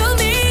happening to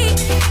me?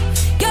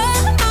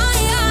 You're my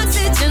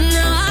oxygen,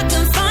 now I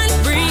can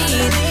finally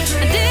breathe.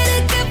 I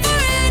didn't care for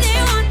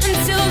anyone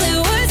until it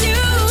was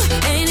you.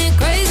 Ain't it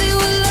crazy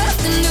what love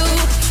can do,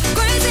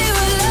 crazy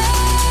what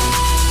love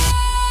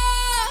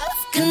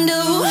can do.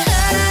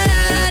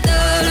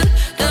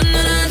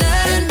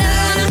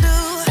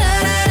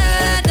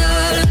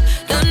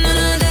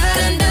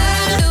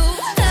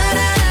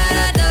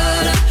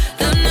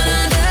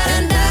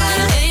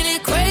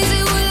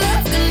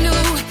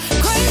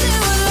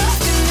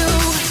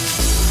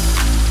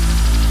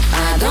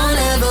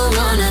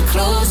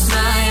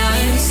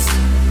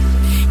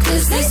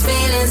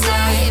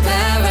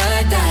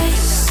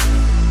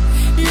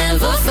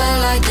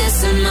 Felt like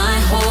this in my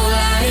whole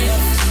life.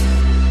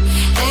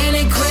 Ain't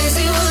it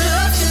crazy what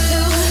love can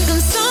do?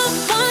 Can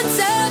someone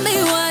tell me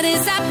what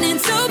is happening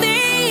to me?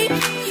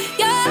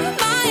 You're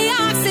my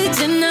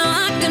oxygen, now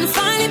I can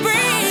finally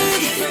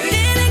breathe.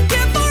 Didn't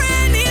care for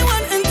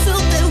anyone until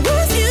there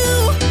was you.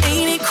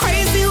 Ain't it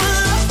crazy what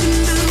love can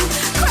do?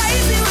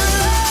 Crazy what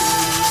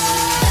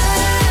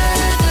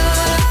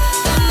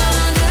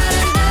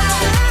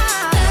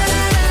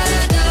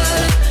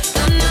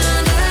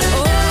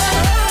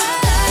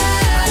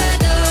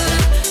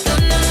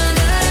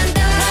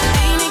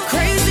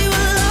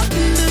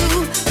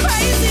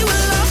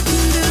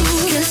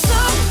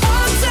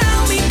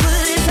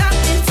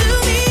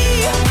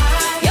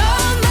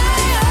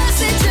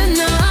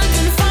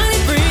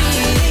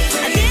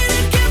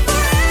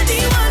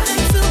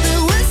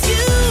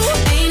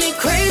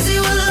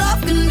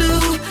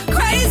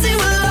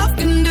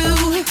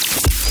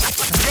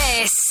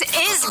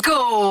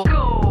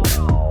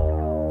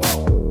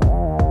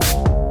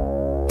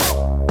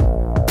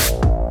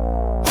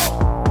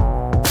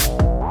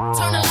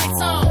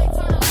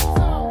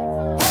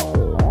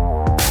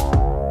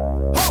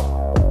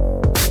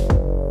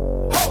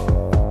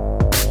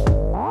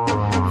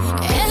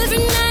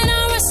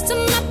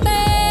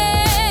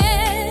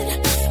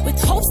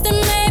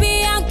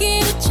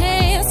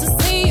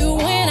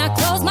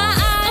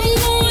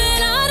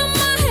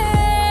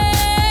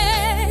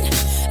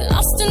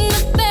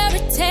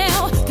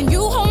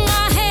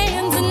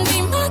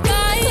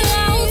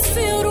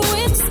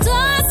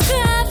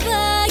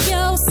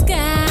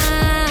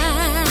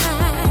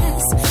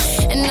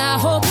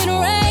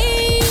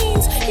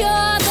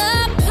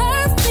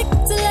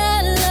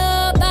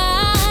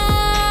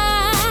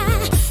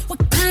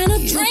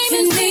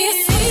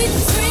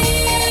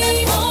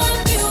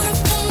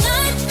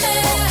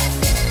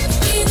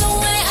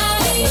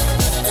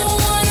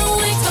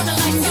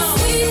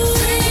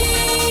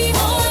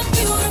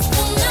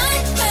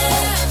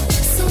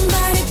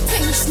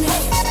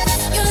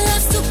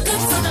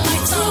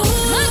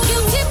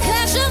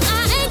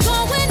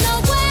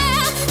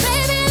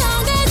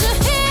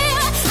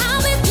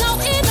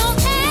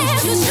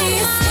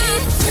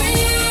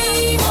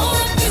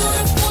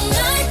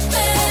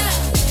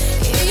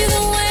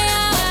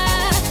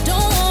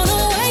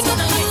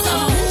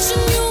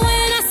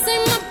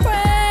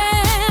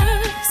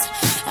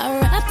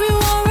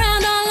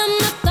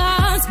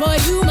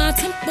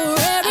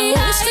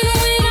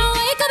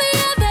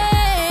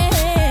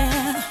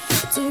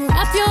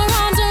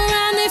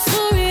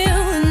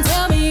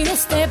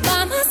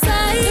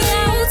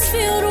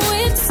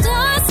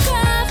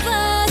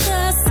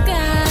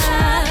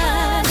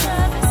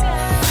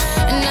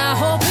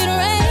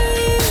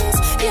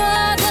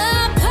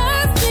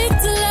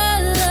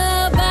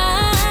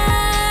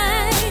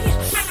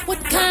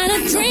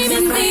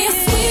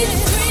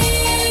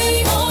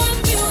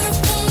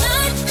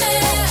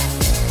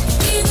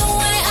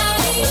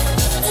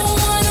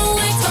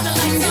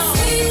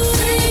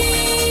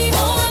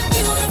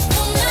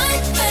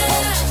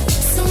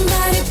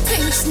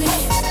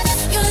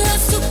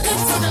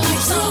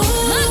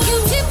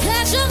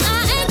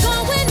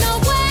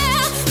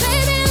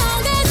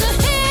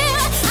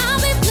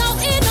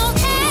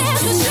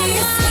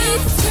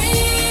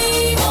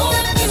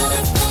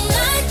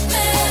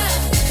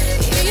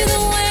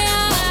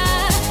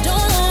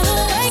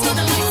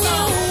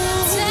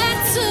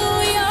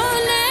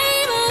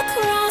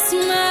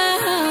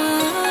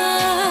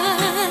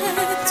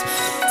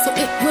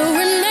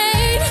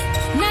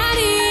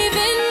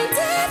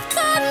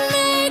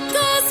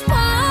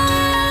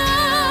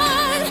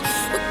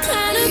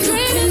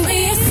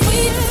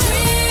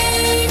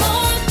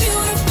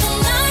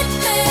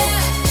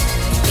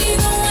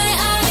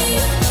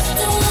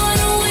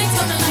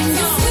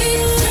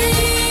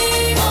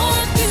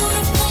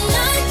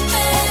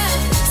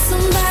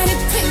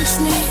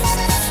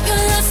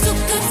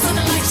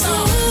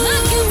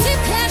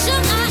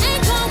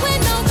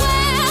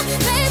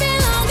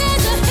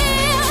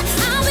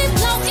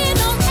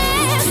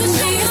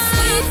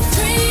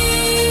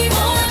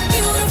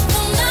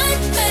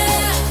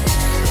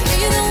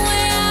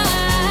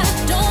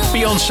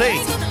Beyonce,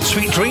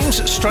 Sweet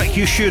Dreams, Strike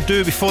You Sure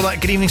Do. Before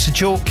that, good evening to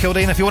Joe,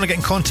 Kilday. If you want to get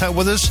in contact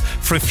with us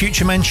for a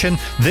future mention,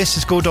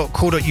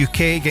 thisisgo.co.uk.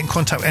 Get in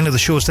contact with any of the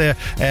shows there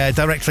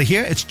directly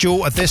here. It's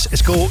joe at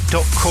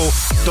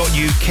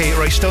thisisgo.co.uk.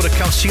 Right, still to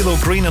come,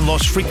 CeeLo Green and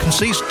Lost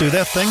Frequencies do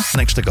their thing.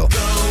 Next to go.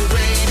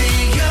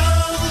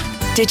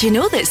 Did you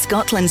know that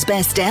Scotland's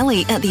Best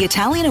Deli at the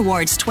Italian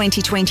Awards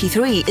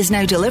 2023 is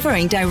now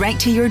delivering direct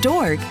to your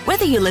door?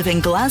 Whether you live in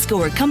Glasgow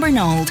or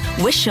Cumbernauld,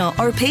 Wishaw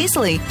or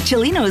Paisley,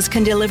 Chilinos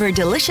can deliver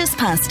delicious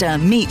pasta,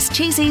 meats,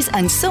 cheeses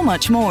and so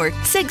much more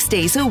 6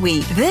 days a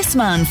week. This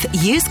month,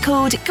 use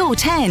code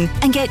GO10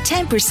 and get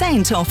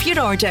 10% off your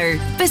order.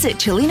 Visit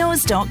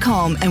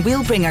chilinos.com and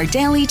we'll bring our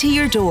deli to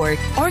your door,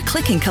 or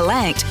click and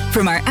collect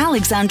from our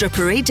Alexandra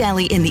Parade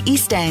Deli in the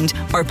East End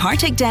or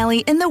Partick Deli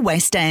in the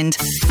West End.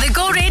 The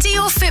Go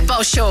Radio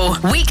Football Show,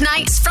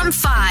 weeknights from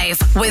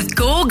 5 with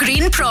Go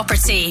Green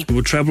Property. We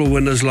were treble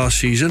winners last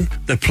season.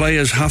 The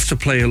players have to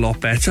play a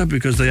lot better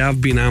because they have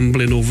been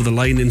ambling over the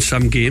line in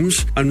some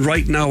games. And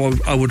right now,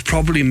 I would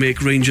probably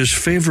make Rangers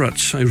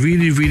favourites. I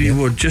really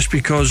would, just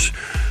because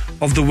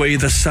of the way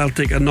the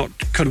Celtic are not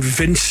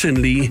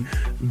convincingly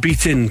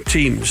beating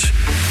teams.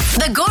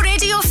 The Go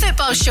Radio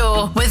Football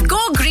Show with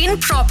Go Green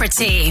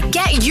Property.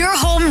 Get your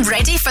home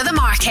ready for the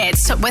market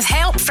with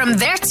help from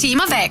their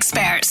team of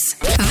experts.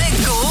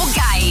 The Go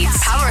Guide,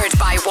 powered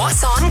by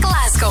What's On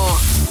Glasgow.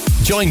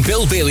 Join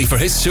Bill Bailey for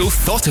his show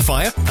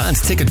Thoughtifier and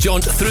take a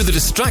jaunt through the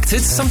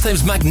distracted,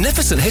 sometimes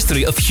magnificent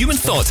history of human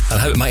thought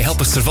and how it might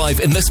help us survive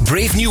in this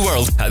brave new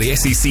world at the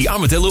SEC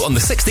Armadillo on the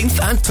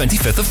 16th and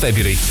 25th of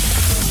February.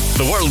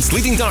 The world's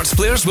leading darts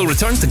players will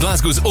return to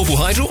Glasgow's OVO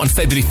Hydro on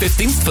February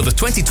 15th for the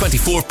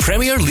 2024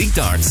 Premier League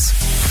Darts.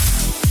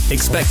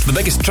 Expect the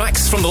biggest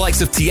tracks from the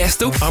likes of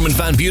Tiesto, Armin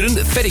van Buuren,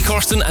 Ferry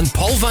Corsten and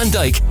Paul van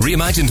Dyk,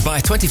 reimagined by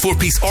a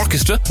 24-piece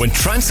orchestra when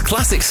Trance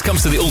Classics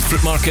comes to the Old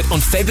Fruit Market on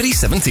February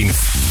 17th.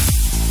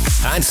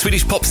 And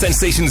Swedish pop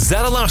sensation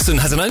Zara Larsson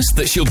has announced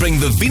that she'll bring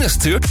the Venus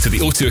Tour to the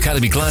O2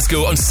 Academy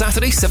Glasgow on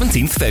Saturday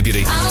 17th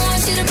February. I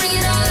want you to bring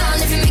it all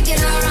on. If you make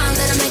it all wrong,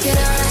 then I make it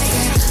all right.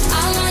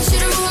 I want you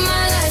to rule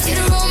my life, you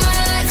to rule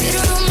my life, you to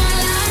rule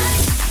my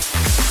life.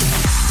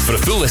 For a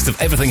full list of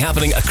everything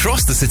happening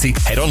across the city,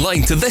 head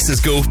online to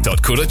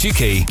thisisgo.co.uk.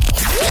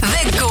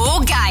 The Go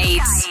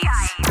Guide.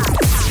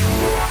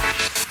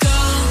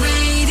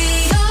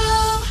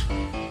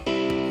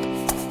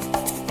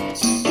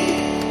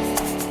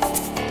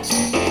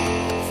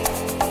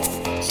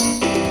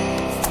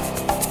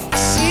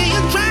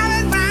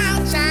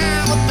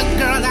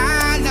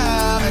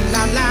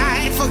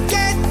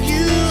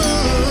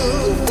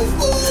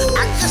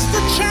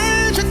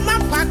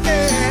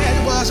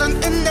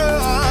 Wasn't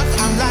enough.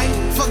 I'm like,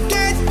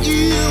 forget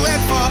you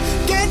and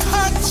forget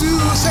her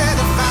too. Said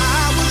if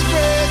I was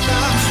richer,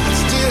 I'd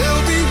still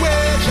be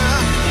richer.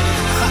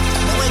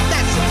 Wait,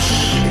 that's some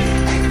shit.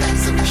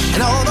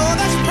 And although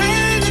that's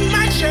pain in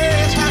my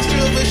chest, I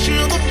still wish you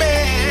the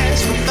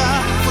best. From the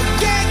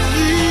forget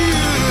you.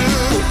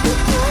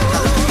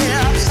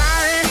 Yeah, I'm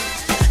sorry,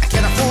 I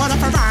can't afford a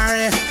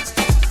Ferrari,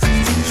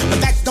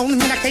 but that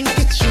don't mean I can't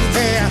get you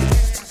there.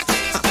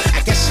 I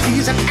guess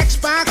he's an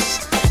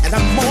Xbox and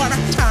I'm more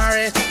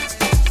Atari.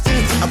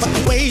 But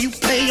the way you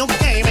play your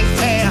game ain't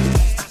fair.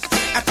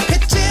 I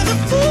picture the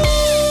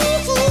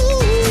fool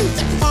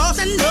that falls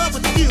in love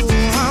with you.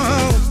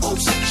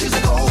 Oops, she's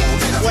a gold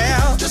digger.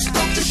 Well, just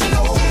don't you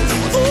know.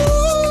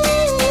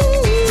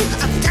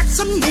 Ooh, I've got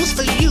some news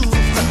for you.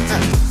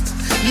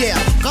 Yeah,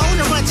 go on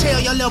and run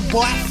tell your little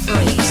boy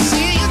free.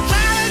 See you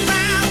driving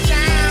round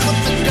town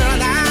with the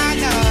girl I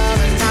love,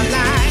 and I'm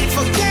like,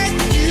 forget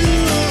you.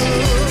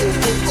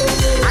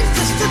 I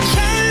guess the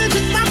change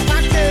in my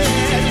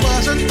pocket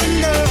wasn't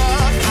enough.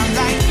 I'm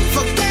like,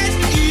 forget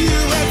you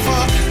and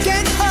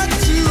forget her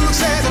too.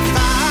 Said if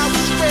I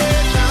was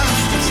richer,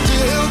 I'd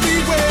still be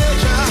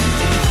richer.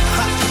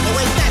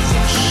 Wait, that's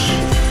some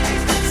shit.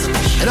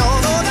 And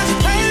although that's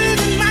pain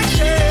in my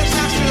chest, I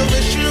still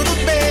wish you the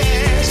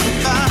best.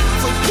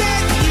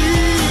 Forget you.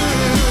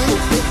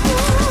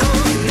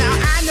 Now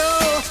I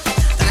know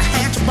that I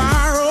had to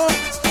borrow,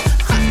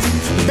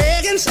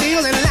 begging,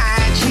 stealing,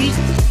 lying, cheat.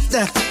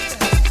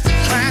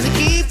 Trying to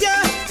keep you,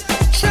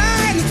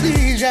 trying to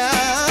please you.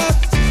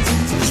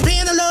 Just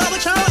being in love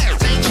with your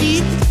ass ain't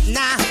cheap.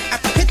 Now I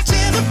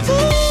picture the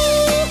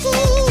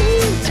fool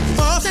that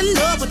falls in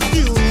love with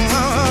you.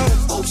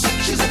 Oops,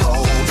 she's a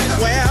gold digger.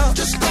 Well,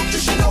 just don't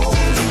you know.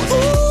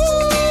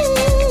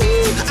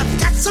 Ooh, I've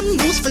got some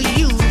news for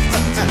you.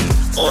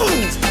 Ooh,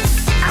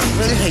 I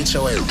really hate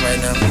your ass right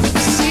now.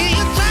 See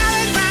you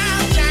driving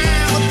round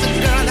town with the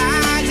girl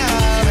I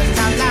love, and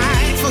I'm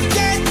like,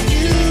 forget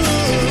you.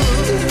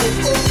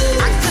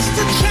 I guess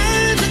the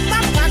change in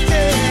my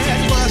pocket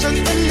wasn't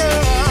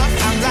enough.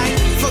 I'm like,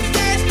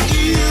 forget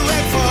you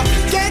and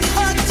forget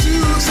her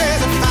too.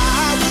 Said if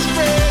I was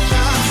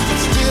richer, I'd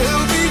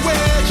still be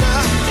richer.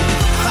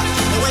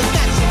 Wait,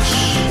 that's some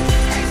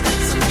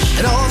shit.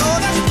 And although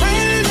that's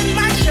pain in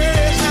my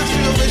chest, I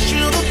still wish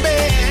you the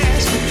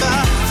best.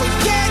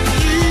 Forget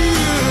you.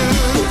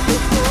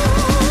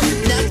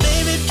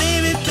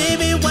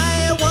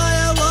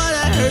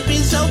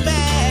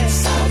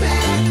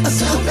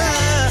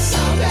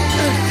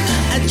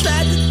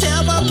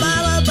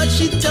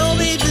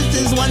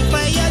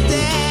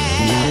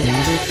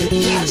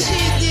 Yeah, she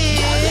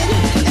did.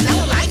 And I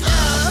was like,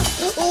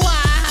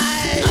 why,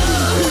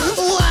 baby?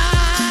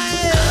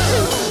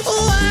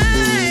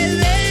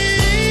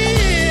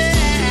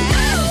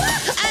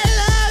 I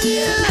love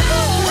you.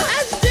 I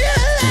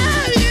still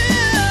love you.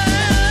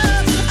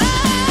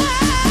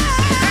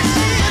 I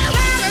see a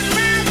cloud in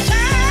my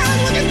child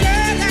with the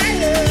girl I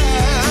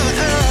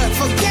love.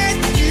 Forget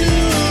you.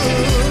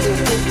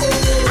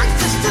 I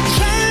just a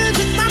change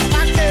in my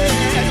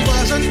pocket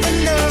wasn't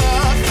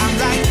enough. I'm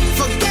like,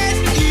 forget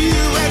you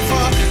and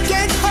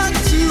forget her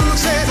too.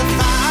 Said if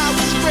I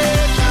was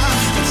richer,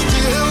 I'd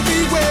still be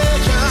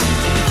with you.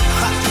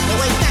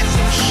 Oh, ain't that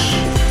some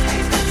shit?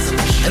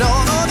 And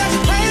although that's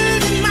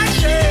pain in my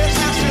chest,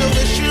 I still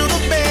wish you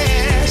the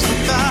best.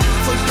 But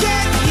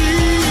forget you.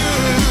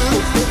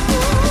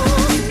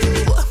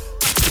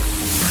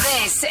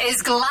 This is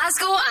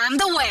Glasgow and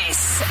the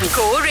West.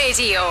 Go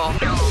Radio.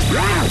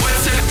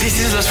 This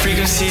is Lost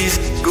Frequencies.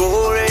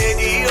 Go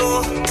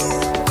Radio.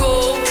 Go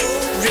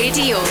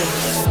Radio.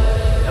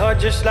 You're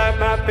just like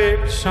my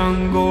favorite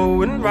song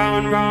going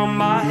round and round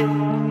my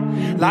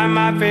head. Like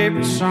my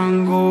favorite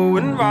song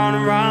going round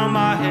and round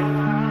my head.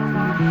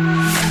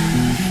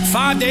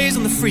 5 days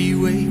on the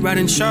freeway,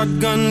 riding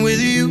shotgun with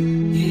you.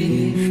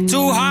 Yeah.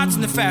 2 hearts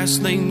in the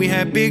fast lane, we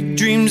had big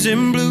dreams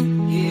in blue.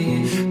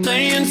 Yeah.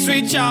 Playing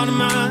sweet child of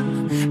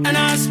mine, and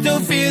I still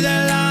feel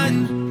that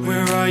line.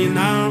 Where are you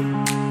now?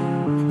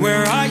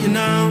 Where are you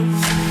now?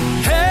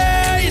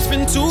 Hey, it's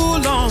been too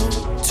long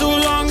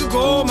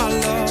ago, my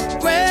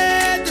love.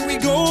 Where did we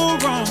go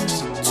wrong?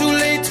 Too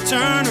late to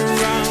turn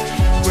around.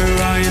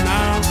 Where are you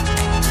now?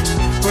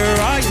 Where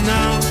are you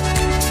now?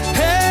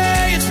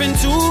 Hey, it's been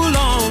too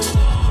long.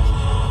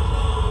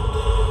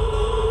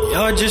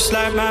 You're just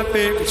like my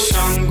favorite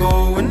song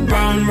going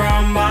round and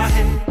round my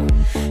head.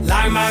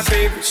 Like my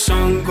favorite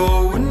song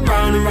going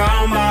round and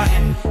round my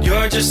head.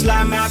 You're just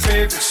like my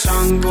favorite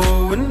song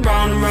going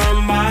round and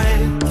round my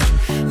head.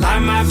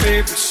 Like my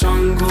favorite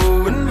song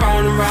going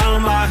round and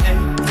round my head.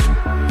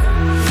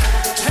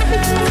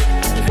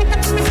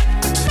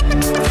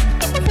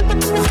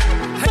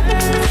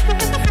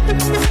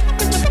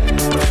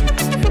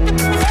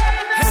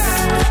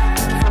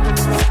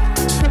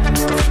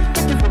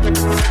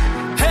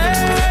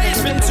 Hey,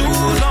 it's been too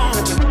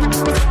long.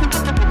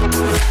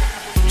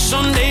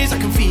 Some days I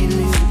can feel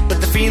it, but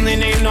the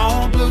feeling ain't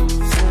all blue.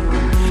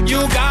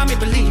 You got me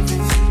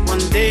believing one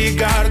day you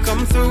gotta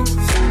come through.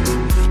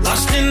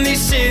 Lost in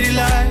these city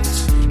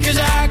lights, 'cause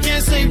I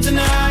can't sleep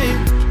tonight.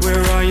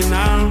 Where are you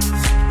now?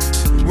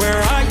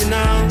 Where are you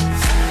now?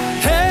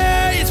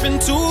 Hey, it's been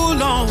too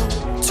long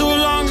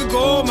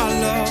ago, my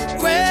love.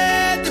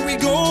 Where did we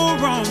go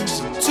wrong?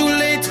 Too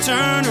late to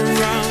turn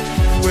around.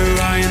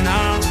 Where are you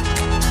now?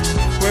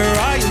 Where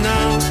are you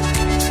now?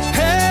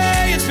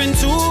 Hey, it's been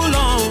too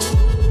long.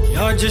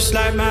 You're just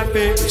like my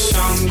favorite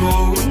song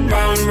going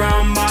round and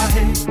round my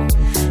head.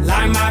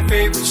 Like my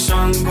favorite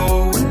song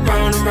going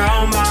round and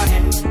round my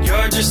head.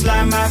 You're just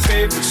like my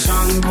favorite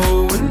song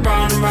going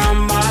round and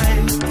round my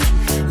head.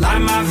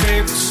 Like my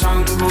favorite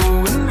song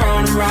going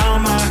round and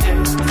round my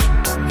head.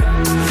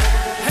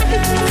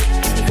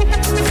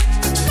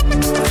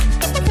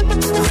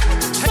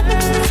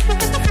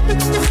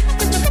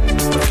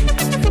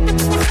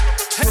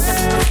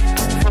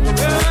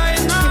 Where are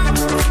you now?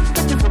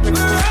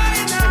 Where are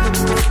you now?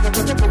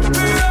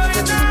 Where are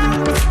you now?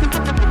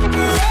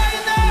 Where are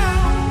you now?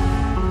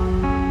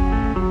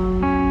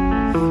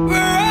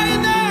 Where are you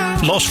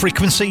now? Lost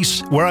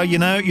Frequencies, Where Are You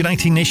Now?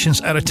 United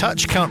Nations Out of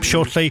Touch, coming up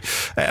shortly.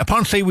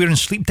 Apparently we're in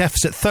sleep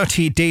deficit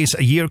 38 days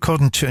a year,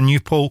 according to a new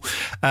poll.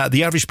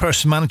 The average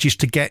person manages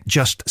to get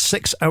just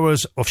 6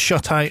 hours of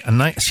shut-eye a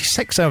night. See,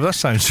 6 hours, that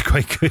sounds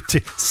quite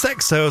good.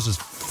 6 hours is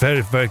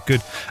very, very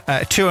good.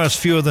 2 hours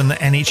fewer than the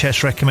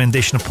NHS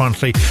recommendation,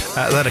 apparently.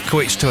 That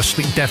equates to a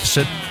sleep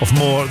deficit of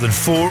more than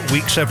 4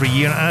 weeks every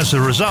year. As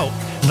a result,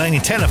 9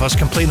 in 10 of us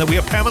complain that we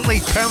are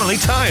permanently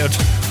tired.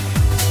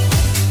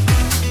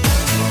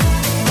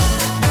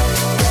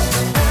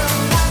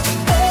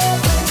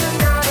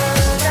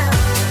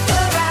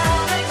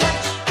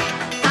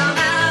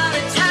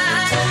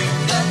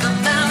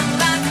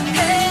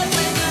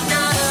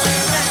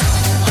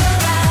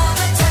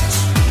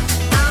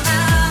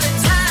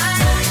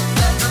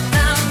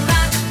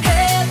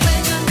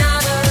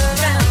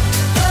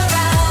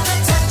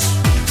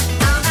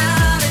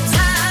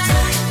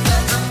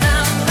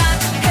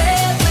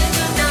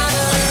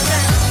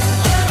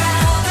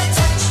 Around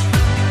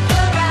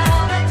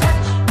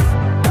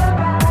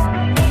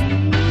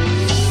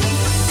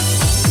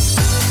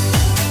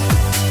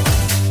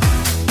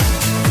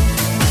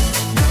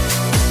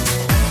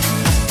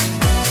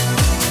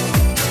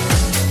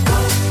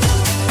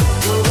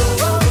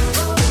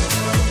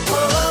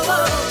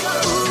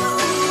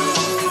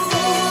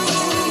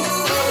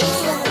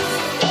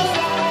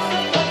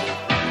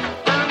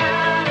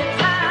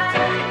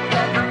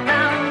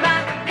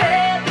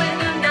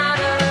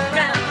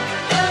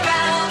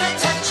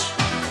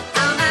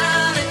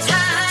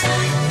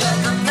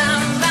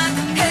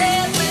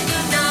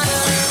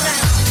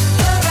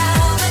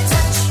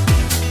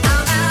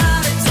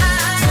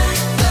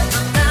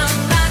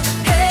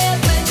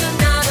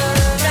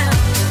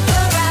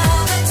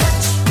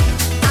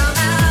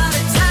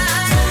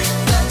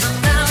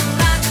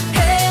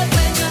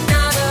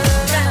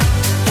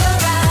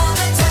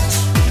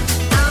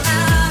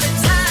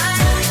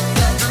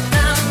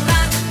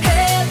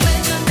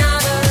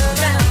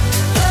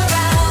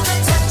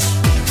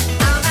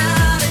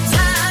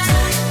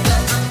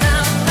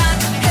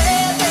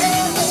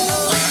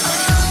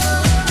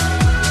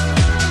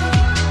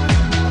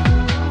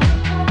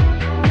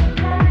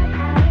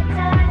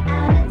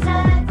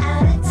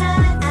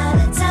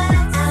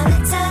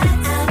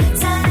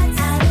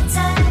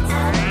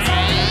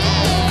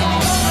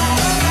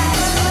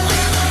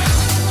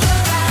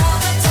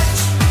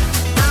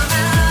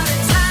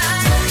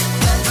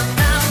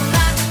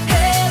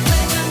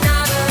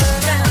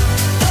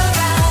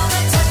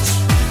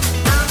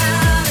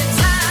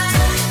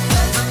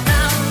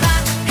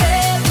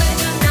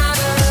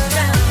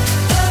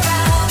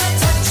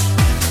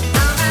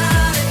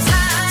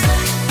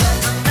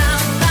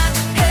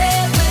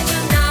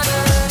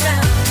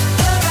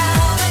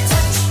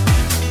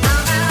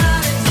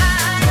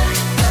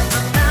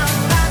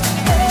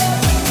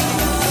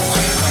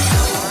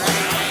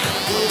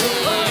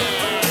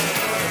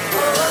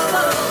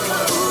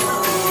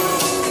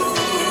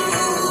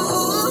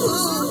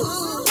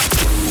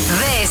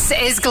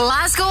is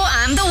Glasgow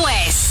and the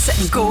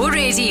West. Go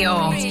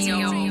Radio.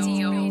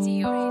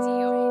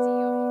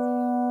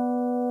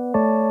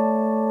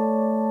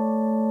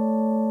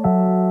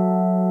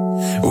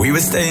 We were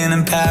staying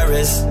in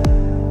Paris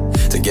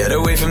to get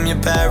away from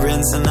your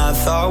parents, and I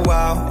thought,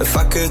 wow, if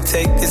I could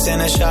take this in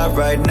a shot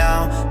right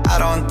now, I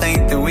don't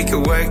think that we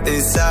could work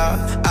this out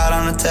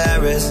on the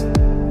terrace.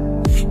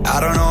 I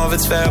don't know if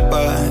it's fair,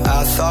 but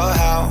I thought,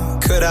 how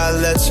could I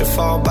let you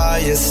fall by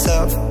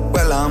yourself?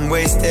 Well, I'm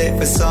wasted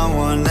for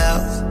someone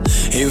else.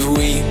 If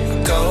we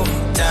go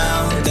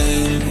down,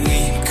 then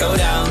we go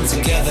down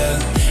together.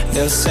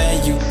 They'll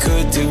say you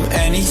could do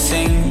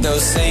anything. They'll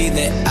say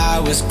that I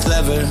was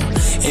clever.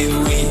 If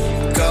we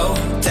go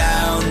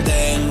down,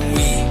 then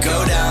we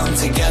go down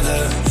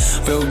together.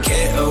 We'll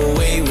get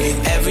away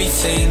with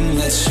everything.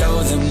 Let's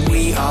show them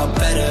we are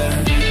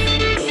better.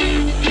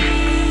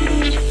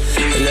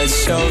 Let's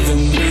show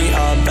them we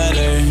are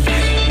better.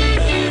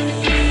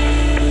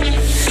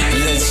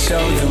 Let's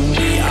show them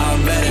we are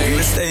better. We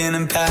were staying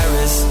in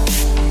Paris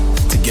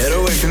to get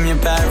away from your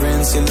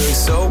parents. You look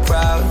so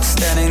proud,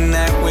 standing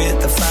there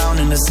with a frown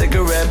and a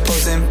cigarette,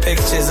 posting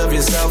pictures of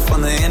yourself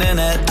on the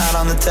internet, out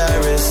on the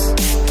terrace.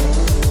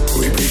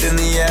 We breathe in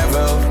the air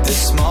of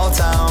this small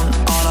town,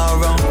 on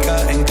our own,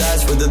 cutting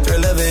glass with the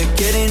thrill of it,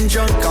 getting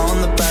drunk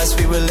on the past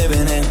we were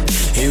living in.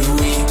 If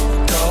we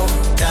go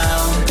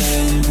down,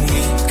 then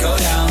we go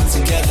down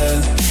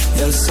together.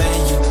 They'll say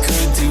you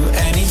could do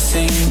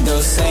anything.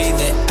 They'll say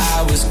that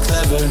I was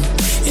clever.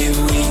 If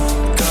we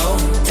go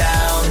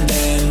down,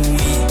 then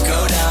we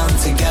go down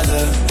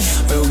together.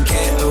 We'll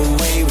get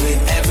away with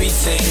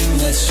everything.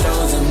 Let's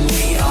show them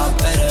we are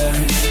better.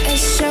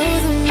 Let's show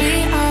them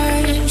we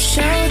are.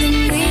 Show them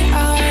we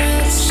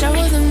are. Show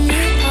them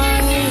we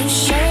are.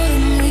 Show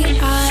them we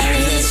are.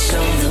 Let's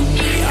show them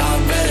we are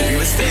better. We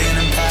were staying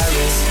in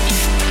Paris.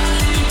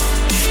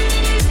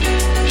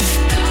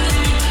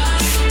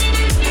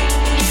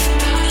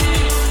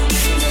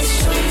 Let's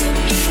show them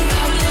we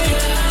are.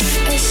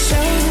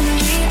 Show them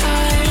we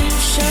are.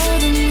 Show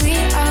them we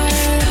are.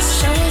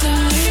 Show them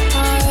we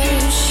are.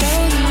 Show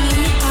them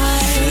we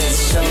are. Let's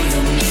show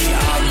them we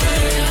are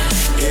better.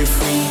 If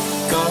we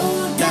go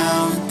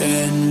down,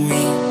 then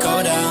we go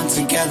down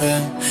together.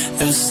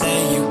 They'll say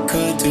you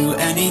could do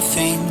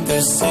anything.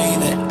 They'll say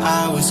that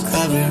I was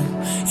clever.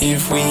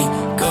 If we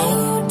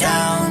go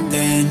down,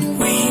 then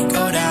we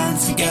go down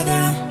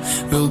together.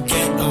 We'll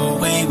get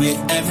away with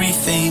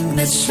everything.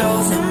 Let's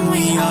show them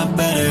we are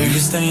better. We were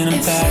staying in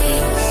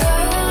Paris.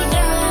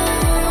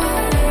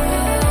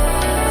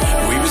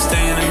 We were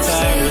staying in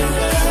Paris.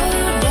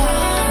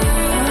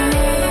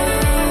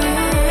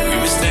 We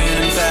were staying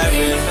in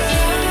Paris.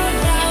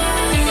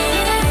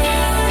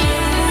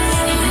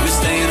 We were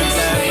staying in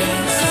Paris.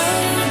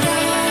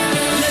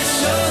 Let's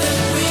show them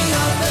we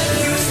are better.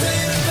 We were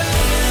staying in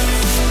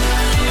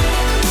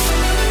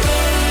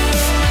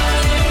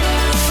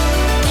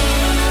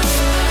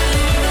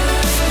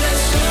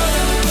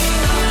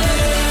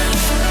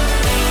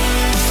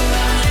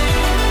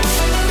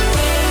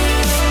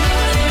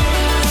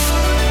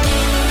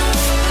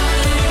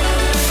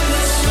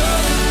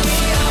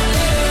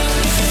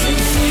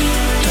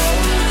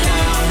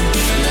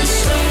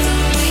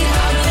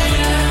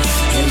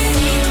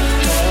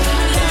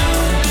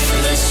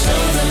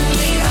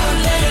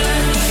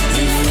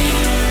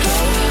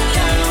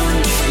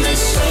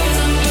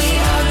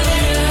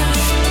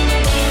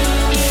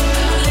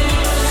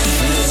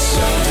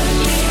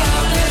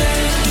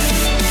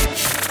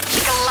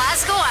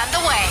Glasgow and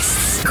the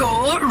West. Go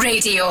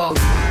Radio.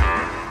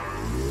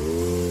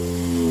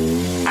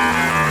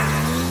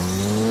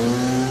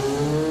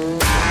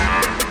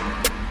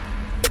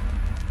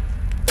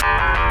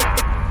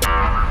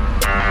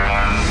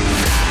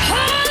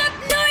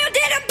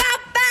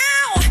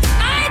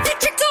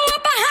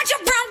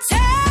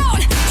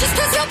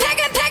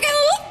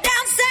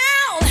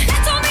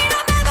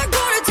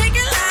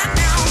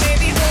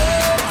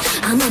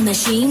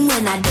 Machine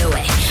when I do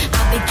it.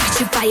 I'll be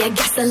catching fire,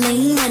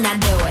 gasoline when I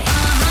do it.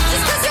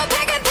 Just 'cause you're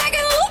packing,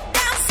 whoop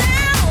down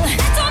sound.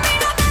 That don't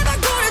mean I'm never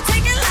gonna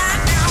take it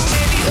live now,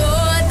 baby.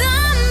 You're the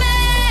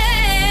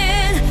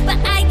man, but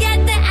I got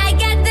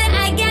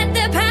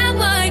the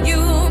power.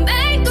 You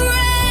make the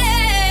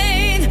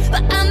rain,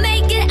 but I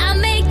make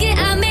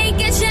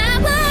it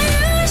shower.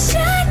 You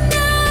should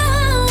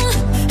know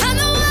I'm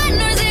the one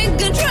who's in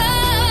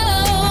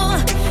control.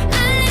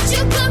 I let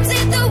you come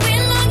take the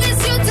wind long as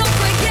you don't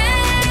forget.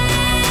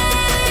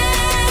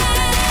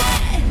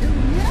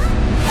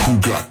 Who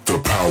got the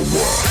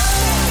power?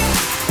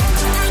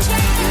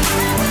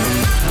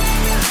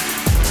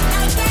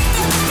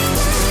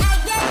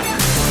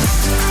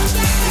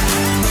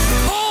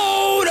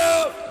 Hold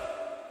up.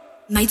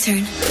 My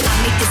turn. I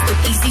make this look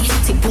easy.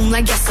 Take boom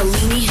like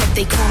gasoline. If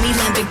they call me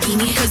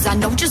Lamborghini, 'cause I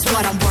know just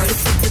what I'm worth.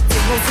 It's a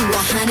 0 to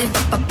 100,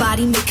 but my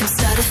body make him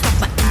stutter. Stop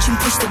my engine,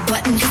 push the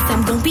button, 'cause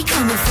I'm gon' be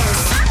coming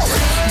first.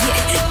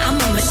 Yeah, I'm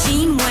a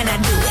machine when I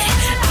do it.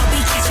 I'll be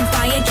catching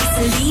fire,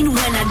 gasoline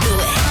when I do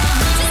it.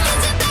 Just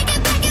 'cause you're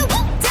packing,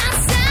 whoop down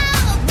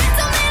south. That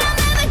don't mean I'm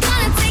never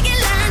gonna take it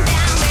lying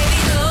down, baby.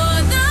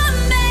 You're the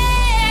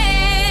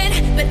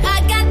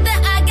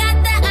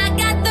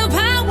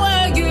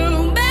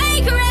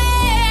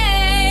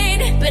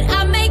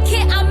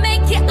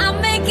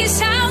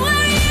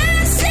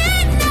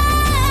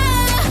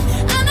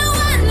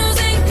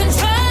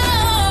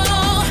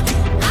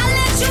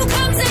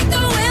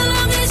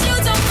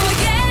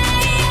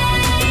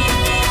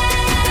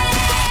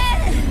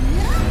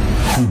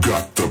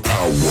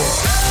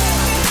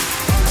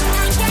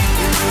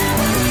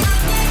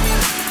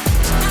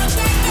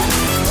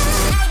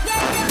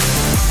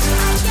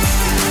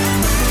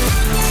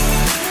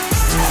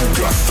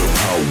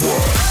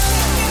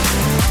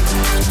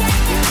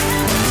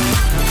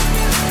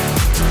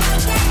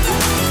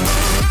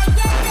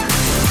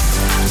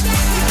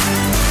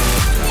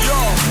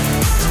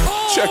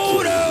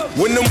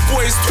When them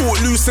boys talk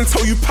loose and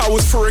tell you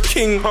power's for a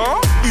king,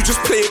 you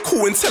just play it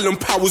cool and tell them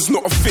power's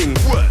not a thing.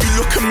 You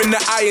look them in the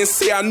eye and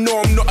say, I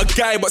know I'm not a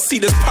guy, but see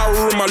there's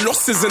power in my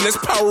losses and there's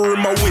power in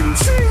my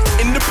wins.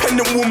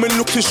 Independent woman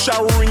looking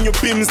shower in your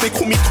bins. They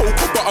call me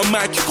cocoa butter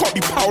Mike, you can't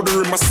be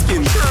powder in my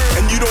skin.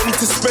 And you don't need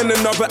to spend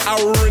another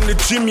hour in the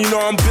gym. You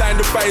know I'm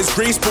blinded by his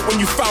grace, but when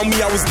you found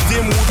me I was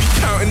dim. We'll be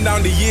counting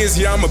down the years,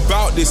 yeah I'm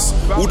about this.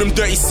 All them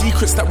dirty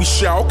secrets that we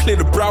share, I'll clear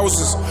the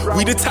browsers.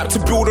 We the type to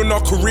build on our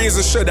careers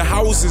and share the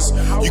houses.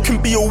 You can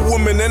be a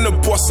woman and a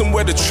boss and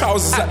wear the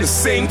trousers at the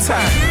same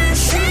time.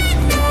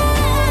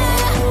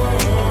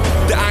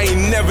 That I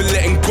ain't never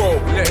letting go.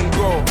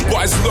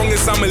 But as long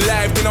as I'm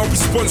alive, then I'll be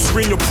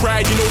sponsoring your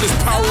pride. You know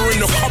there's power in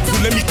the couple,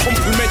 let me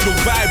compliment your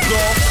vibe,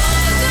 girl.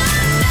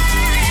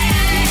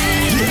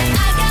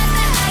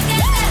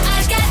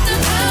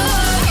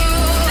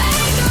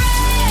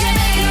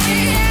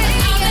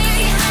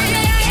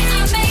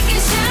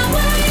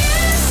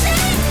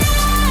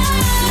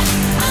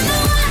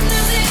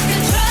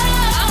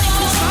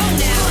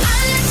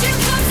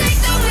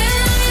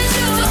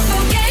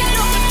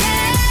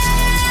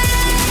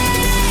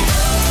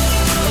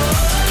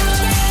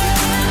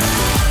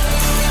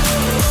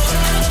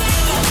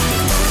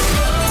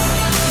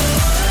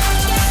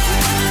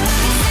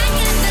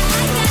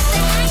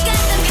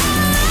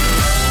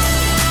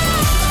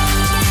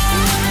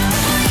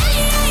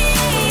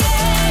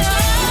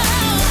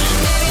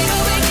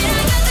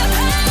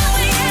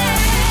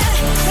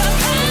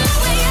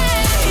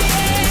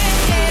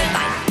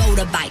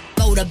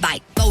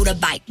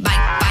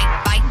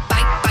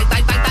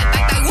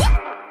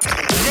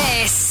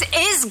 This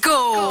is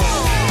Go.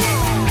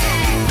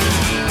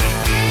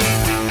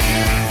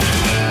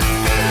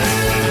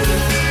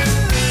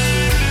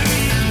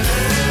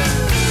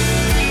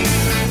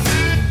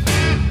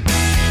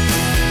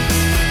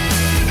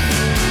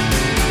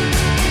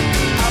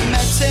 I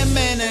met him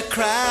in a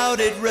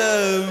crowded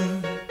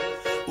room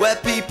where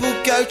people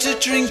go to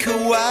drink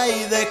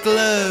away their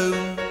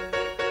gloom.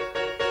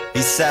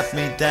 He sat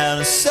me down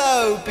and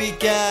so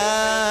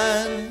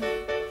began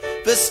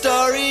the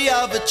story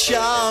of a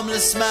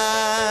charmless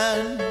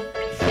man,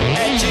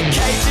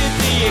 educated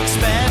the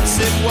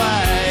expensive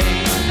way.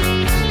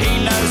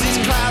 He knows his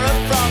Clara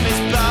from his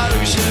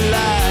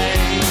Beaujolais.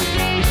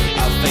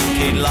 I think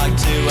he'd like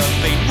to have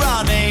been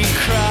running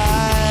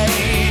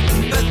cray,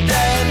 but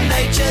then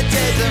nature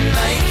didn't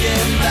make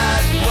him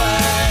that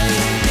way.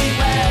 He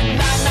went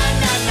na na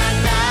na na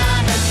na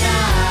na na.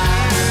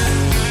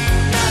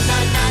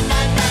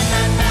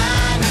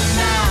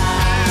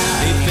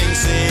 He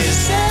thinks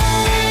he's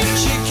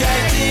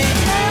educated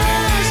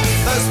as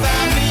those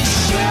family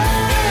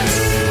shares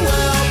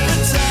will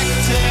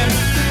protect him,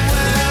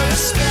 will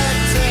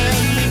respect him.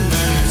 He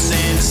moves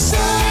in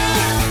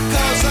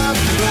circles of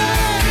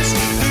friends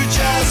who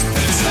just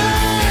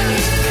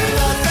pretend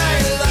that they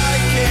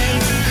like him.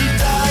 He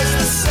does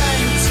the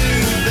same to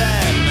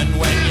them, and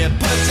when you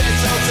put it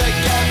all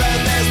together,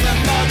 there's the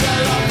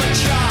model of a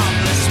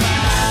charmless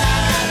man.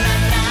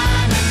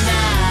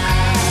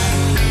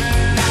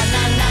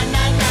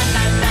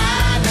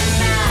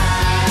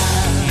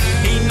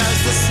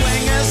 The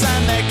swingers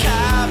and their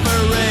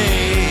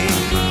cabaret,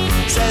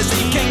 says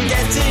he can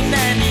get in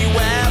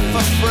anywhere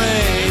for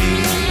free.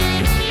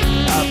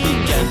 I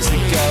began to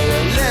go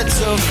a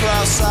little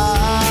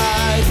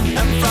cross-eyed,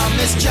 and from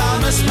this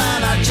charmless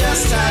man I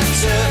just had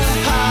to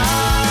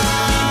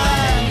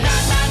hide. Na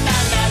na na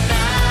na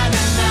na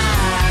na na.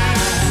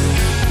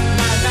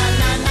 Na na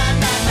na na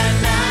na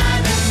na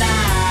na na.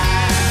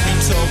 He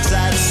talks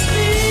at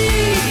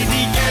speed,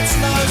 he gets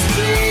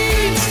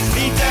nosebleeds,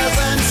 he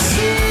doesn't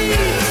see.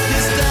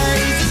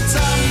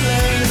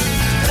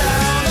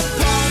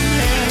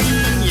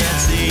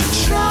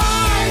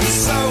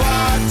 So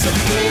hard to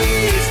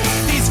please,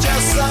 he's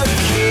just so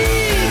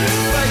keen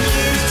for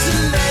you to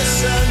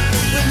listen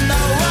when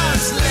no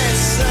one's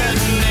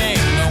listening.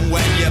 And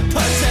when you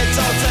put it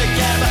all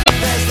together,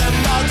 there's the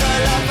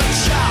model of a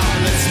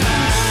charmless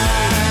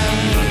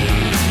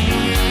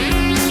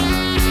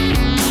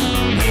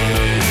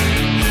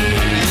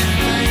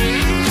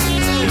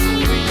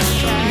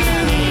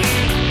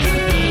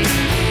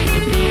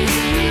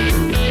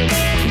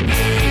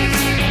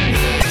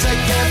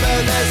together,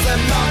 there's the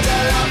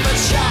model of a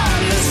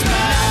charmless man.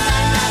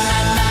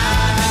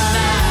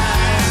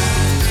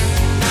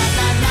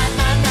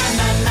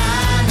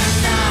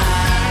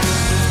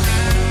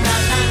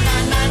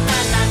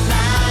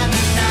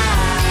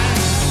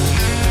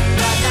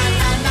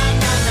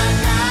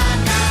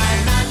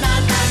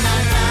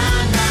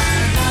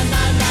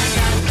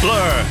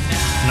 Blur.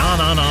 No,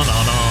 no, no, no,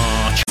 no.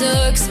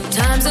 Took some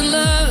time to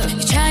love.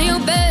 You try your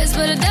best,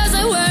 but it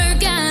doesn't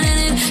work out, and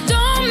it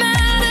don't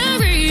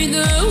matter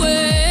either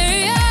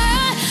way.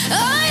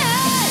 Oh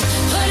yeah,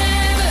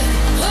 whatever,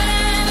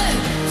 whatever.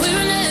 We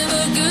were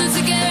never good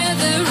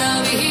together.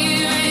 I'll be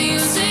here and you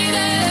say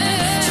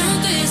that.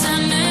 Truth is, I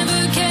never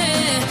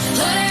cared.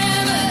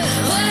 Whatever,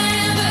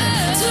 whatever.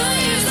 2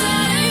 years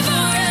that ain't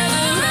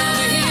forever. I'll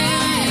be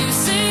here and you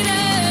say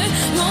that.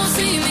 Won't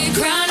see me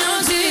cry no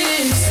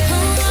tears.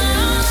 Oh,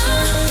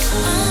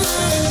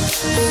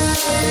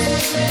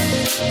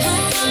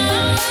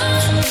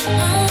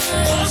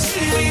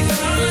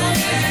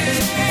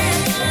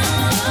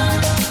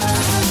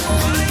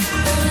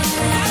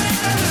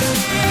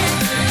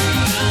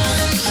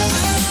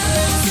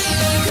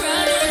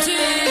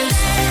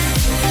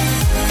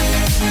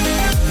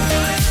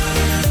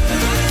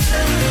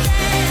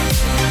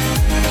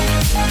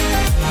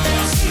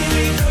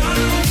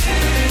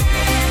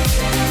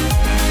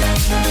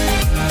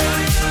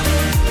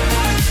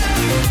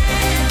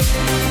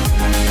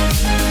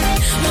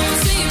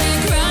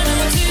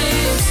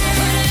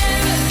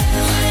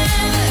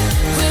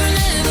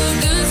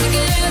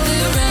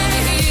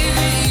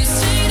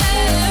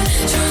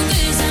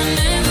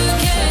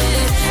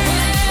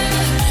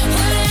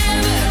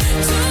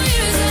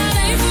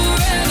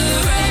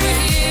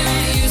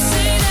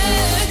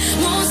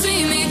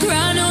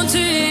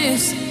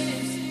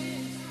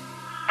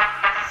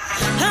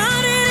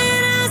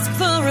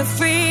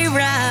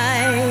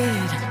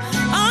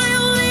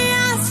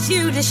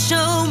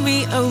 Show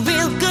me a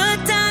real good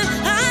time.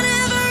 I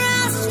never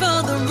asked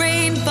for the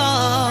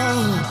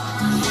rainfall.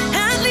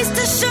 At least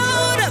I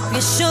showed up.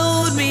 You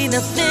showed me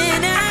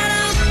nothing at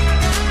all.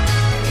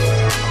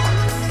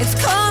 It's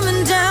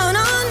coming down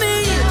on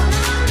me.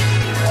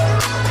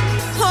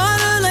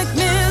 Harder like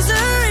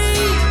misery.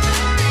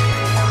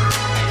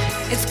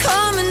 It's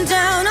coming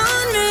down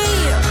on me.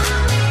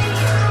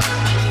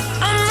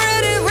 I'm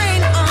ready,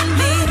 rain on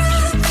me.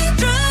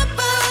 Drop,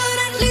 but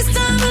at least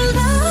I'm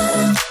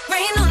alive.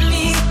 Rain on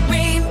me.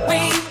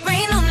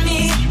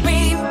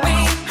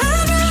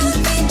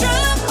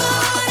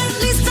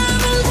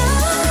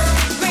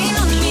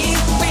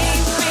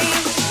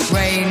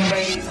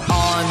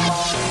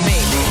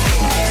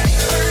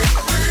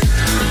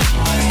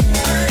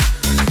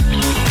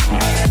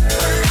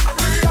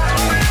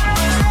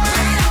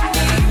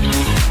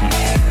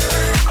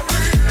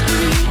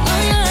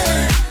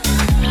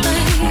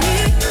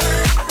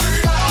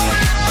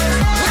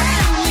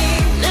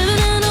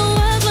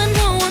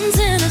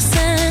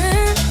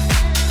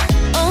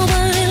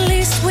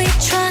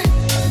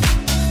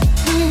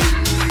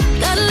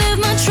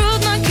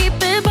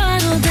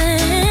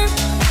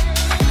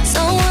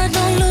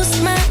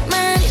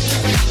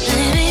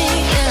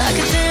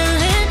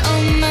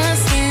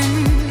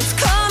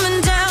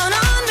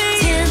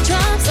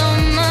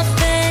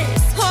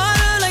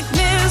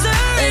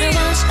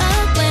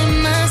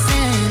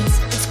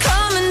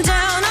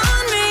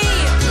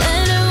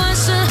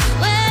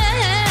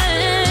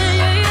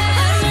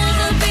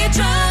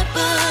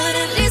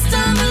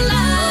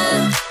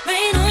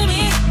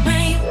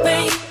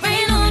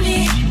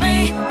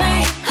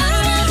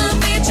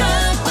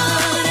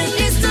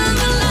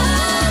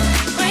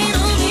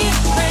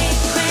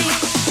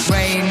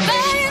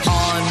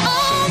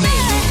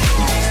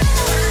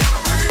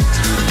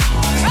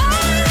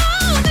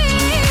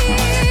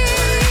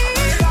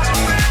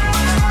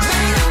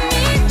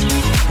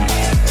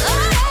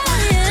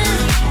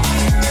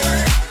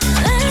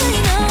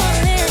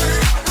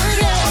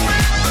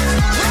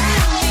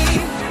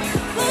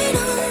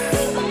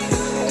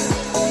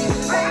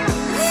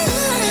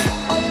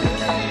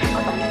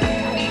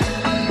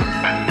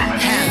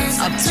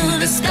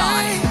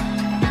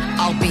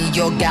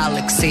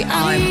 Galaxy,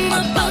 I'm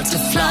about to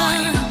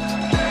fly.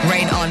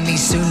 Rain on me,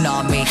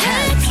 tsunami,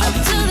 hands up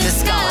to the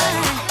sky.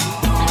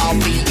 I'll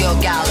be your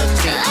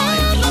galaxy,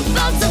 I'm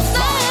about to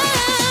fly.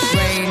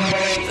 Rain on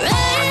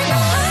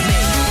me.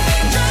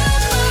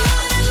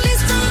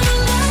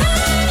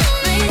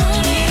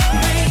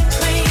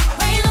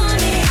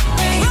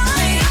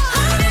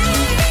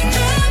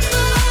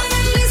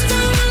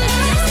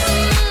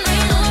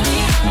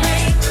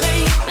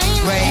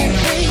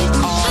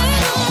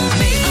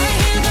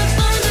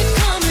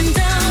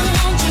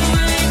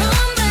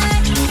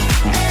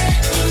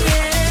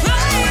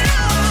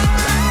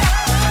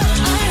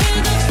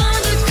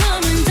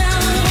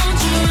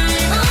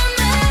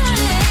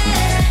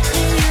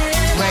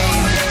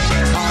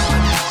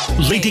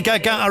 Lady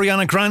Gaga,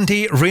 Ariana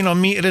Grande, Rain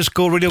on Me. It is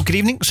Go Radio. Good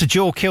evening. It's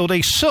Joe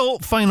Kilday. So,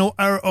 final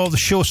hour of the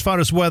show as far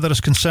as weather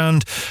is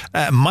concerned.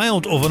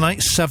 Mild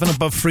overnight, 7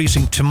 above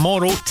freezing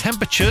tomorrow.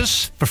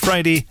 Temperatures for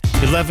Friday,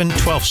 11,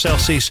 12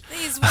 Celsius.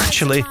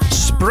 Actually,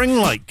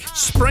 spring-like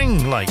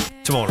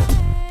tomorrow.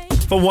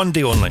 For one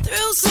day only.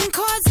 Threw some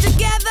chords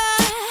together.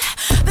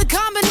 The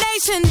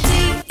combination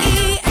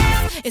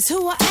D-E-F is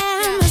who I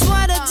am, is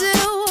what I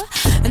do.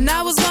 And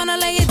I was gonna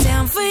lay it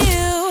down for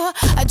you.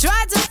 I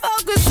tried to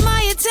focus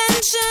my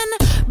attention,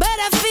 but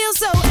I feel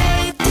so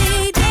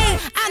ADD.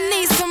 I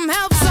need some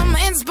help, some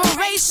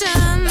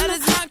inspiration. That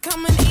is not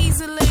coming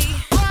easily.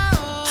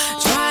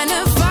 Trying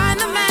to find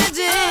the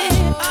magic,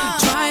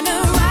 trying to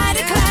write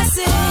a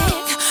classic.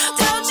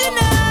 Don't you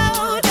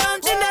know,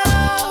 don't you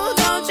know,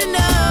 don't you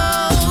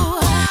know?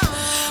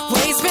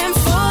 Waste bin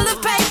full of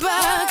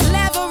paper,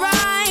 clever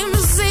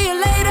rhymes. See you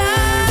later.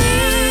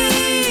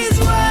 These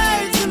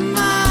words are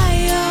my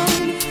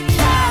own,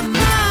 from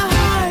my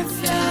heart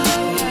flow.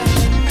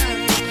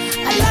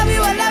 I love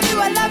you, I love you,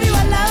 I love you.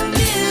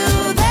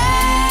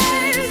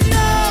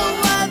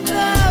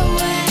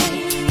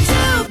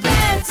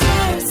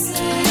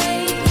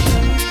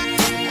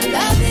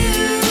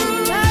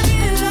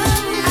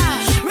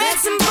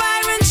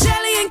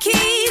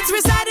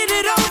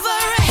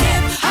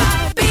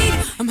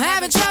 I'm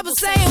having trouble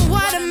saying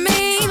what I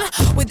mean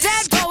with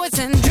dead poets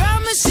and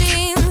drum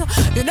machines.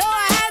 You know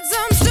I had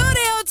some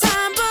studio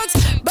time books,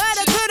 but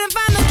I couldn't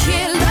find the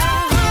killer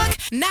hook.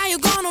 Now you're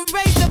gonna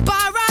raise the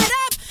bar right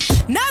up.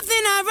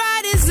 Nothing I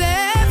write is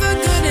ever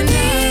good enough.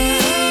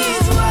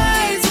 These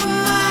words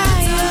were my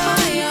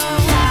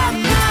own,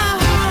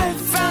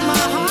 from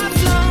my heart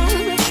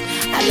flown.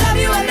 I love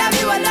you, I love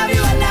you, I love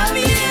you, I love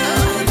you.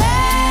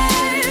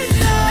 There's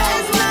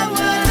no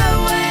other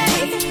way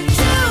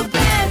to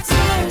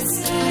better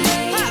say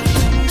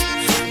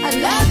I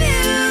love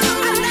you,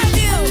 I love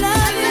you, I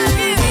love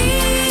you.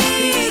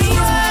 These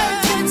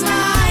words are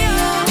my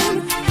own,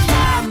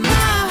 from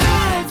my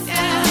heart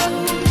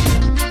flown.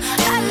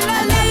 I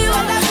love you,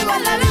 I love you, I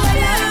love you, I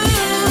love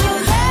you.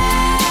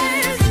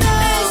 There's no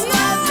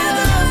other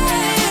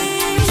way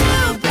to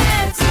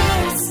better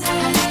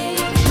say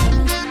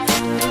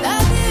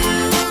love you,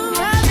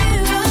 love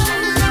you.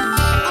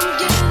 I'm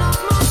getting off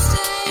my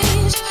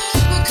stage,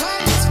 the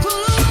curtains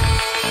pull away.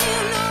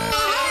 You know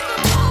I have the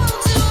power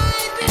to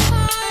hide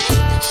behind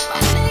my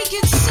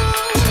naked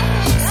soul.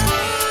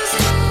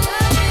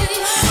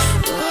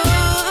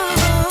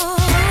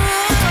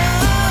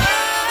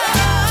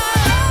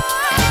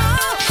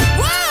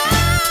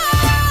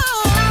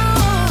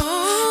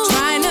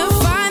 Trying to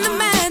find the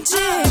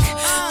magic,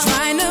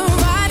 trying to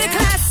write a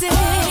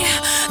classic.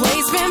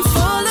 Waves been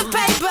full of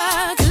paper,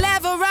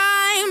 clever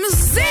rhymes.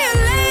 See you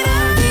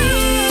later.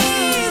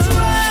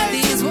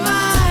 These words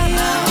my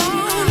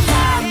own,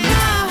 from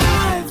my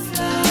heart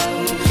flow.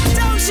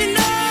 Don't you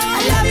know?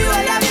 I love you,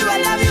 I love you, I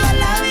love you, I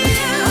love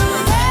you.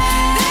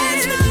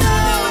 There's no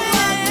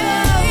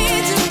way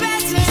to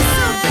better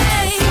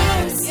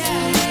say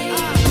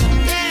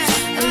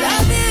I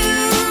love you,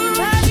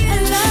 I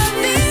love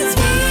these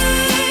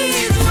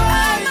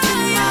words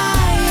are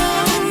my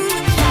own,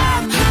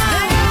 from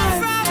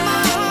my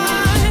heart.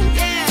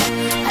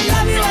 I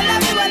love you, I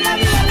love you, I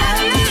love you, I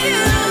love you.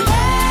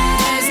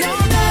 There's no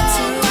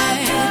better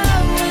way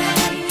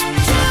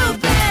to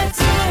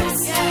better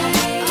say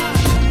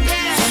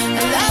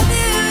I love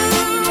you,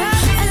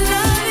 I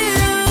love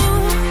you.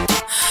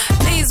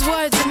 These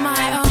words are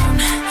my own,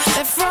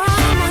 they're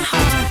from my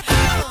heart.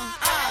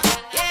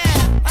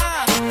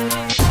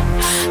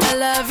 I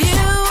love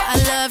you, I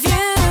love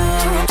you.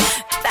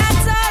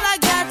 That's all I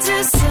got to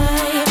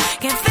say.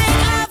 Can't think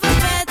of a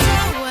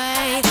better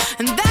way.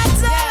 And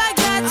that's all I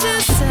got to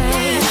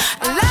say.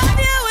 I love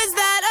you, is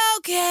that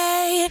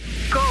okay?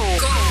 Go.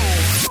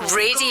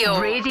 Radio.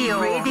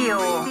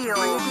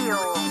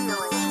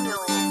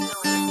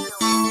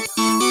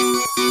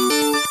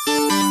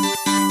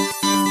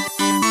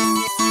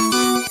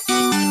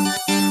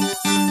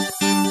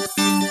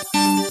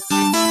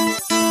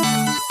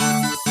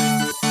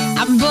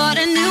 I bought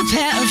a new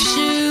pair of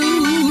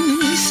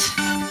shoes.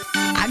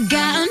 I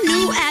got a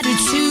new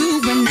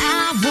attitude when I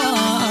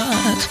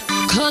walk,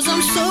 'cause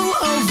I'm so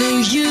over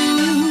you.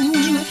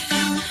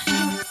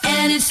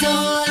 And it's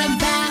all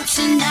about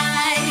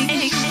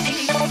tonight.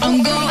 I'm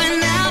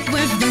going out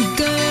with the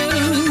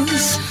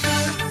girls,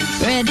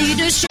 ready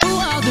to show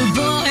all the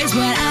boys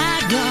what I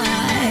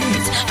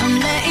got. I'm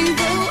letting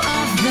go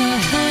of the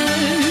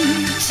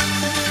hurt,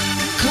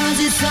 'cause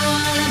it's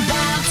all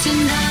about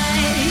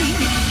tonight.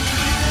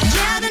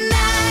 Yeah, the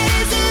night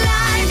is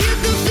alive, you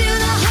can feel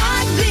the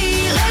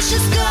heartbeat. Let's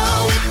just go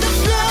with the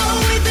flow,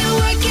 we've been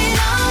working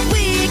all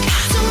week.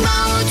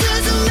 Tomorrow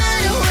doesn't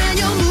matter when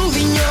you're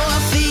moving your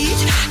feet.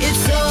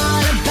 It's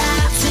all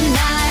about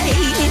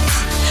tonight.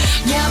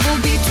 Yeah,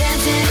 we'll be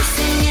dancing,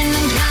 singing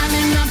and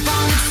climbing up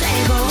on the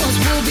tables.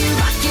 We'll be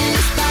rocking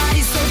this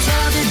party, so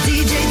tell the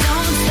DJ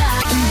don't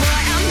stop. And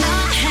boy, I'm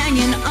not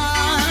hanging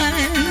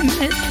on,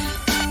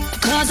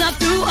 'cause I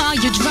threw all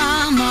your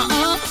drama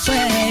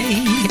away.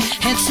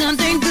 Had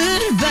something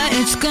good, but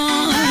it's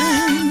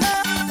gone.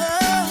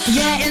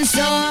 Yeah, it's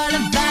all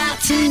about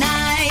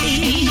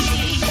tonight.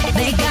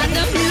 They got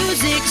the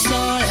music so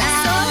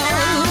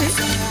loud,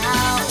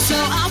 so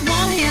I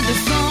won't hear the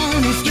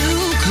phone if you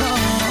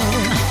call.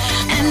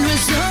 And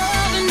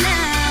resolve it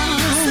now,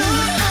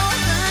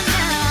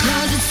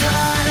 'cause it's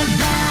all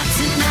about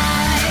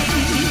tonight.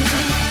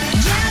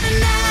 Yeah, the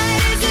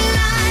night is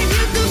alive,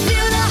 you can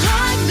feel the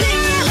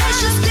heartbeat. Let's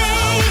just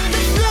stay with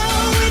the flow,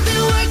 we've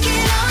been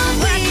working all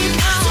week.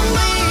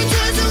 Tomorrow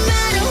doesn't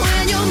matter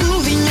when you're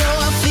moving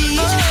your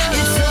feet.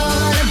 It's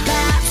all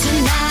about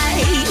tonight.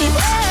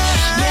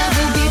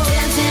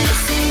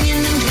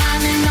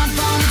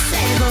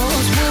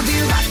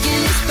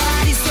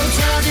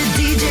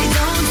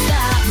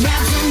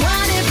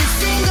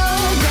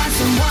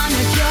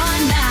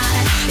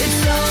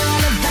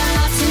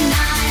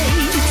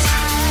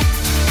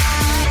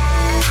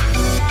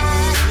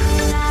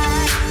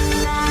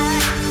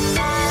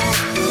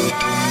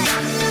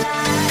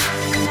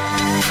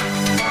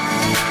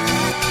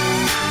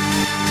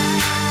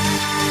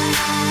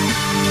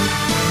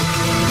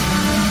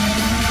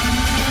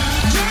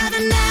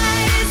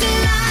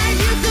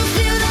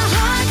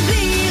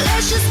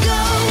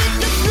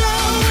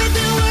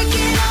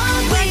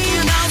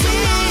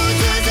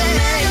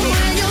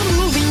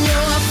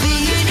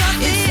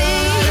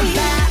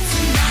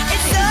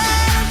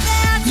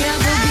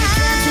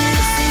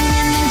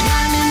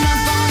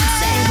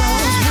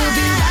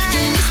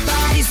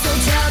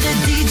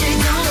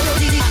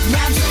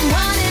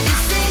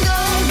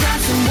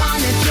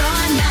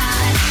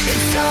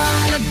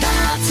 all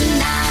about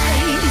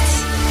tonight.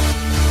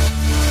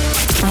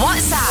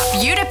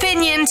 WhatsApp your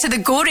opinion to the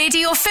Go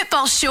Radio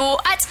Football Show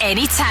at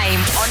any time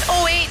on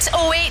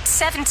 0808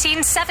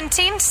 17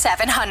 17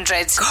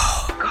 700.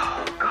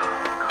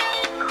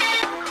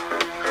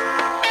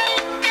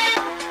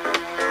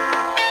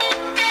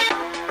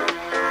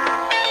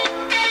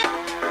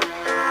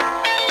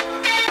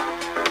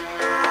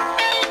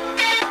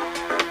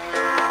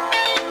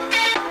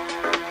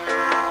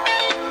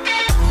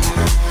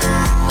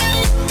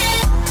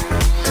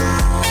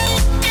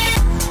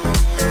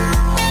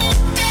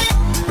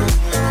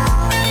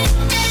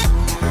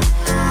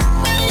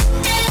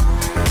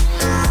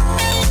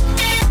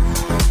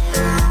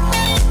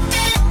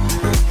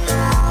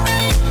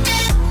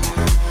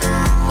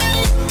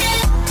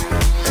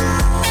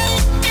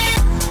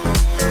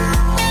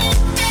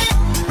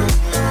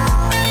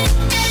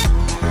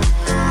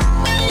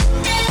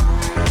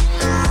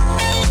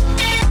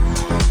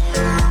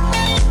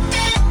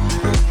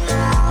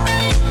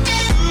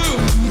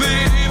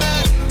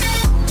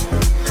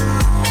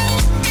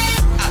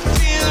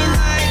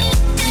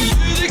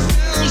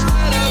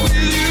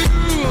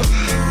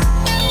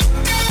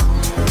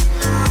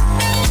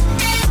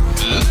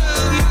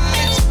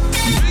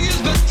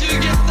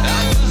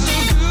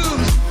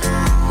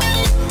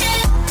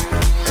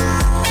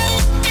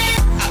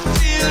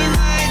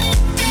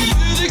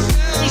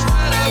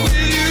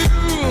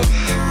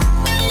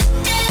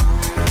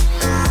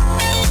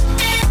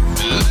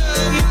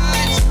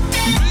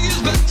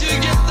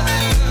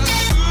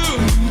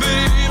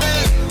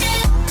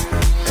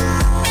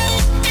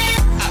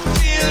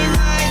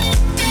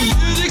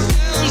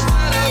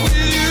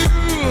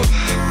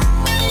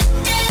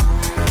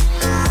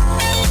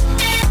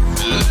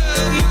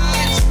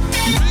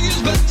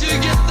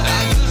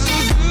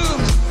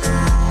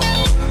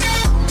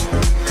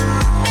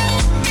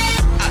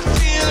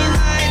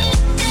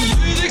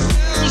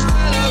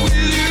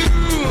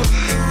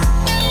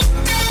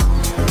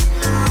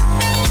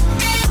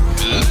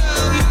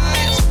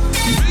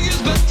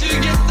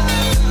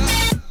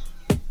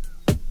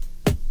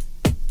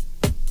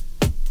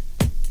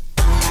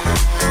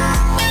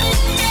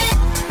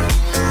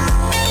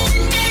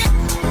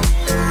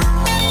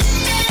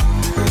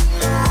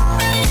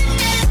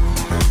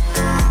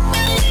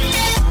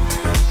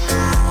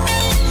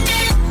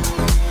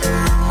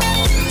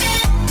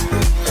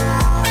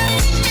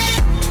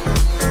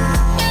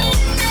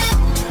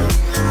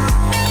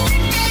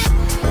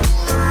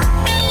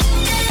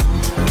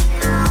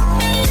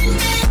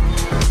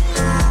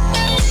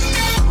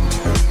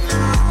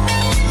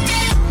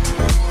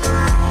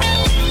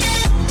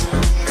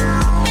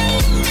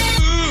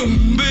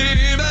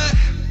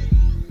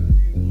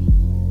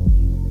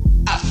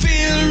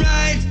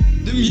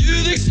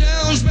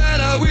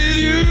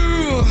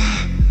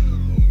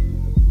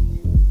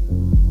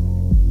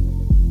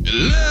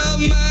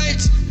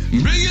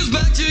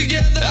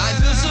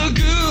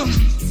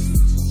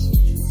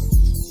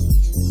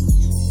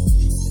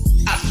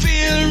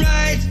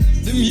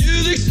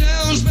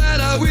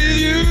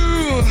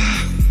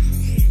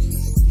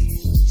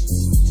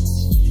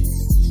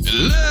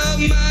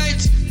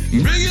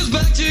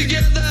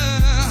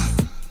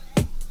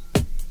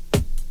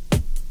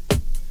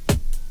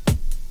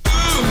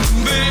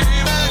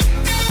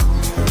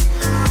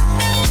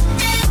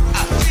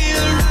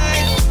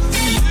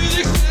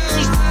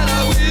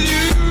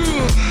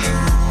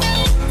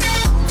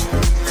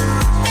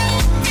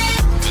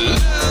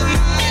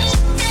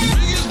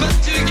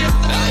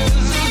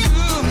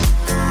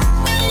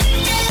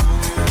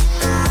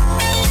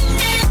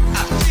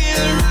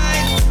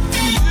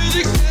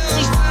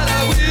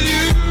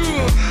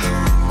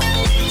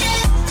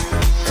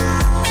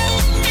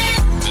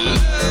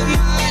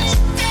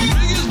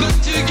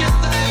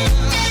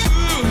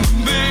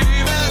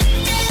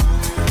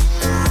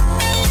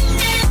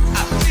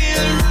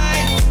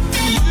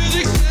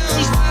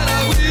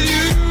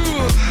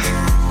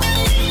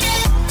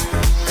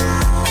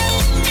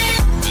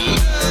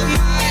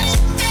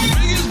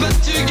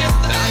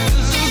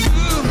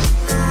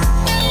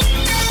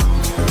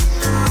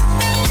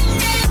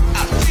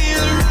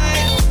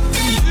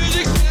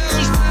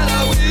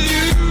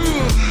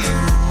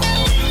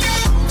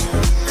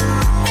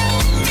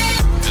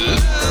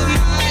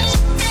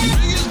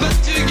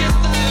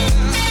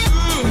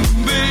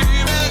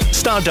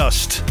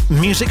 Stardust.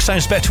 Music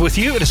sounds better with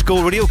you. It is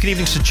Go Radio. Good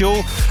evening to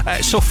Joe.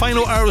 So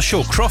final hour of the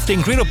show. Crofty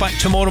and Greeno back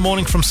tomorrow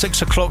morning from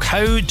 6 o'clock.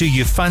 How do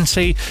you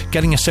fancy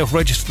getting yourself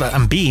registered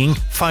and being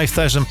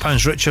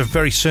 £5,000 richer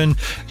very soon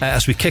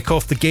as we kick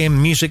off the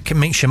game? Music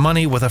makes you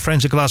money with our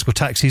friends at Glasgow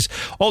Taxis.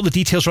 All the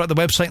details are at the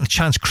website and the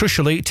chance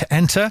crucially to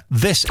enter.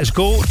 This is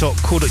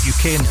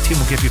go.co.uk and the team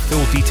will give you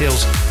full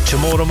details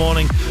tomorrow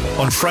morning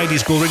on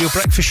Friday's Go Radio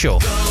Breakfast Show.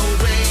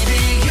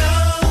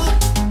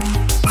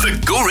 The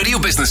Go Radio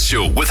Business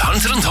Show with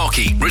Hunter and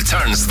Hockey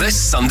returns this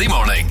Sunday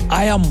morning.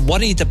 I am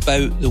worried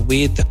about the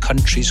way the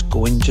country's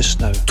going just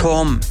now.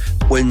 Tom,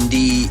 when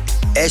the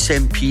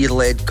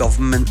SNP-led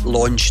government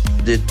launched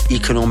the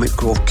economic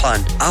growth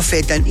plan, I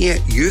fed into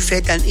it, you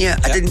fed into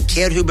it. I didn't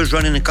care who was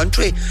running the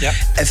country.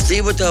 If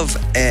they would have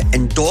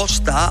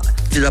endorsed that,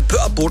 they'd have put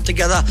a board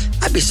together,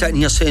 I'd be sitting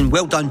here saying,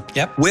 well done.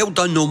 Well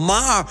done, no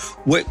matter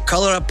what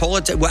colour of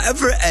politics,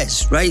 whatever it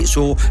is, right?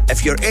 So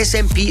if you're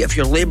SNP, if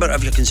you're Labour,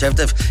 if you're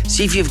Conservative,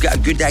 see if you've got a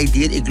good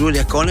idea to grow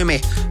the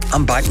economy,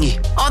 I'm backing you.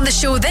 On the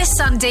show this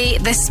Sunday,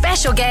 the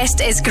special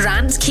guest is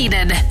Grant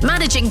Keenan,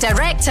 Managing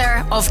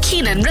Director of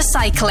Keenan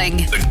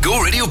Recycling. The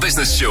Go Radio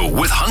Business Show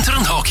with Hunter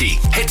and Hockey.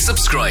 Hit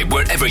subscribe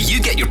wherever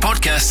you get your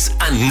podcasts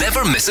and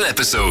never miss an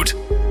episode.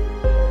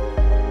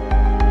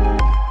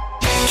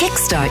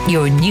 Kickstart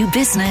your new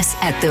business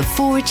at the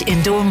Forge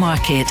Indoor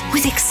Market.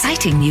 With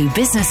exciting new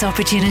business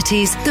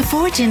opportunities, the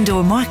Forge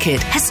Indoor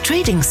Market has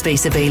trading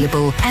space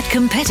available at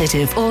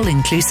competitive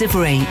all-inclusive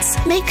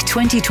rates. Make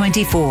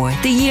 2024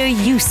 the year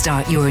you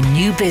start your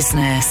new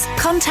business.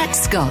 Contact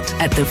Scott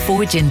at the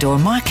Forge Indoor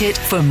Market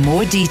for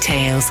more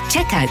details.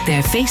 Check out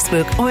their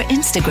Facebook or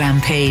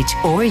Instagram page,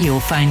 or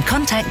you'll find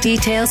contact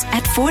details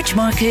at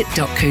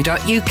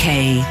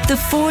forgemarket.co.uk. The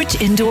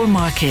Forge Indoor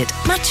Market,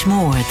 much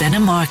more than a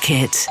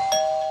market.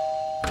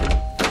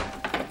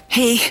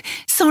 Hey,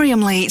 sorry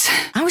I'm late.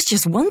 I was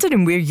just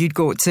wondering where you'd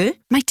go to.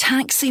 My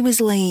taxi was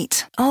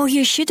late. Oh,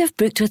 you should have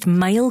booked with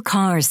Mile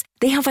Cars.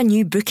 They have a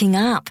new booking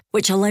app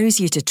which allows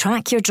you to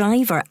track your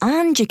driver,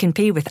 and you can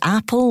pay with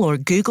Apple or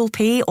Google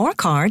Pay or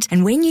card.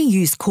 And when you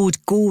use code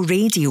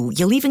GORADIO,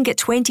 you'll even get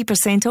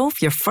 20%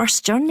 off your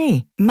first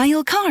journey.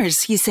 Mile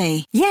Cars, you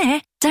say?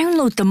 Yeah.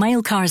 Download the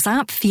Mile Cars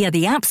app via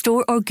the App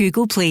Store or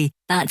Google Play.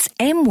 That's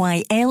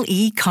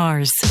MYLE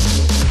Cars.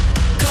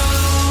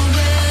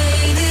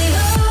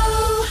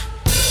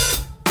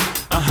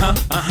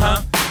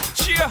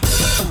 Yeah.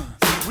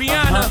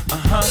 Rihanna.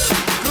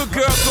 Good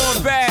girl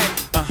going bad.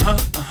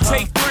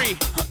 Take 3.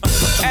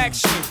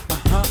 Action.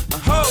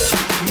 Ho.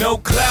 No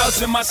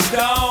clouds in my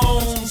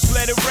stones.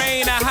 Let it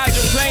rain. I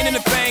hydroplane in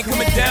the bank.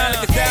 Coming down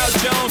like a Dow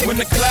Jones. When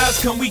the clouds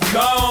come, we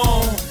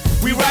gone.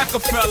 We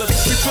Rockefeller,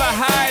 we fly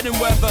higher than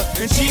weather,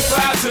 and cheap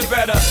vibes are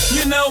better.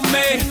 You know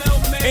me,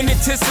 in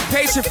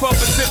anticipation for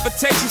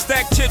precipitation,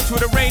 stack chips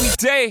with a rainy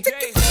day.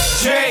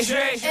 Jay,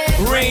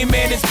 Rain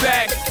Man is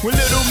back with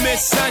Little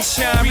Miss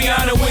Sunshine.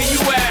 Rihanna, where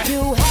you at?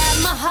 You have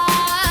my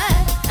heart,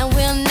 and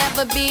we'll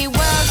never be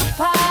worlds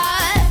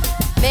apart.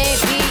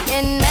 Maybe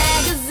in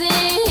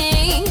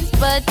magazines,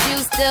 but you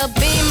still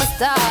be my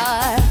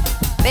star.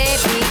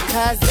 Baby,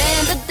 'cause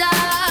in the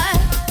dark,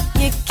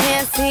 you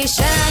can't see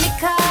shiny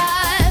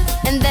cars.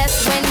 And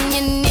that's when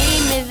you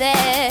need me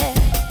there.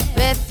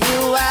 With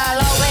you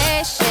I'll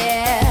always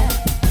share.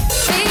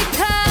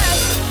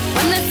 Because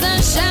when the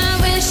sunshine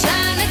will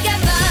shine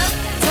together.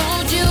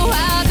 Told you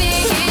I'll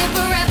be here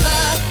forever.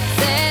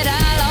 Said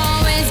I'll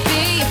always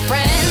be your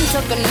friend.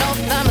 Took an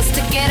oath I'ma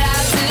stick it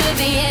out to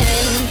the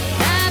end.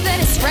 Now that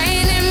it's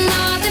raining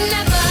more than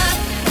ever,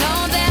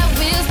 know that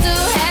we'll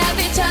still have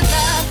each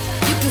other.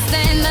 You can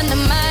stand under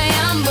my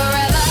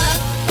umbrella.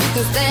 You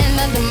can stand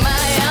under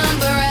my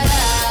umbrella.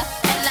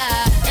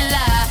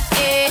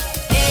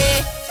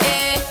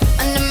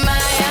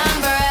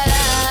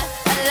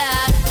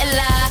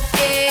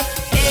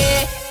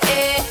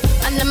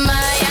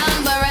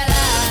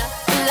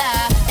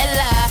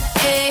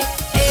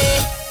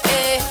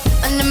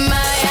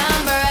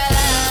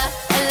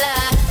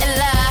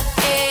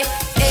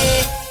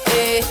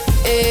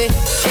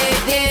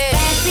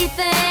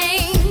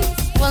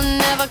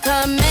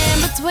 Come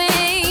in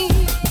between.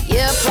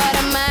 You're part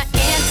of my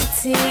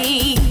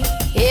entity,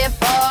 here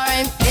for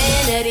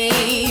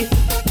infinity.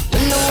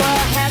 When the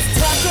world has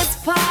took its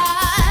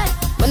part,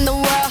 when the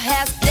world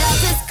has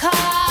dealt its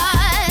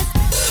cards,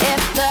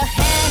 if the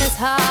hand is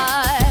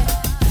hard,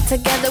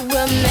 together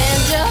we'll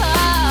mend your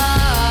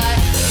heart.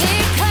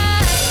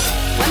 Because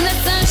when the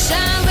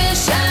sunshine will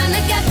shine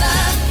together.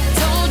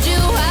 Told you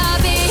I'll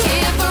be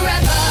here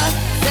forever.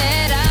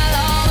 Said I'll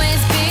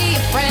always be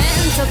your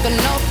friend. Took an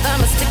oath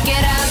I'ma stick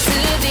it out to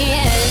the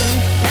end.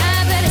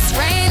 Now that it's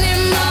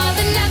raining more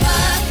than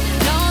ever,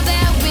 know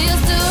that we'll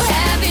still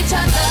have each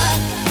other.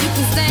 You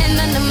can stand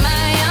under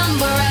my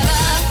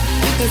umbrella.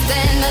 You can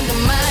stand under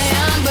my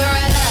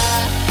umbrella.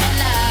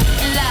 La,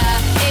 la,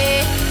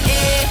 eh,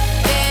 eh,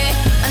 eh.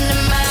 Under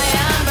my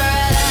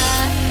umbrella.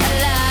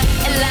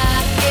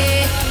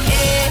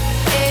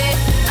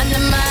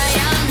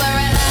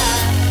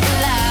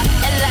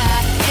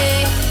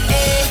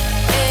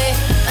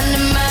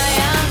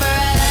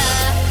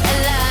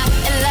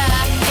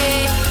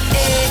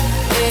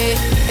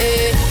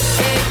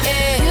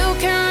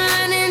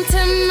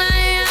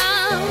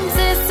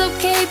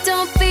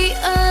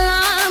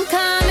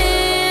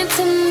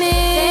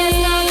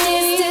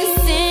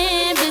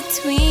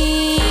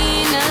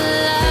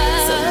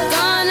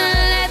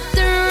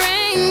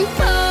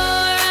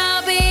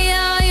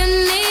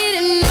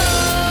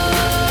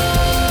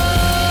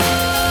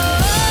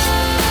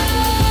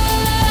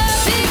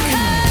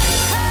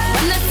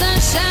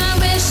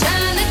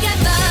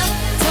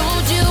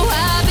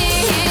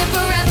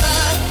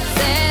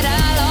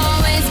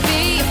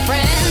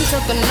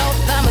 for no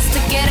time, but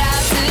stick it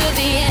out to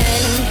the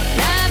end.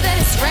 Now that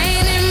it's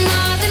raining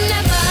more than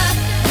ever,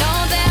 know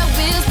that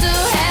we'll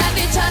still have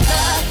each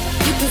other.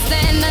 You can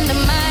stand under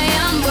my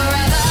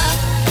umbrella.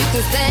 You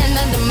can stand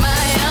under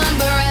my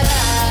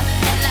umbrella.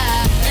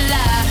 Ella,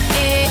 ella,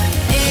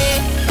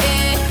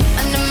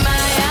 under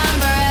my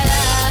umbrella.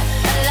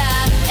 Ella,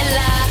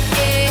 ella,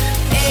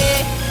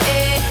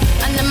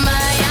 under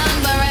my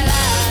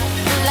umbrella.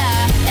 Ella,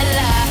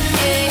 ella,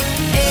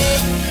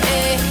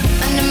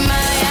 under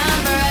my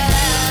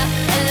umbrella.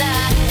 Ella,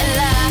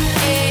 ella,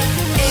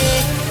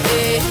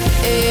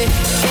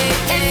 it's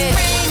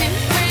raining,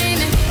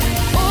 raining.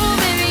 Oh,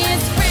 baby,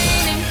 it's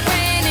raining,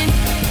 raining.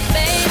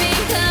 Baby,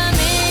 come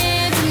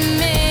into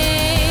me.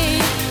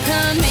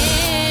 Come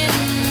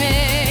into me.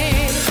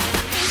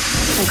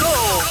 Go.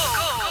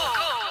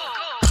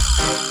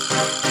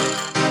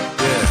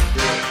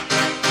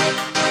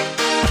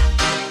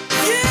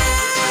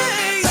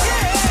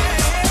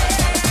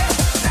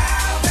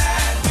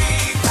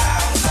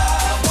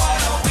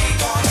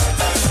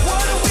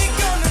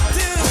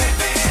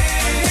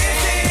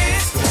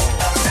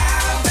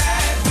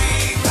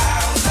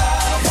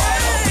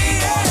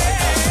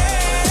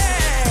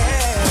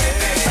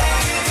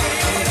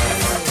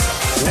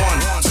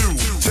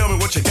 Tell me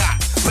what you got.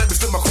 Let me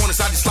slip my corner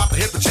side, you slop to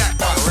hit the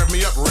jackpot. Rev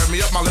me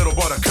up, my little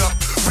buttercup.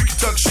 We can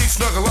tuck sheets,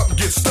 snuggle up and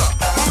get stuck.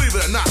 Believe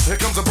it or not, here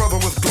comes a brother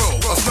with glow.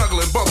 A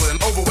snuggling, bubbling,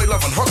 overweight,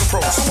 loving, hugging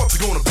pro. So what's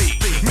it gonna be?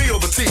 Me or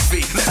the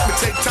TV? Let me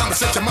take time to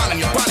set your mind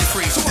and your body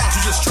free. So why don't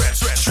you just stretch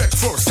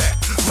for a sec?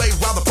 Lay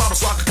while the problem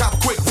so I can cop a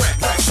quick wreck.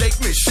 Shake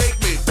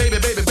me, baby,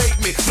 bake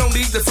me. No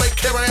need to flake,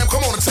 here I am,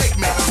 come on and take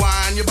me.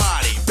 Wind your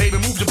body, baby,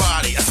 move your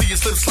body. I see you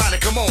slip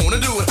sliding, come on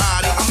and do it,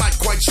 hottie. I'm not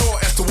quite sure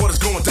as to what is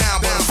going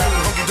down, but I'm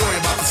feeling hunky-dory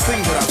about this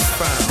thing that I've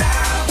found.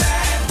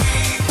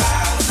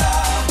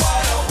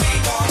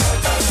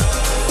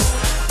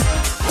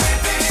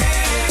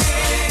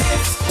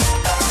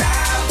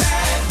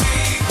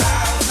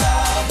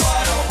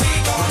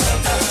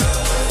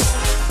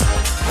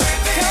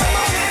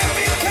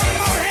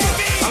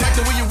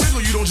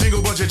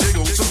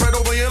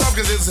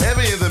 It's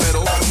heavy in the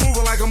middle.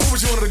 Moving like a movie,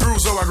 she wanted to groove,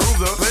 so I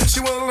grooved her. Then she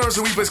wanted to learn,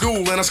 so we play school,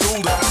 and I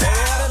schooled her.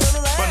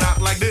 But not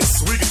like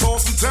this. We can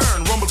toss and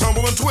turn, rumble,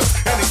 tumble, and twist.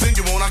 Anything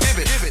you want, I give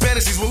it.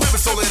 Fantasies will live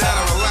it, so lay down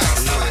and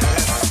relax.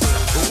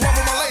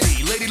 Loving my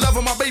lady,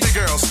 loving my baby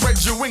girl. Spread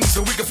your wings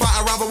so we can fly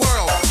around the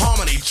world.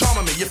 Harmony,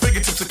 charming me, your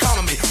fingertips are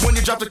calming me. When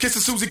you drop the kiss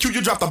of Susie Q,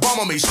 you drop the bomb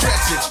on me.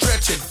 Stretch it,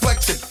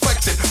 flex it.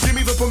 Give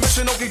me the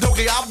permission, okie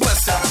dokie, I'll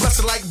bless it. Bless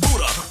it like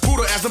Buddha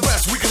as the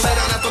best. We can lay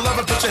down after love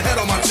and put your head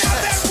on my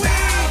chest.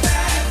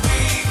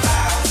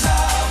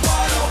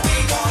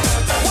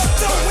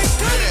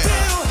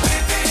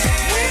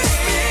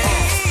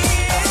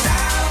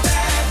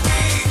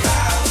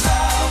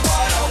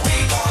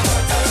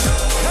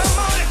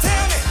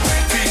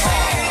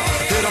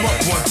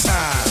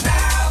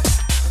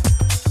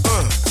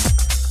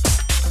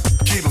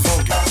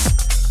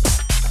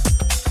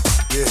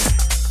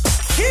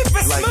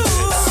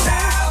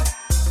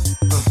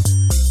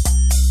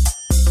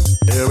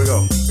 Here we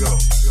go.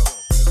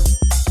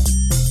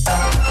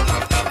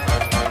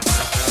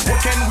 What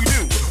can we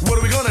do? What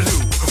are we gonna do?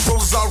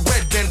 Roses are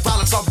red and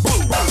violets are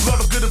blue. Love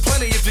is good and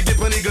plenty if you get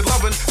plenty good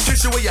loving.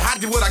 Kiss you where you're hot,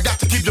 get what I got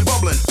to keep you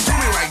bubbling. Do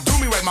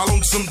me right, my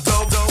lonesome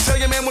dove. Tell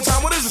your man one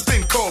time, what is this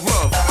thing called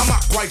love? I'm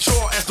not quite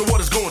sure as to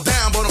what is going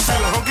down, but I'm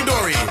feeling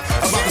hunky-dory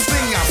about this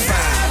thing I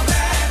found.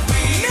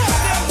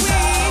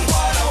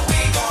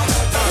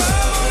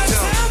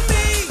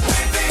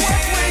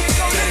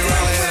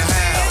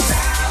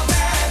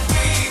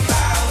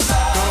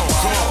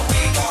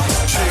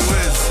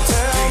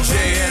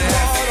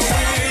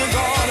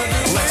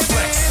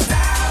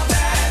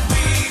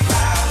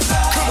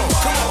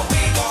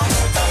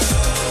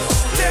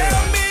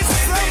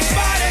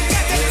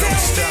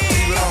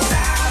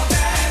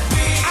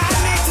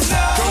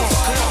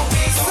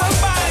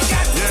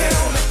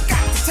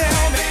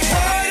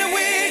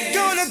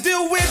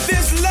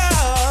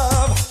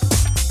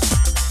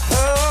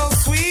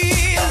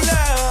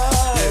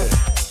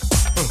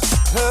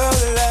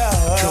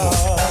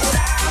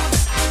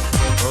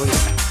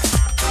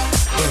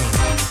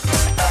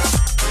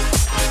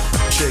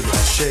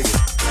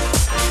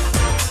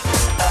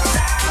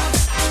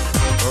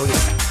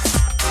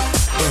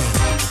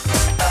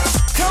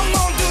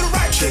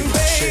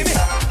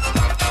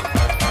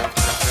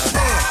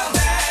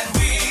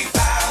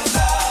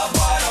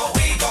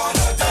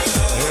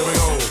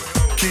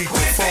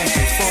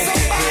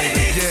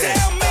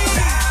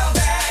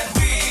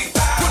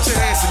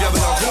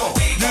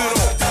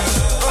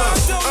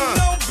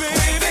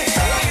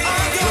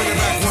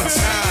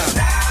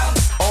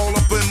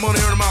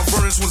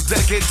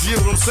 dedicated to you,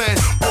 know what I'm saying?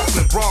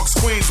 Brooklyn, Bronx,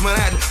 Queens,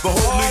 Manhattan, the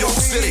whole New York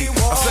City.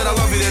 I said I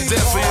love you to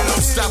death, so you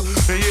don't stop,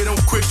 and you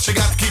don't quit. You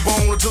got to keep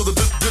on until the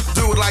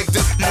do it like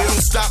this. You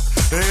don't stop,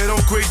 and you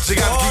don't quit. You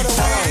got to keep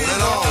on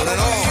and on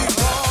and on.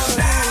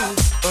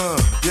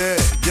 Yeah,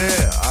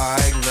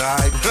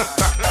 alright.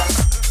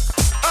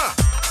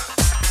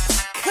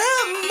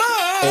 Come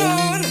on.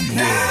 Oh, yeah.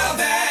 Now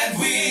that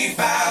we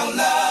found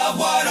love,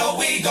 what are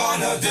we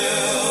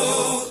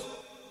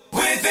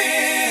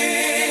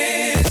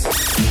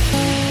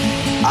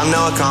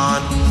now I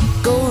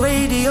can't. Go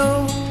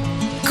radio.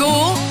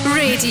 Go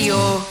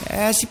radio.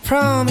 As you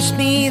promised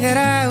me that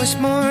I was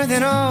more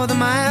than all the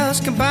miles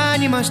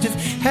combined, you must have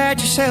had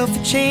yourself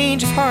a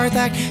change of heart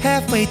like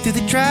halfway through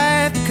the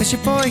drive, because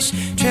your voice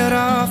trailed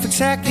off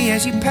exactly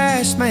as you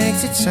passed my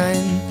exit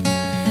sign.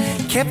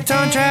 Kept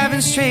on driving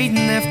straight and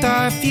left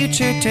our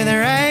future to the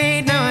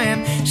right. Now I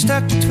am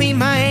stuck between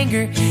my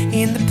anger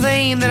and the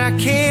blame that I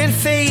can't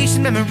face,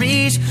 and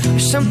memories or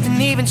something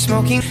even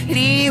smoking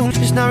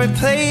is not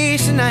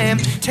replaced. And I am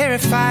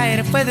terrified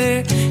of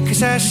weather,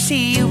 cause I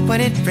see you when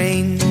it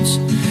rains.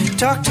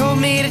 Doc told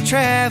me to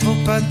travel,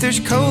 but there's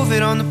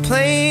COVID on the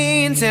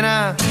planes. And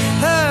I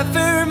love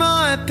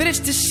Vermont, but it's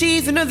the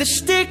season of the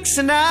sticks.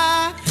 And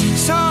I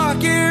saw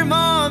your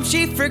mom,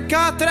 she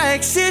forgot that I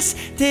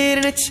existed.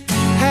 And it's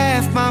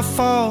half my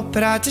fault,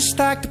 but I just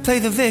like to play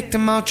the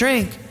victim. I'll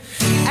drink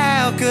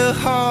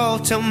alcohol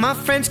till my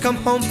friends come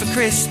home for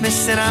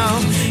Christmas, and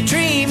I'll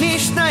dream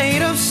each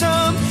night of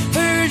some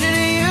version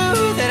of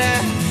you that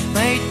I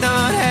might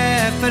not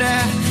have, but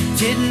I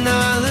did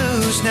not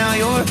lose. Now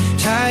your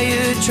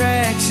tire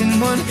tracks in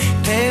one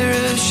pair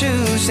of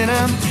shoes, and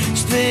I'm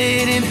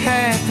split in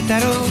half, but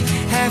that'll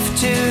have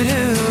to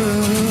do.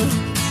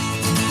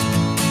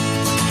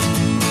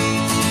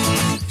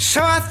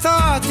 So I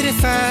thought that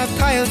if I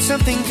piled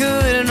something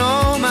good and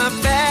all my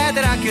bad,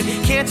 that I could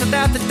cancel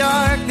out the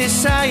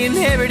darkness I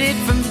inherited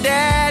from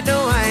Dad. No,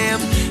 I am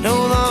no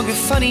longer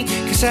funny,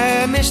 cause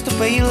I missed the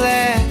way you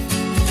laughed.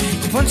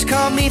 You once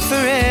called me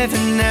forever,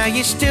 now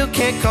you still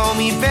can't call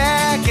me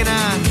back. And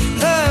I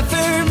love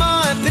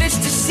Vermont, but it's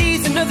the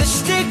season of the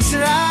sticks.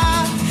 And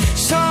I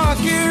saw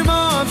your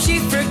mom, she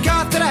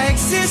forgot that I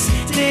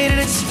existed. And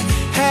it's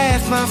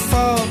half my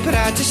fault, but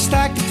I just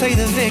like to play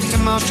the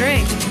victim. I'll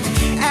drink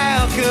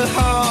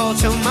alcohol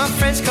till my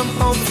friends come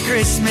home for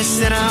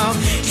Christmas, and I'll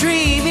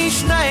dream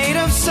each night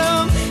of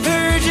some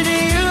version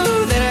of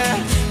you that I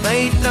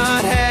might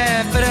not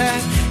have, but I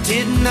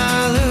did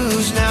not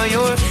lose. Now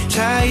your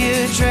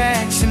tire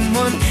tracks in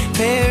one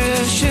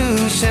pair of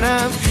shoes, and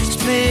I'm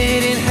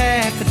split in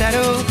half, but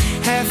that'll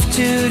have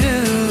to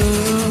do.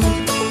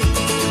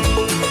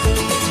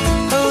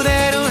 Oh,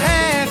 that'll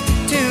have to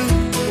do.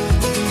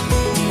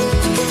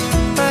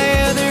 My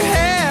other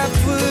half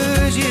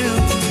was you.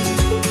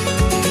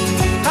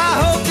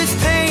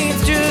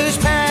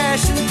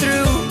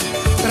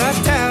 I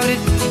doubt it.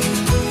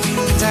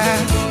 And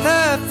I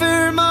love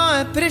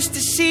Vermont, but it's the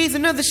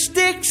season of the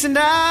sticks. And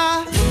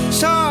I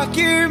saw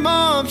your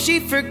mom, she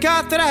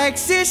forgot that I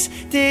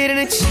existed. And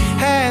it's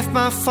half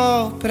my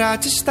fault, but I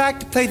just like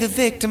to play the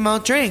victim. I'll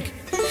drink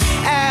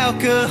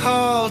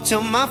alcohol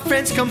till my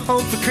friends come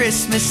home for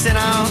Christmas, and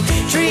I'll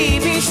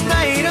dream each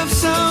night of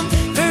some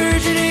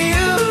version of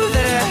you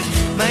that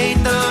I might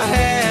not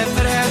have,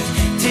 but I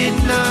did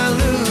not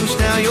lose.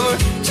 Now your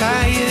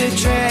tire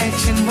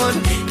tracks in one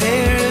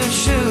pair of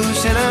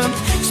shoes, and I'm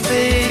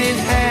split in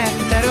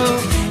half. That'll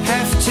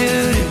have to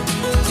do,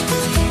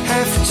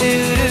 have to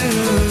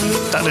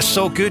do. That is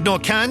so good. No,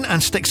 it can.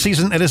 And stick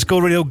season. It is Go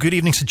Radio. Good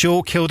evening to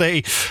Joe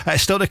Kilday.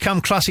 Still to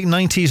come, classic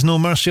 90s No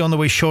Mercy on the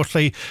way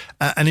shortly.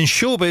 And in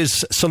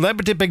showbiz,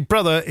 Celebrity Big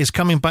Brother is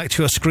coming back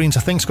to our screens.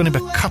 I think it's going to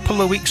be a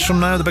couple of weeks from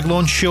now, the big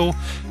launch show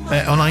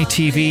on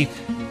ITV.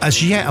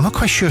 As yet, I'm not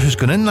quite sure who's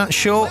going in that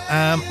show.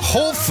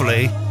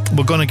 Hopefully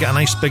we're going to get a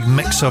nice big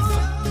mix of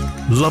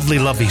lovely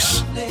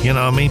lovies. You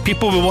know what I mean?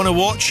 People will want to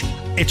watch.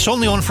 It's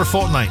only on for a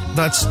fortnight.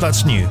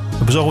 That's new.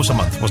 It was always a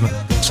month, wasn't it?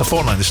 It's a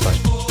fortnight this time.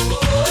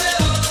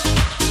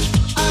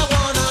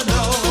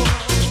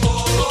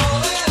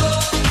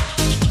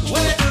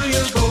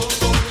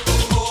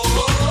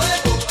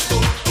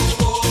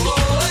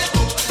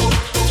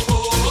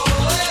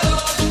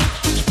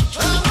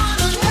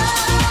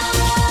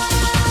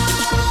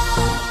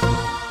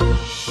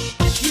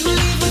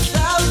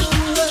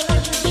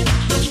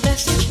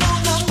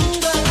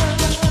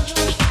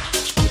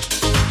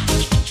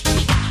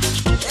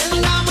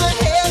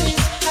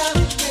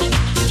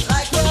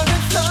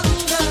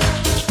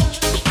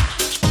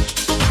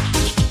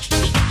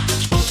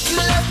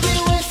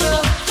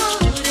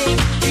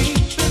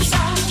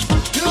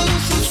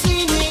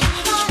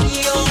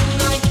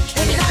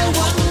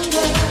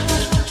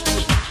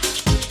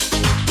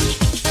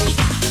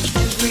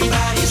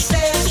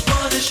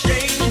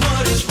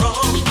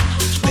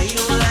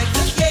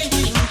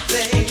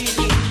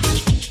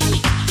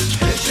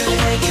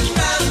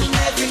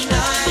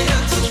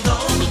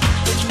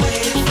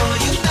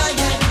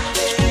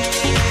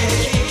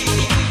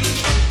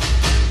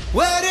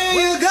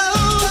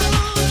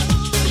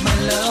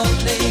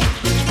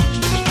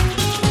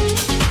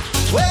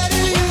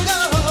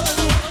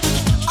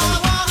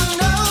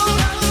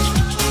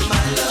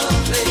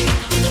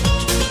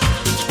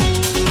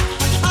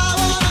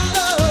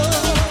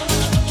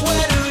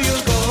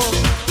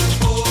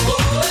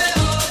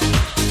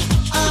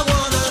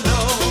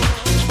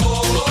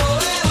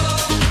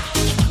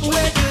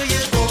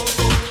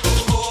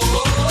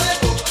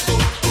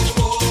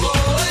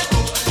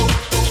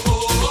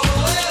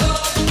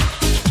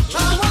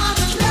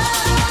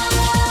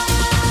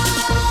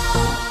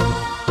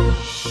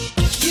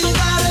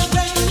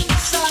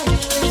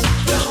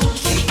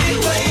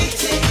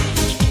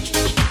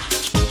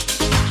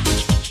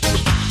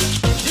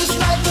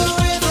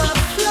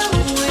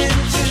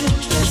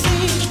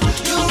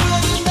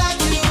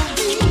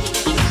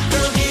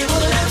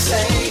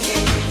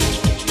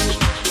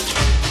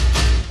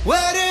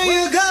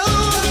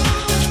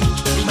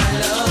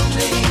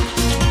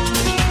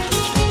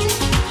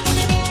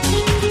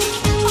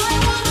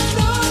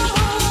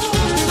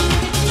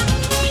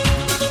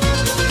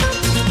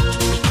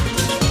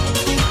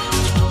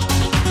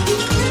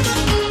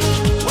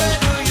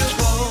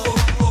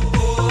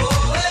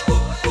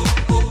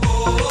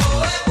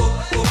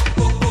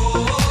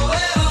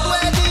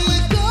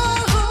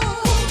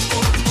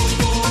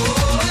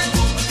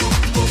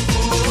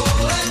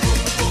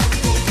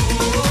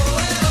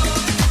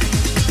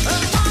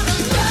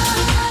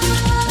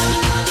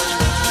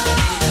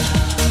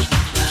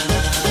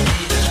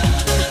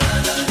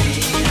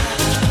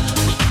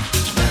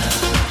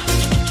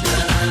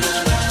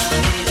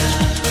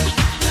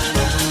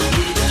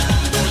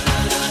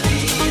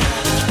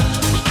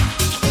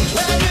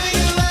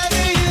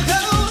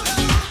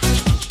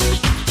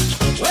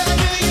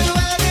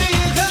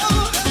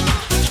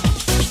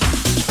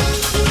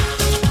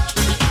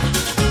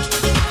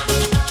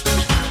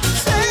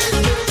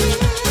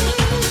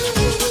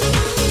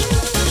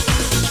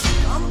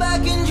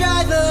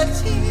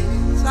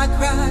 I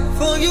cry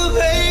for you,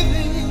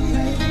 baby.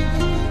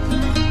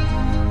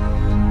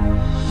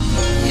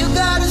 You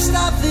gotta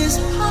stop this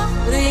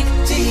heartache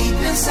deep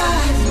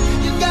inside.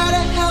 You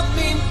gotta help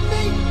me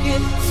make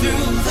it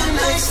through the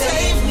night.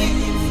 Save me.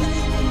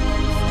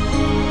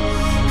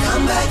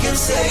 Come back and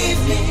save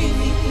me.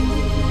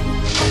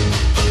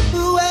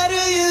 Where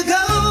do you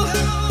go,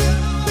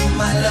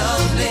 my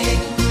lovely?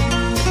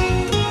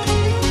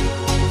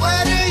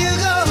 Where do you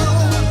go?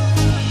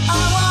 I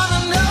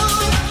wanna know,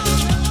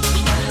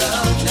 my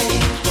lovely.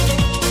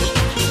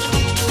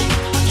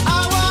 I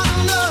wanna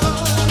know,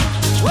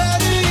 where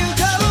do you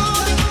go,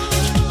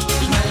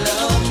 my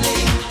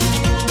lovely?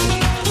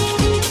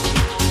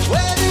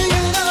 Where do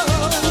you go?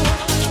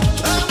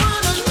 I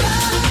wanna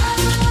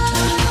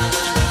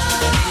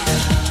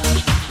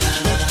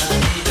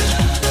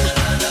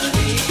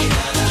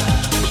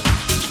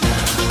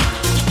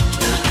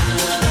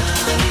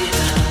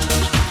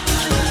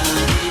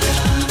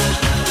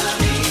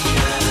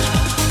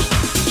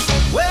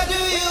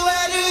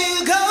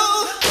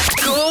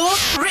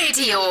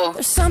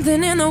There's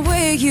something in the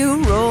way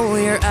you roll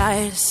your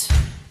eyes.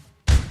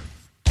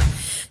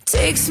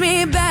 Takes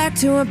me back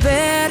to a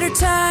better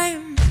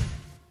time,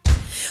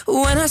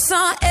 when I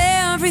saw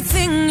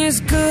everything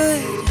is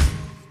good.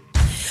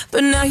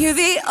 But now you're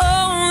the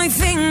only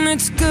thing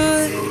that's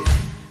good.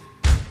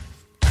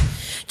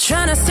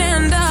 Trying to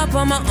stand up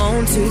on my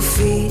own 2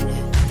 feet.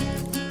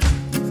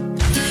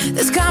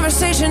 This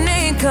conversation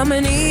ain't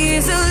coming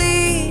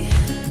easily.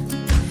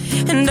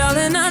 And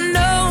darling, I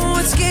know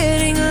it's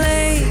getting late.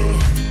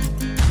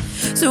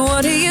 So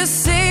what do you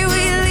say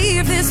we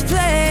leave this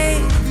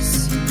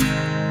place?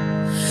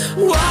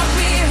 Walk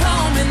me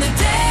home in the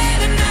dead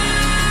of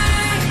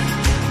night.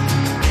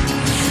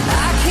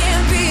 I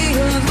can't be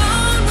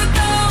alone with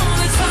all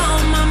that's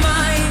on my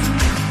mind.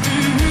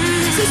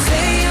 So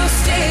say you'll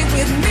stay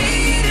with me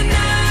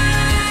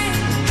tonight.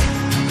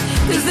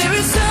 'Cause there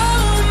is so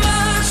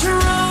much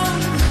wrong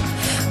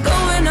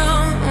going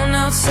on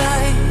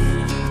outside.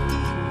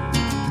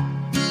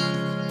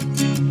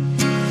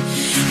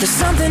 There's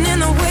something in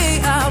the way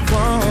I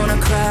wanna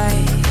cry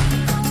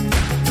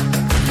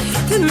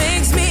that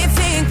makes me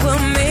think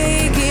we'll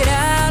make it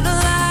out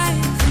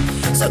alive.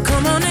 So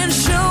come on and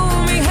show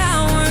me how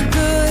we're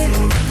good.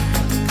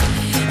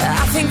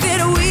 I think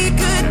that we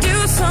could do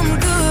some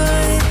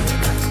good.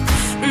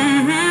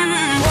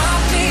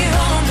 Walk me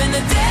home in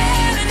the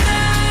dead of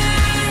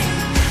night.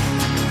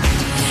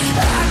 I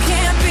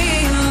can't be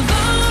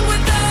alone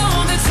with all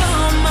that's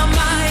on my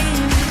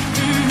mind.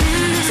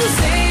 So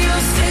say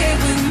you'll stay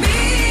with me.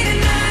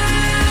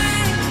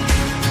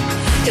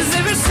 'Cause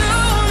there is so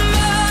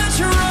much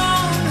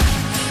wrong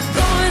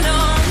going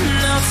on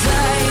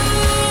outside.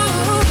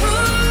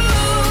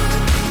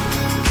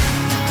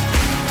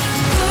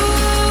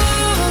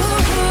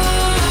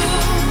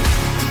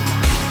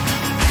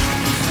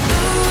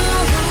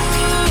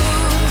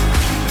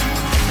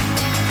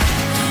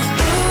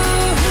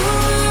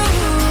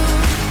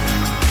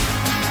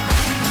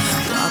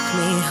 Walk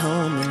me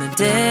home in the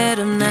dead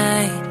of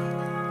night.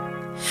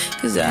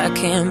 'Cause I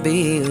can't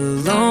be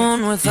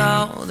alone with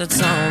all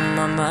that's on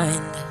my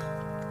mind.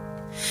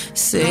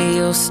 Say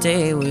you'll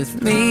stay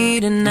with me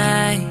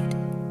tonight.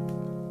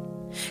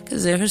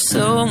 'Cause there's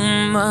so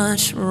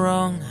much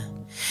wrong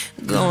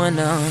going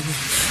on.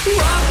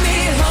 Walk me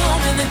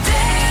home in the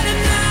dead of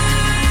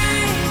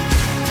night.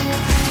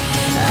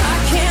 I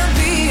can't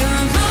be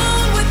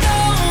alone with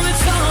all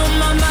that's on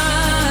my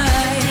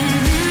mind.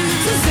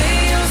 So say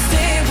you'll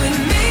stay with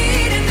me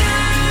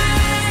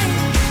tonight.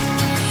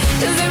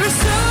 'Cause there is so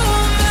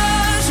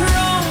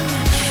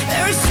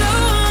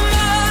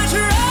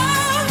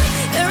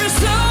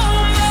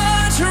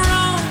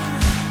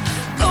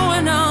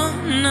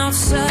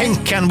In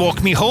Can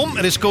Walk Me Home.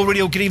 It is Go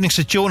Radio. Good evening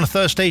to Joe on a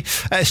Thursday.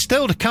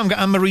 Still to come, got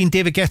Anne-Marie and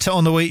David Guetta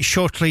on the way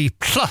shortly.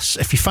 Plus,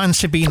 if you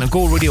fancy being a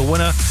Go Radio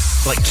winner,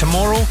 like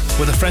tomorrow,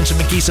 with the friends of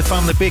McGee's The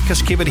Family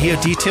Bakers, keep it here.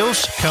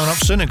 Details coming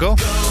up soon. Go.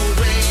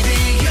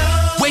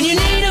 When you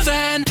need a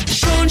van,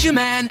 Sean's your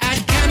man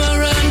at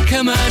Cameron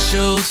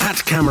Commercials.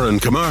 At Cameron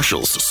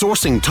Commercials,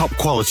 sourcing top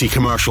quality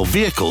commercial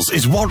vehicles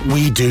is what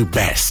we do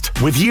best.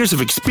 With years of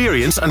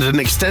experience and an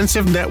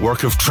extensive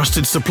network of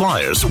trusted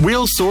suppliers,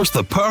 we'll source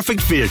the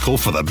perfect vehicle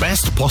for the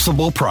best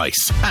possible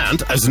price.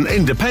 And as an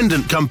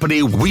independent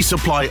company, we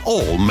supply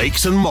all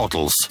makes and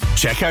models.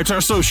 Check out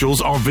our socials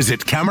or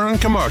visit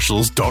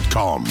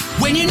CameronCommercials.com.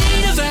 When you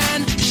need a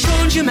van,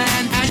 Sean's your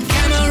man at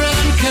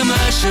Cameron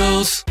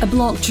Commercials. A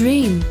blocked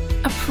drain?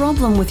 A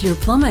problem with your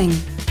plumbing?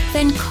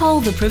 Then call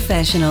the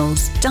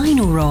professionals,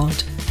 Dino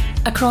Rod.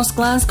 Across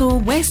Glasgow,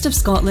 west of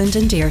Scotland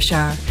and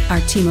Ayrshire, our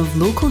team of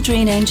local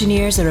drain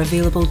engineers are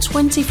available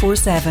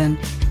 24/7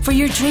 for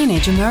your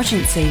drainage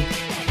emergency.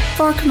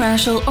 For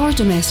commercial or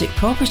domestic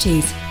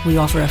properties, we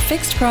offer a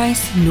fixed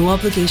price, no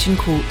obligation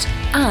quote,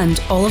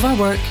 and all of our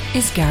work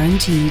is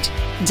guaranteed.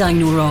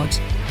 Dino Rod,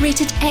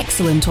 rated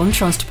excellent on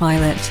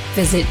Trustpilot.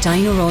 Visit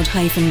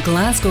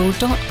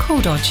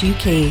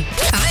dinorod-glasgow.co.uk.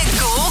 The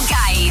Go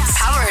Guide,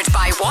 powered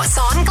by What's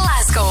On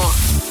Glasgow.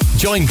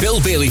 Join Bill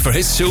Bailey for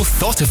his show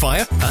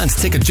Thoughtifier and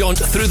take a jaunt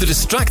through the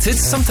distracted,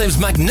 sometimes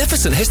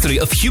magnificent history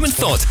of human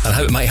thought and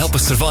how it might help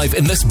us survive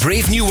in this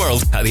brave new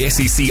world at the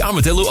SEC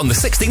Armadillo on the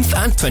 16th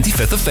and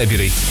 25th of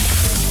February.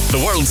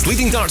 The world's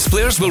leading darts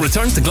players will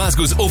return to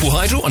Glasgow's Ovo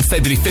Hydro on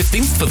February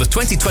 15th for the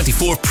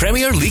 2024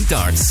 Premier League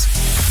Darts.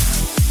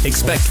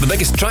 Expect the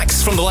biggest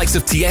tracks from the likes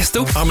of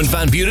Tiesto, Armin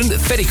van Buuren,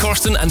 Ferry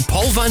Corsten and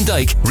Paul van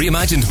Dyk,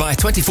 reimagined by a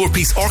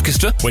 24-piece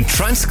orchestra when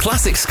Trance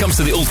Classics comes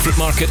to the Old Fruit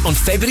Market on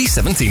February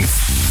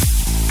 17th.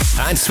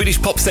 And Swedish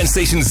pop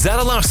sensation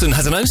Zara Larsson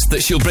has announced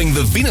that she'll bring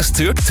the Venus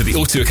Tour to the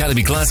O2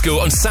 Academy Glasgow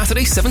on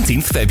Saturday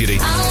 17th February.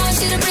 I want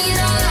you to bring it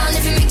all on.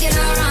 If you make it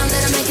all wrong,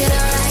 then I make it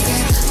all right.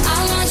 Yeah.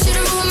 I want you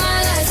to rule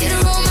my life, you to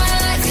rule my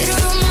life, you to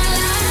rule my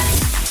life.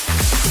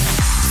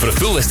 For a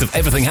full list of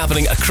everything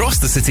happening across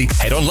the city,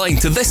 head online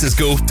to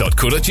thisisgo.co.uk.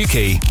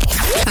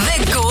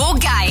 The Go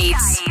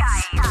Guides.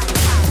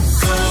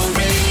 Go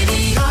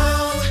Radio.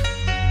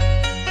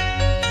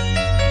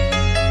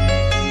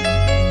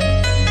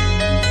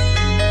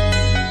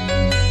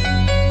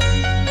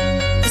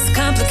 It's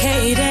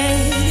complicated,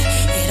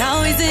 it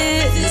always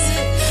is.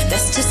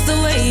 That's just the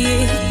way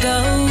it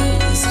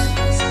goes.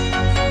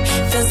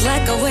 Feels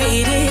like I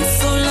waited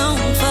so long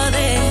for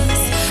this.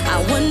 I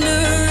wonder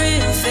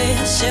if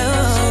it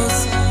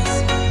shows.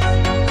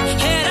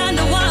 Head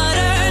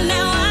underwater,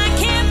 now I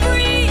can't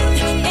breathe.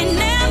 It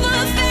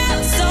never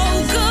felt so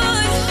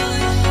good.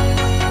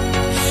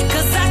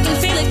 'Cause I can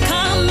feel it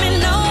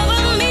coming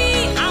over me.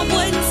 I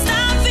wouldn't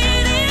stop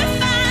it if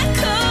I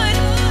could.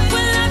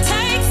 When love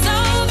takes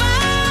over,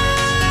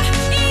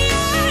 yeah.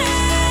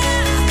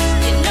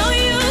 You know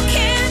you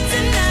can't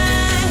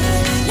deny.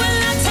 When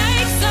love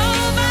takes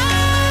over,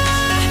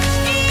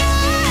 yeah.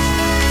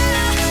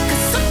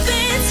 'Cause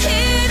something's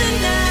here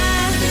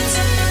tonight.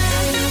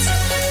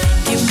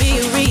 Give me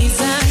a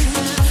reason,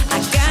 I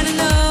gotta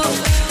know.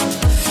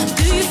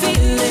 Do you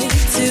feel it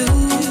too?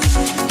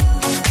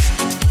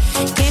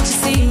 Can't you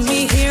see me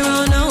here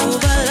on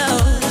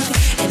overload?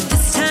 And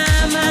this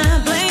time I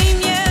blame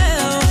you.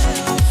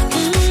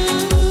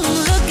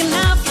 Looking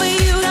out for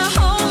you to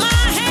hold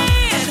my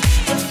hand.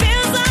 It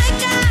feels like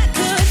I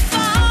could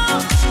fall.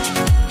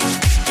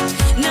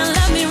 Now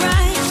love me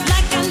right,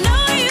 like I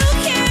know you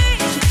can.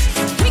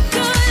 We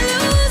could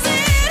lose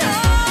it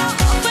all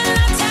when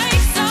love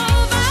takes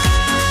over.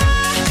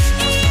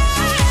 Yeah,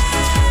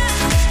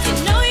 you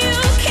know you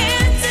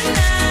can't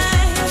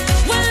deny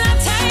when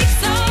love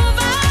takes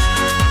over.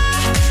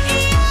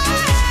 Yeah,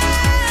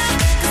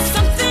 'cause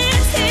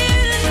something's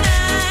here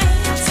tonight,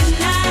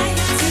 tonight,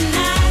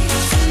 tonight,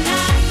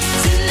 tonight,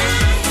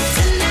 tonight,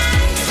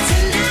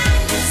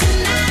 tonight,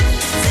 tonight,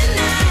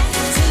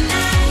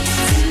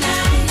 tonight,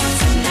 tonight,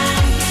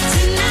 tonight,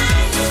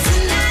 tonight,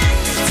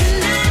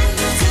 tonight,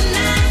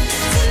 tonight,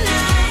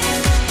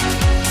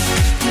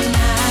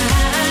 tonight,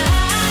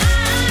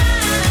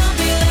 I'll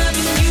be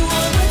loving you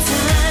all the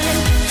time.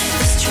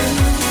 It's true.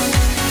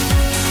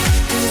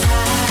 'Cause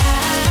I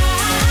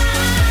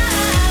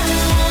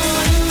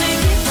wanna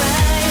make it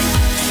right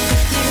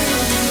with you.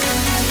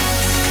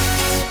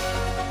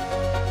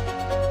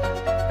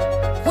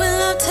 When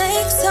love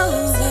takes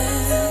over,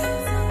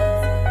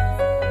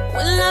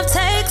 when love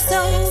takes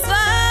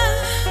over,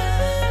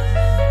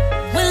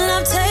 when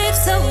love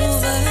takes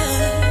over,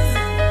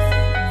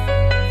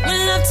 when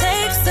love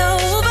takes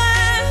over,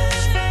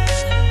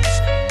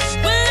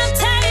 when love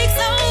takes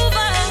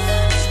over,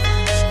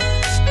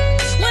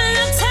 when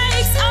love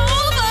takes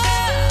over,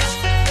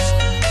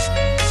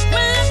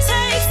 when love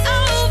takes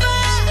over,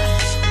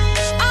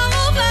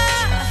 over,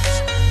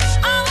 over,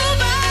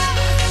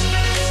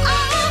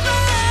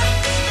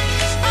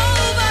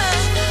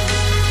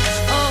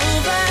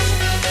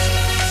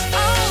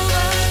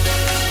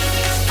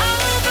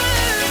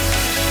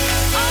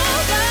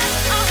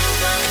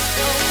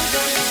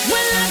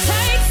 when love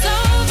takes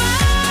over,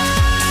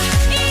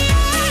 yeah.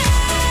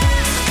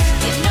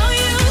 You know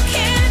you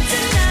can't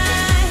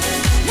deny.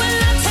 When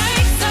love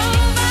takes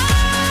over,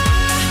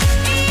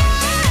 yeah.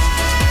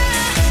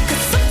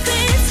 'Cause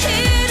something's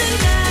here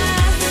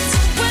tonight.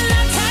 When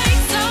love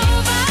takes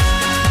over,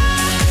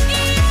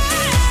 yeah.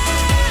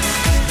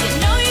 You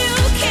know you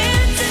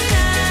can't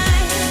deny.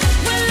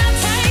 When love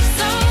takes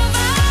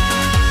over,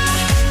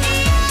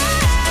 yeah.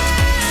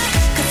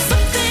 'Cause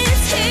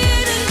something's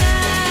here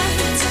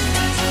tonight.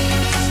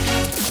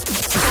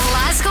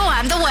 Glasgow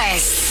and the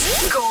West.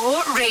 Go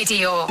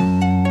Radio.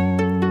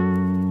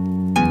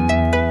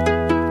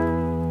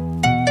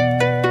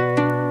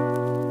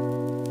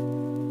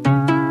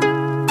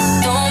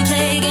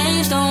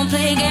 Don't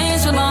play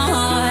games with my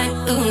heart.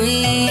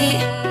 Ooh-wee.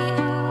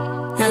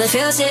 Now the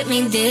feels hit me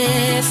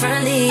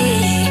differently.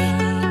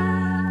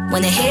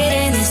 When the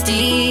hitting is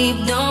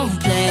deep, don't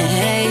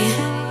play,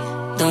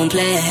 don't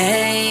play,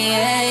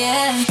 yeah,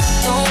 yeah.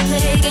 Don't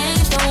play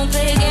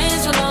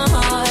games with my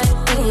heart.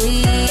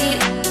 Ooh-wee.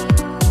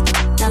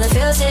 Now the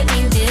feels hit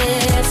me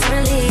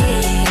differently.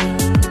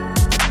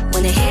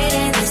 When the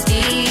hitting is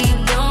deep,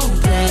 don't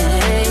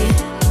play,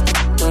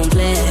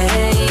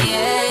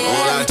 yeah, yeah.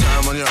 All that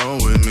time on your own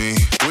with me.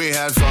 We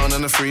had fun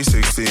on the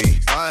 360.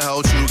 I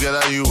helped you get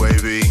out you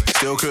wavy.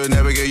 Still could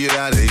never get you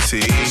that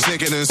AT.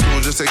 Sneaking in school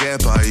just to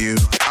get by you.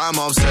 I'm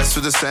obsessed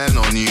with the scent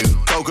on you.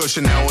 Coco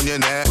Chanel on your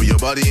neck, with your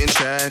body in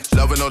check.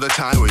 Loving all the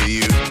time with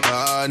you.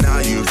 But now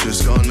you've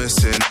just gone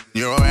missing.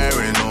 You're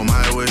airing all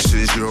my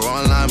wishes. You're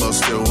online but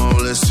still won't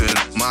listen.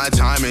 My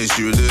time is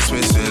you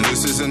dismissing.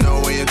 This isn't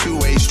no way a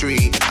two-way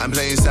street. I'm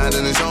playing sad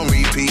and it's on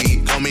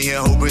repeat. Call me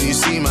here hoping you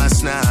see my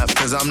snap.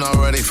 Cause I'm not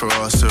ready for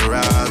us to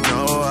ride,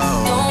 no.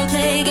 Don't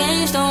play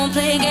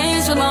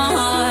games with my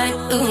heart.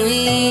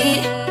 Ooh-wee.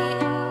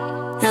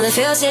 Now the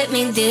feels hit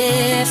me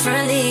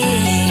differently.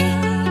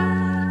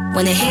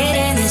 When the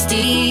hitting is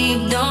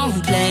deep,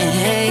 don't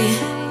play,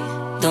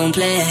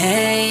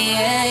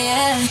 yeah,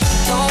 yeah.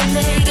 Don't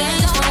play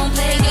games with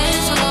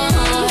my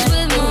heart.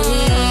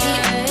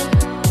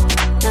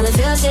 Now the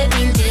feels hit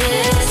me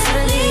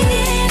differently.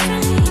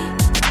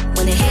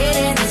 When the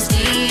hitting is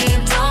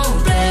deep,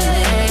 don't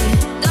play,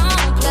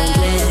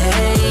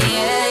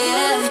 yeah,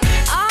 yeah.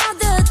 All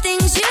the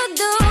things you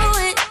do,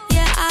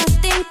 yeah, I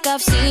think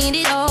I've seen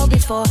it all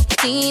before.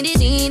 Seen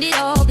it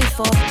all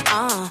before.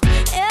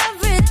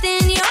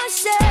 Everything you're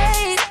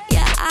saying,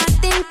 yeah, I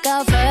think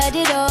I've heard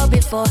it all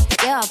before.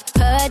 Yeah, I've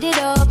heard it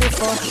all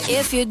before.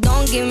 If you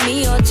don't give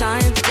me your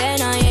time,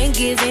 then I ain't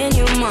giving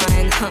you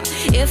mine.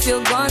 If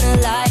you're gonna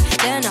lie,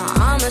 then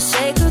I'ma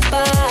say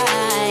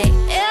goodbye.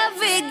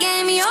 Every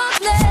game you're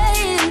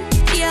playing,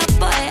 yeah,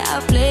 boy,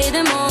 I've played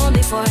them all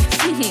before.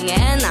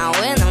 And I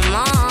win them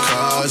all.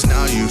 Cause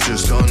now you've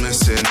just gone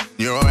missing.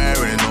 You're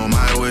airing all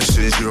my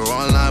wishes. You're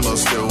online but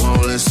still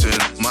won't listen.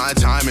 My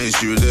time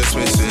is you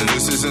dismissing.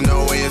 This isn't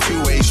no way a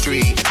two-way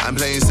street. I'm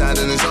playing sad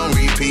and it's on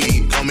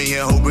repeat. Call me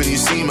here hoping you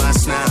see my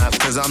snap.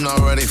 Cause I'm not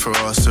ready for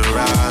us to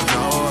ride,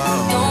 no.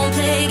 Don't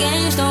play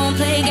games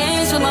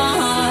with my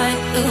heart.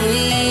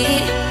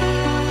 Ooh-wee.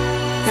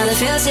 Now the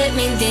feels hit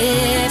me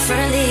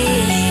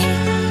differently.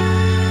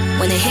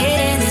 When the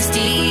hitting is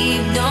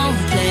deep, don't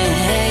play,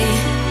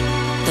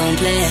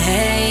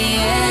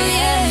 yeah,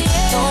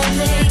 yeah. Don't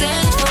play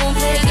games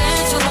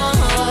with my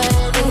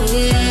heart.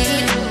 Ooh-wee.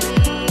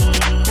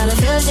 Now the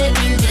feels hit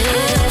me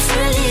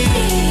differently.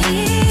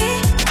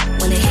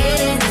 When the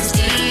hitting is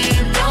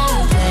deep,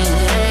 don't play,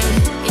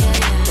 yeah,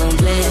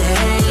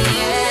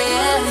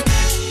 yeah.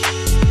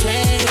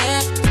 Play, yeah,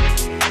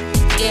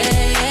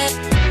 yeah.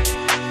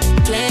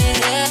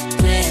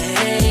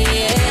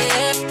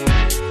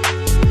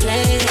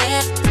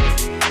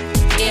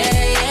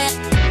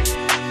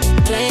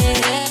 Play,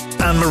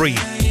 yeah, Anne-Marie.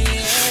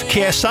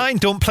 KSI,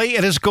 don't play.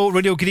 It is Go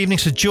Radio. Good evening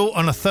to Joe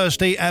on a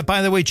Thursday.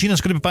 By the way, Gina's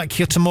going to be back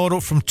here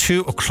tomorrow from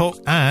 2 o'clock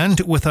and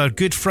with our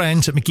good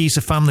friends at McGee's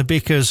The Family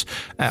Bakers,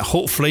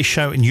 hopefully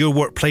shouting your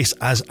workplace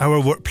as our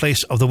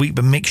workplace of the week.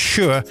 But make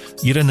sure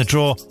you're in the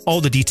draw. All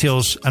the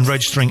details and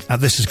registering at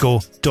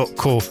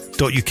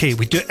thisisgo.co.uk.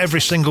 We do it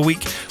every single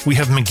week. We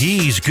have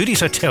McGee's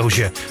goodies, I tells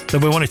you,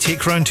 that we want to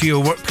take round to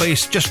your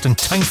workplace just in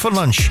time for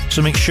lunch.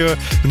 So make sure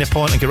you nip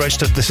on and get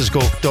registered at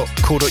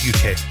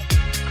thisisgo.co.uk.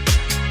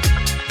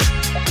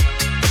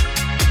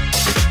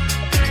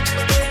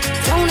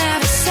 Don't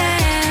have a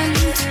cent.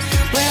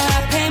 Will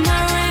I pay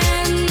my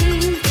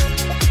rent?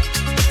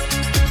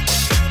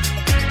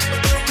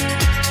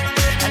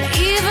 And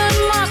even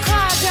my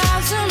car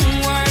doesn't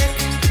work.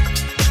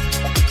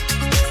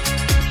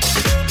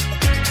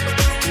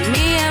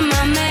 Me and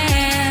my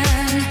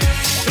man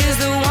is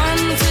the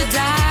one to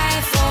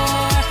die for.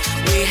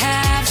 We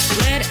have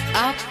split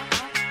up.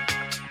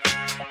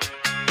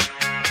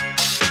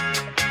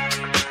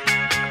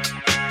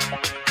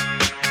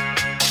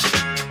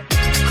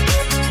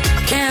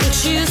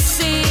 Can't you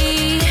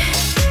see?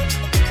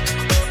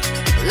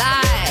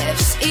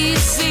 Life's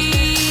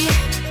easy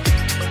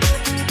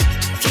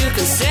if you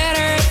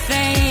consider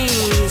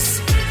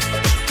things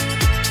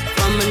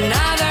from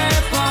another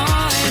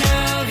point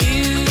of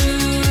view.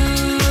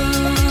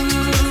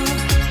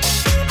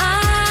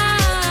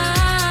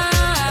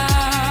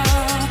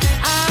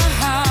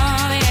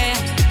 Yeah.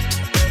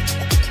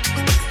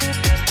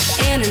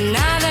 In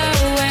another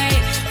way,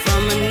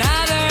 from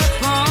another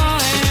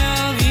point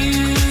of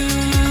view.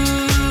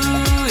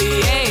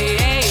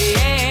 Yeah.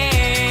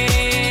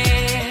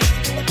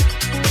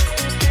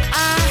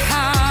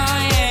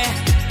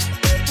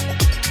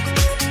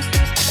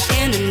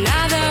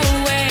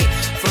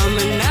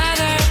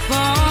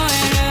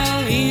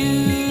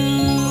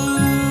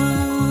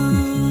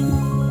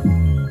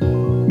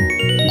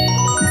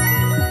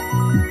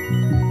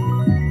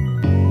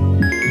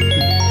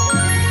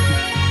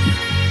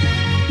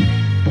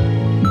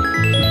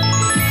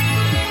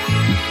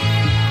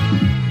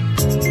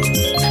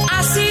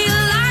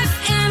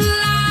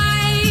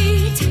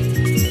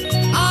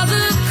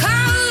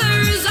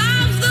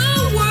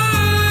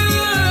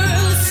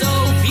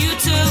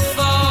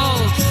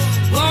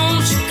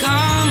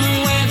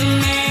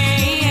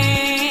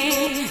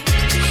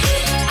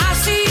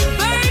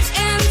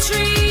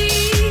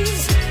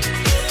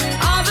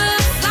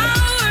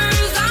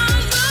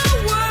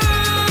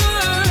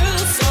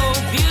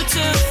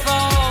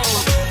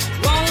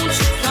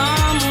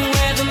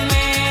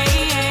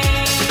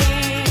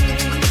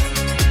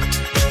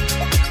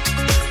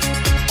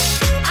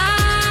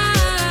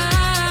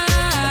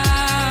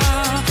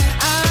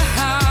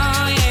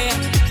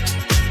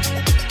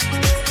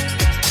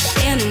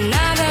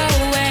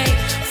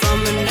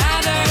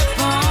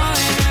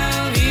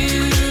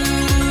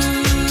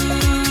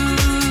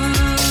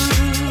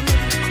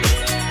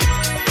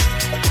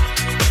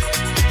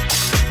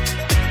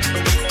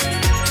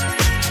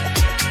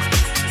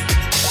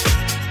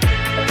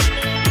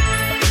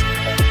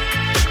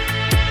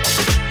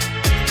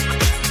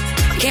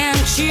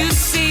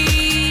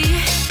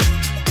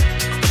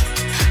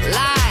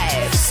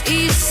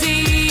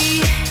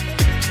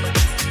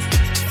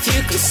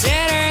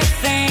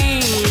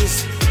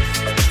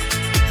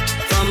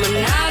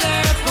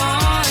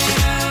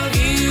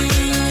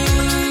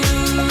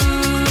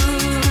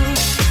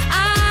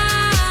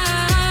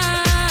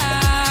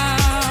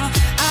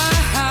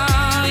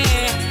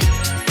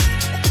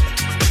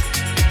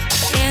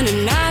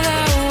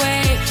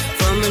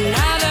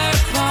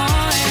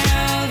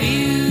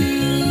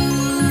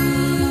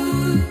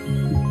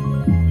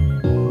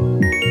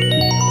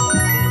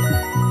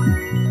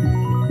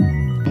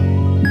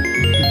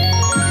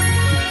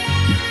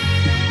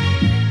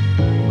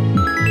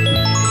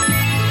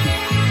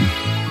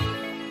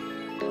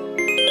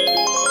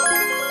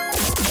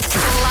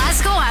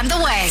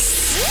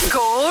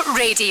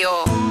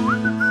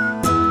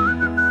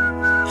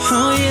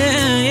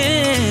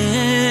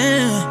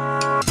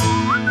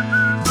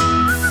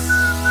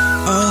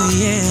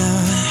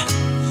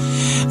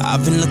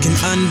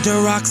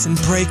 under rocks and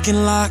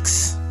breaking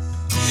locks,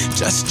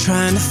 just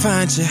trying to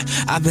find you.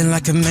 I've been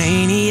like a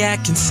maniac,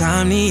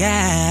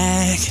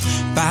 insomniac,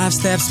 5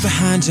 steps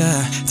behind you.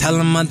 Tell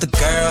them other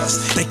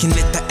girls they can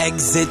hit the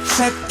exit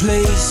check,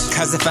 please.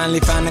 Cause I finally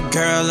found a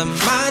girl of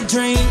my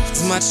dreams.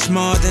 It's much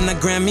more than a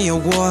Grammy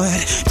award.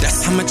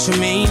 That's how much you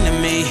mean to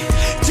me.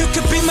 You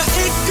could be my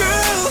it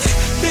girl,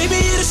 baby,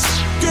 you're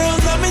the girl.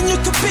 Loving you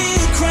could be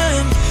a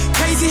crime.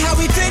 Crazy how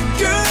we fit,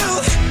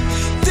 girl.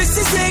 This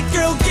is it,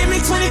 girl. Give me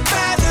 25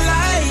 to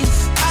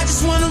life. I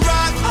just wanna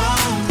rock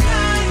all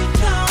night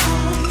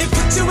long and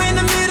put you in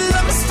the middle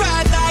of my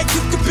spotlight.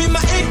 You could be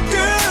my it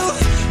girl.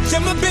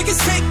 You're my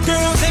biggest hit,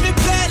 girl. Let me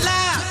play it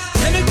loud.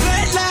 Let me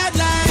play it loud,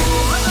 like.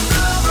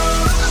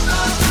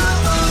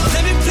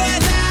 Let me play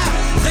it loud.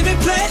 Let me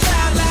play it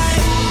loud,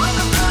 like.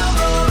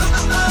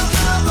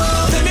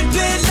 Let me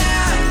play it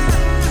loud.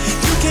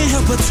 You can't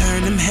help but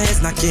turn them heads,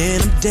 knocking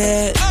them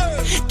dead.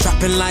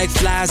 Dropping like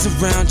flies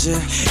around you.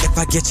 If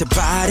I get your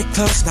body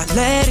close, not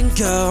letting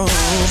go.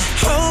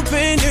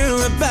 Hoping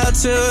you're about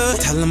to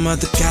tell them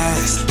other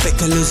guys they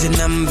could lose your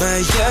number,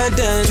 you're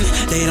done.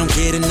 They don't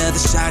get another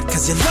shot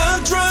cause you're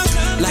love drunk.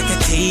 Like a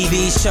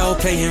TV show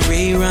playing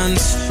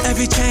reruns.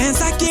 Every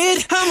chance I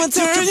get, I'ma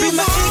turn you be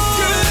my it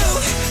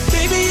girl.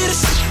 Baby, you're the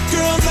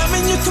girl.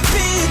 Loving you could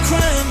be a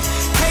crime.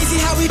 Crazy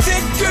how we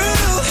fit,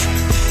 girl.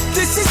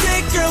 This is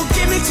it, girl.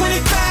 Give me 25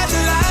 to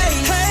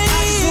life. Hey,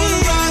 I just wanna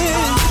rock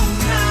all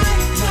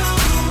night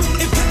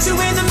long and put you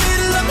in the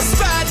middle of my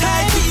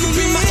spotlight. You could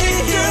be my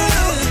it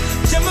girl.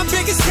 You're my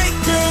biggest hit,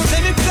 girl.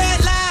 Let me play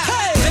it loud.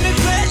 Hey. Let me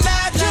play it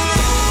loud, yeah.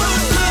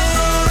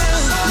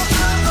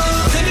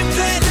 Let me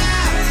play it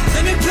loud.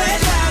 Let me play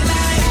it loud,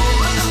 like.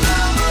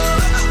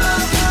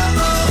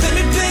 Let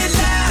me play it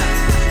loud.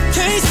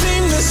 Can't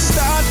seem to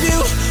stop you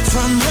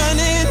from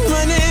running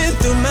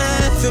through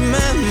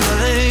my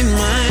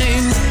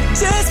mind.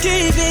 Just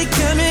keep it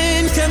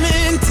coming till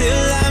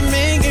I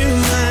make you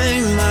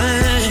mine.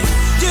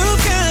 You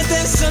got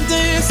that something.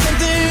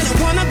 I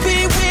wanna be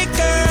with,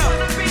 girl.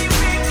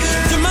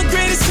 You're my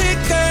greatest hit,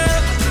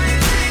 girl.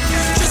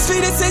 Just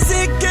sweet as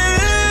it, girl.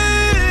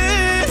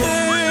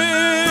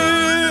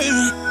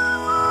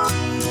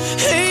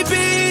 Hey,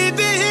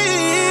 baby,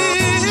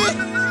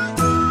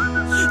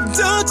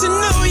 don't you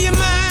know you're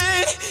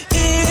mine?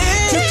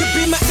 Yeah. You could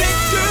be my it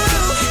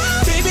girl.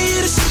 Baby,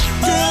 you're the shit,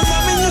 girl.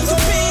 Loving you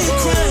could be a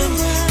crime.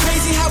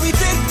 Crazy how we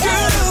fit,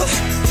 girl.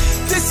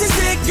 This is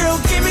it, girl.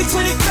 Give me 25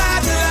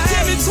 to life.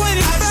 Give me 25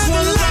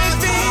 to life,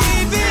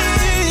 baby.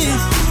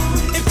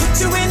 And put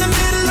you in the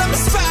middle of my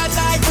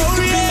spotlight. You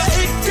could be my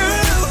it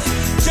girl.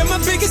 You're my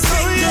biggest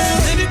hit, girl.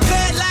 Let me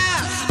play it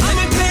loud. Let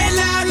me play it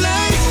loud,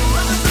 like.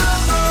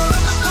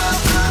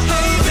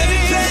 Hey, let me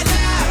play it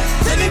loud.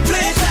 Let me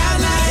play it loud,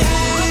 like.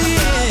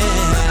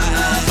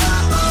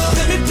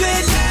 Let me play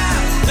it loud.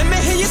 Let me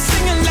hear you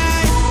singing,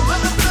 like.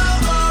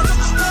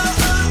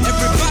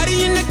 Everybody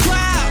in the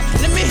crowd,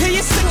 let me hear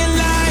you singing,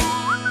 like.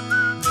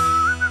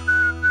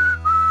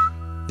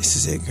 This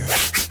is it, girl.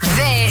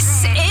 This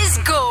is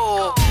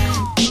Go.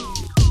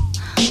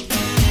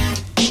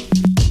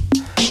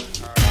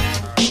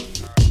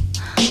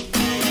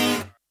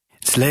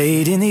 It's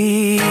late in the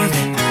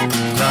evening,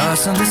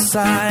 lost on the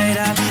side.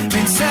 I've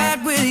been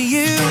sad with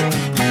you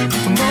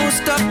for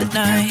most of the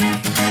night,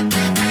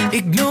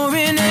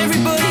 ignoring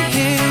everybody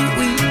here.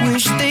 We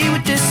wish they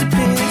would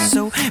disappear,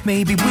 so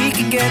maybe we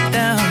could get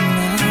down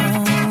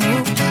now.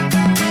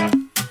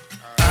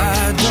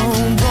 I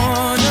don't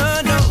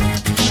wanna know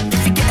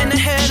if you're getting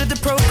ahead of the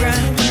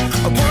program.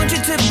 I want you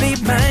to be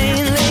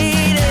mine,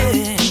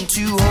 lady,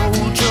 to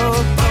hold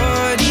your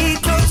body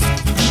close.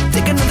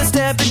 Take another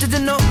step into the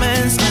no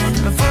man's land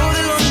for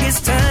the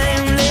longest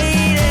time,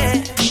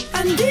 lady.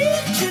 I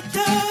need you,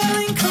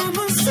 darling. Come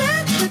on,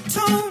 set the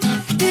tone.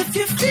 If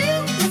you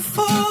feel me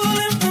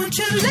falling, won't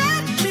you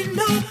let me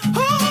know?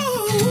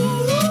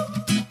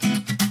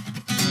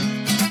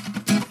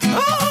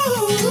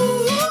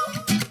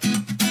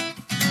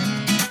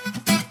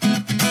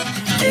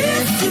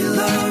 If you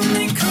love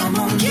me, come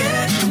on,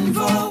 get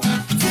involved.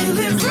 Feel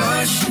it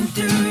rushing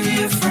through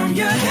you from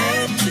your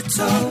head to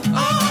toe.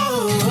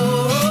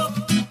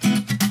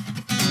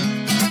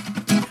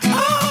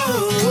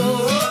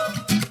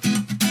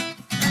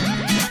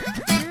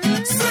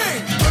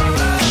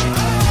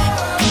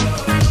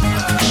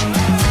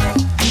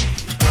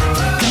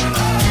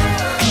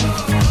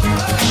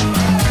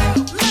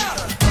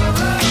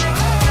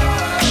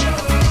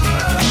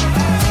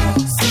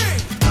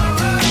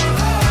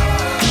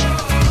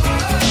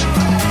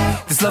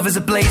 Love is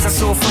ablaze, I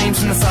saw flames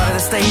from the side of the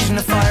stage, and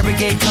the fire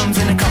brigade comes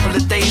in a couple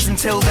of days.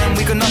 Until then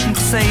we got nothing to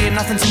say and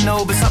nothing to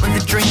know, but something to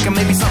drink and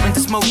maybe something to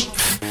smoke.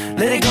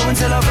 Let it go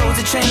until our roads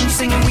are changed.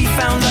 Singing we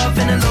found love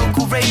in a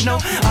local rave. No,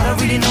 I don't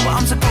really know what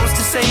I'm supposed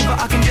to say, but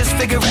I can just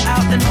figure it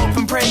out, then hope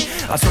and pray.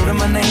 I told her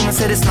my name, I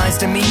said it's nice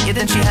to meet you.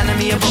 Then she handed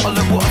me a bottle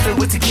of water filled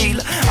with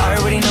tequila. I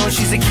already know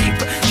she's a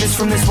keeper. Just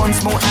from this one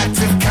small act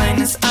of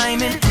kindness,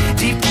 I'm in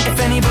deep. If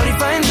anybody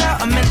finds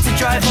out, I meant to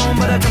drive home,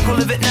 but I drunk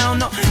all of it now.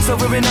 Not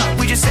sobering up,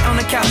 we just sit on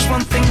the couch.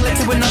 One thing led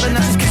to another, now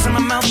just kissing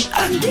my mouth.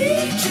 I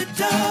need you,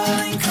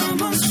 darling,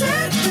 come on,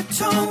 set the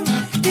tone.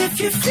 If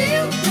you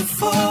feel the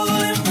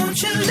falling,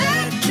 won't you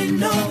let me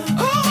know?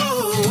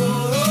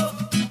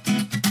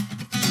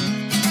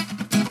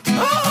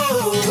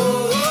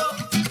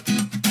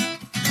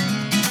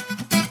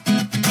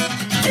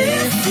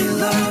 If you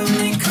love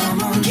me,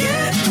 come on,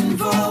 get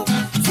involved.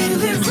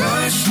 Feel it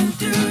rushing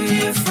through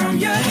you from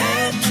your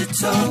head to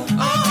toe.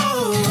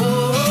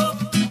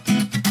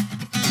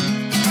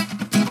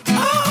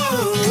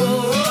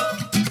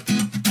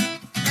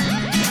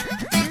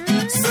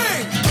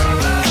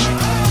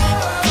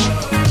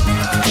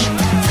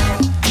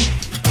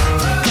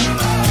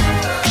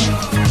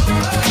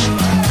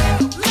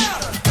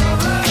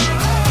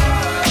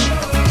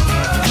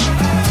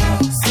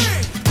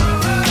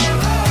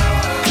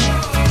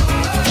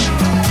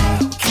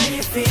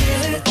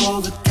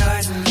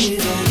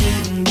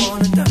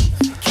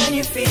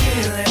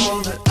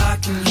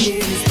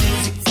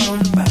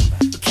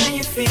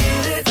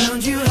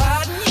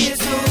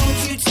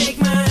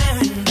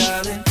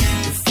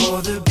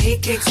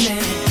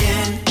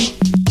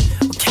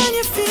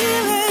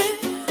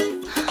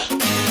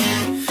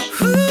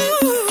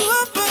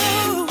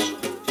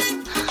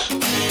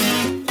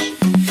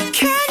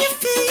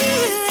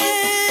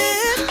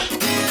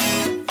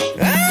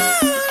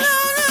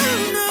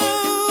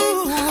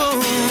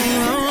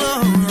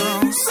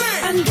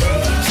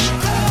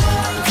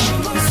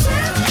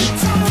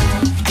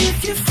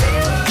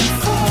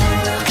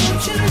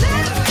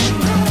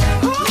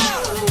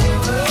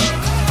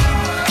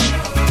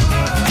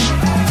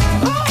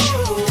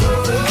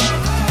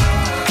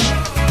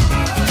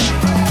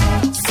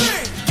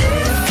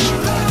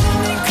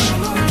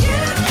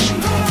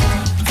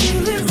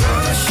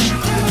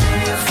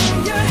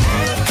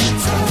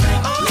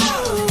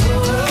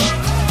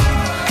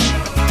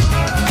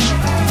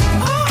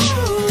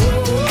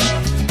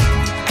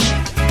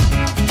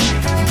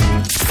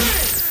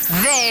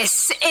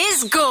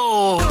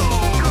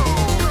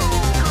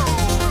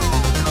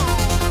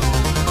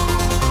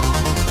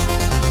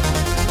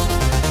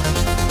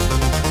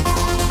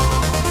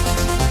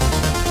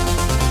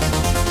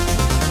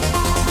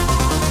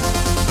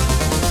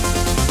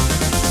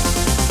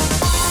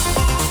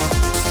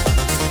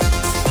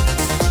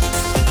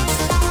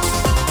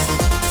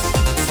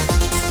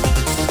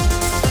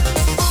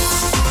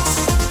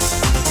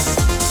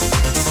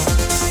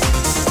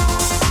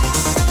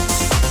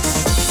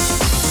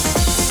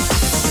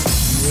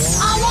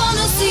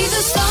 See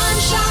the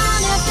sunshine.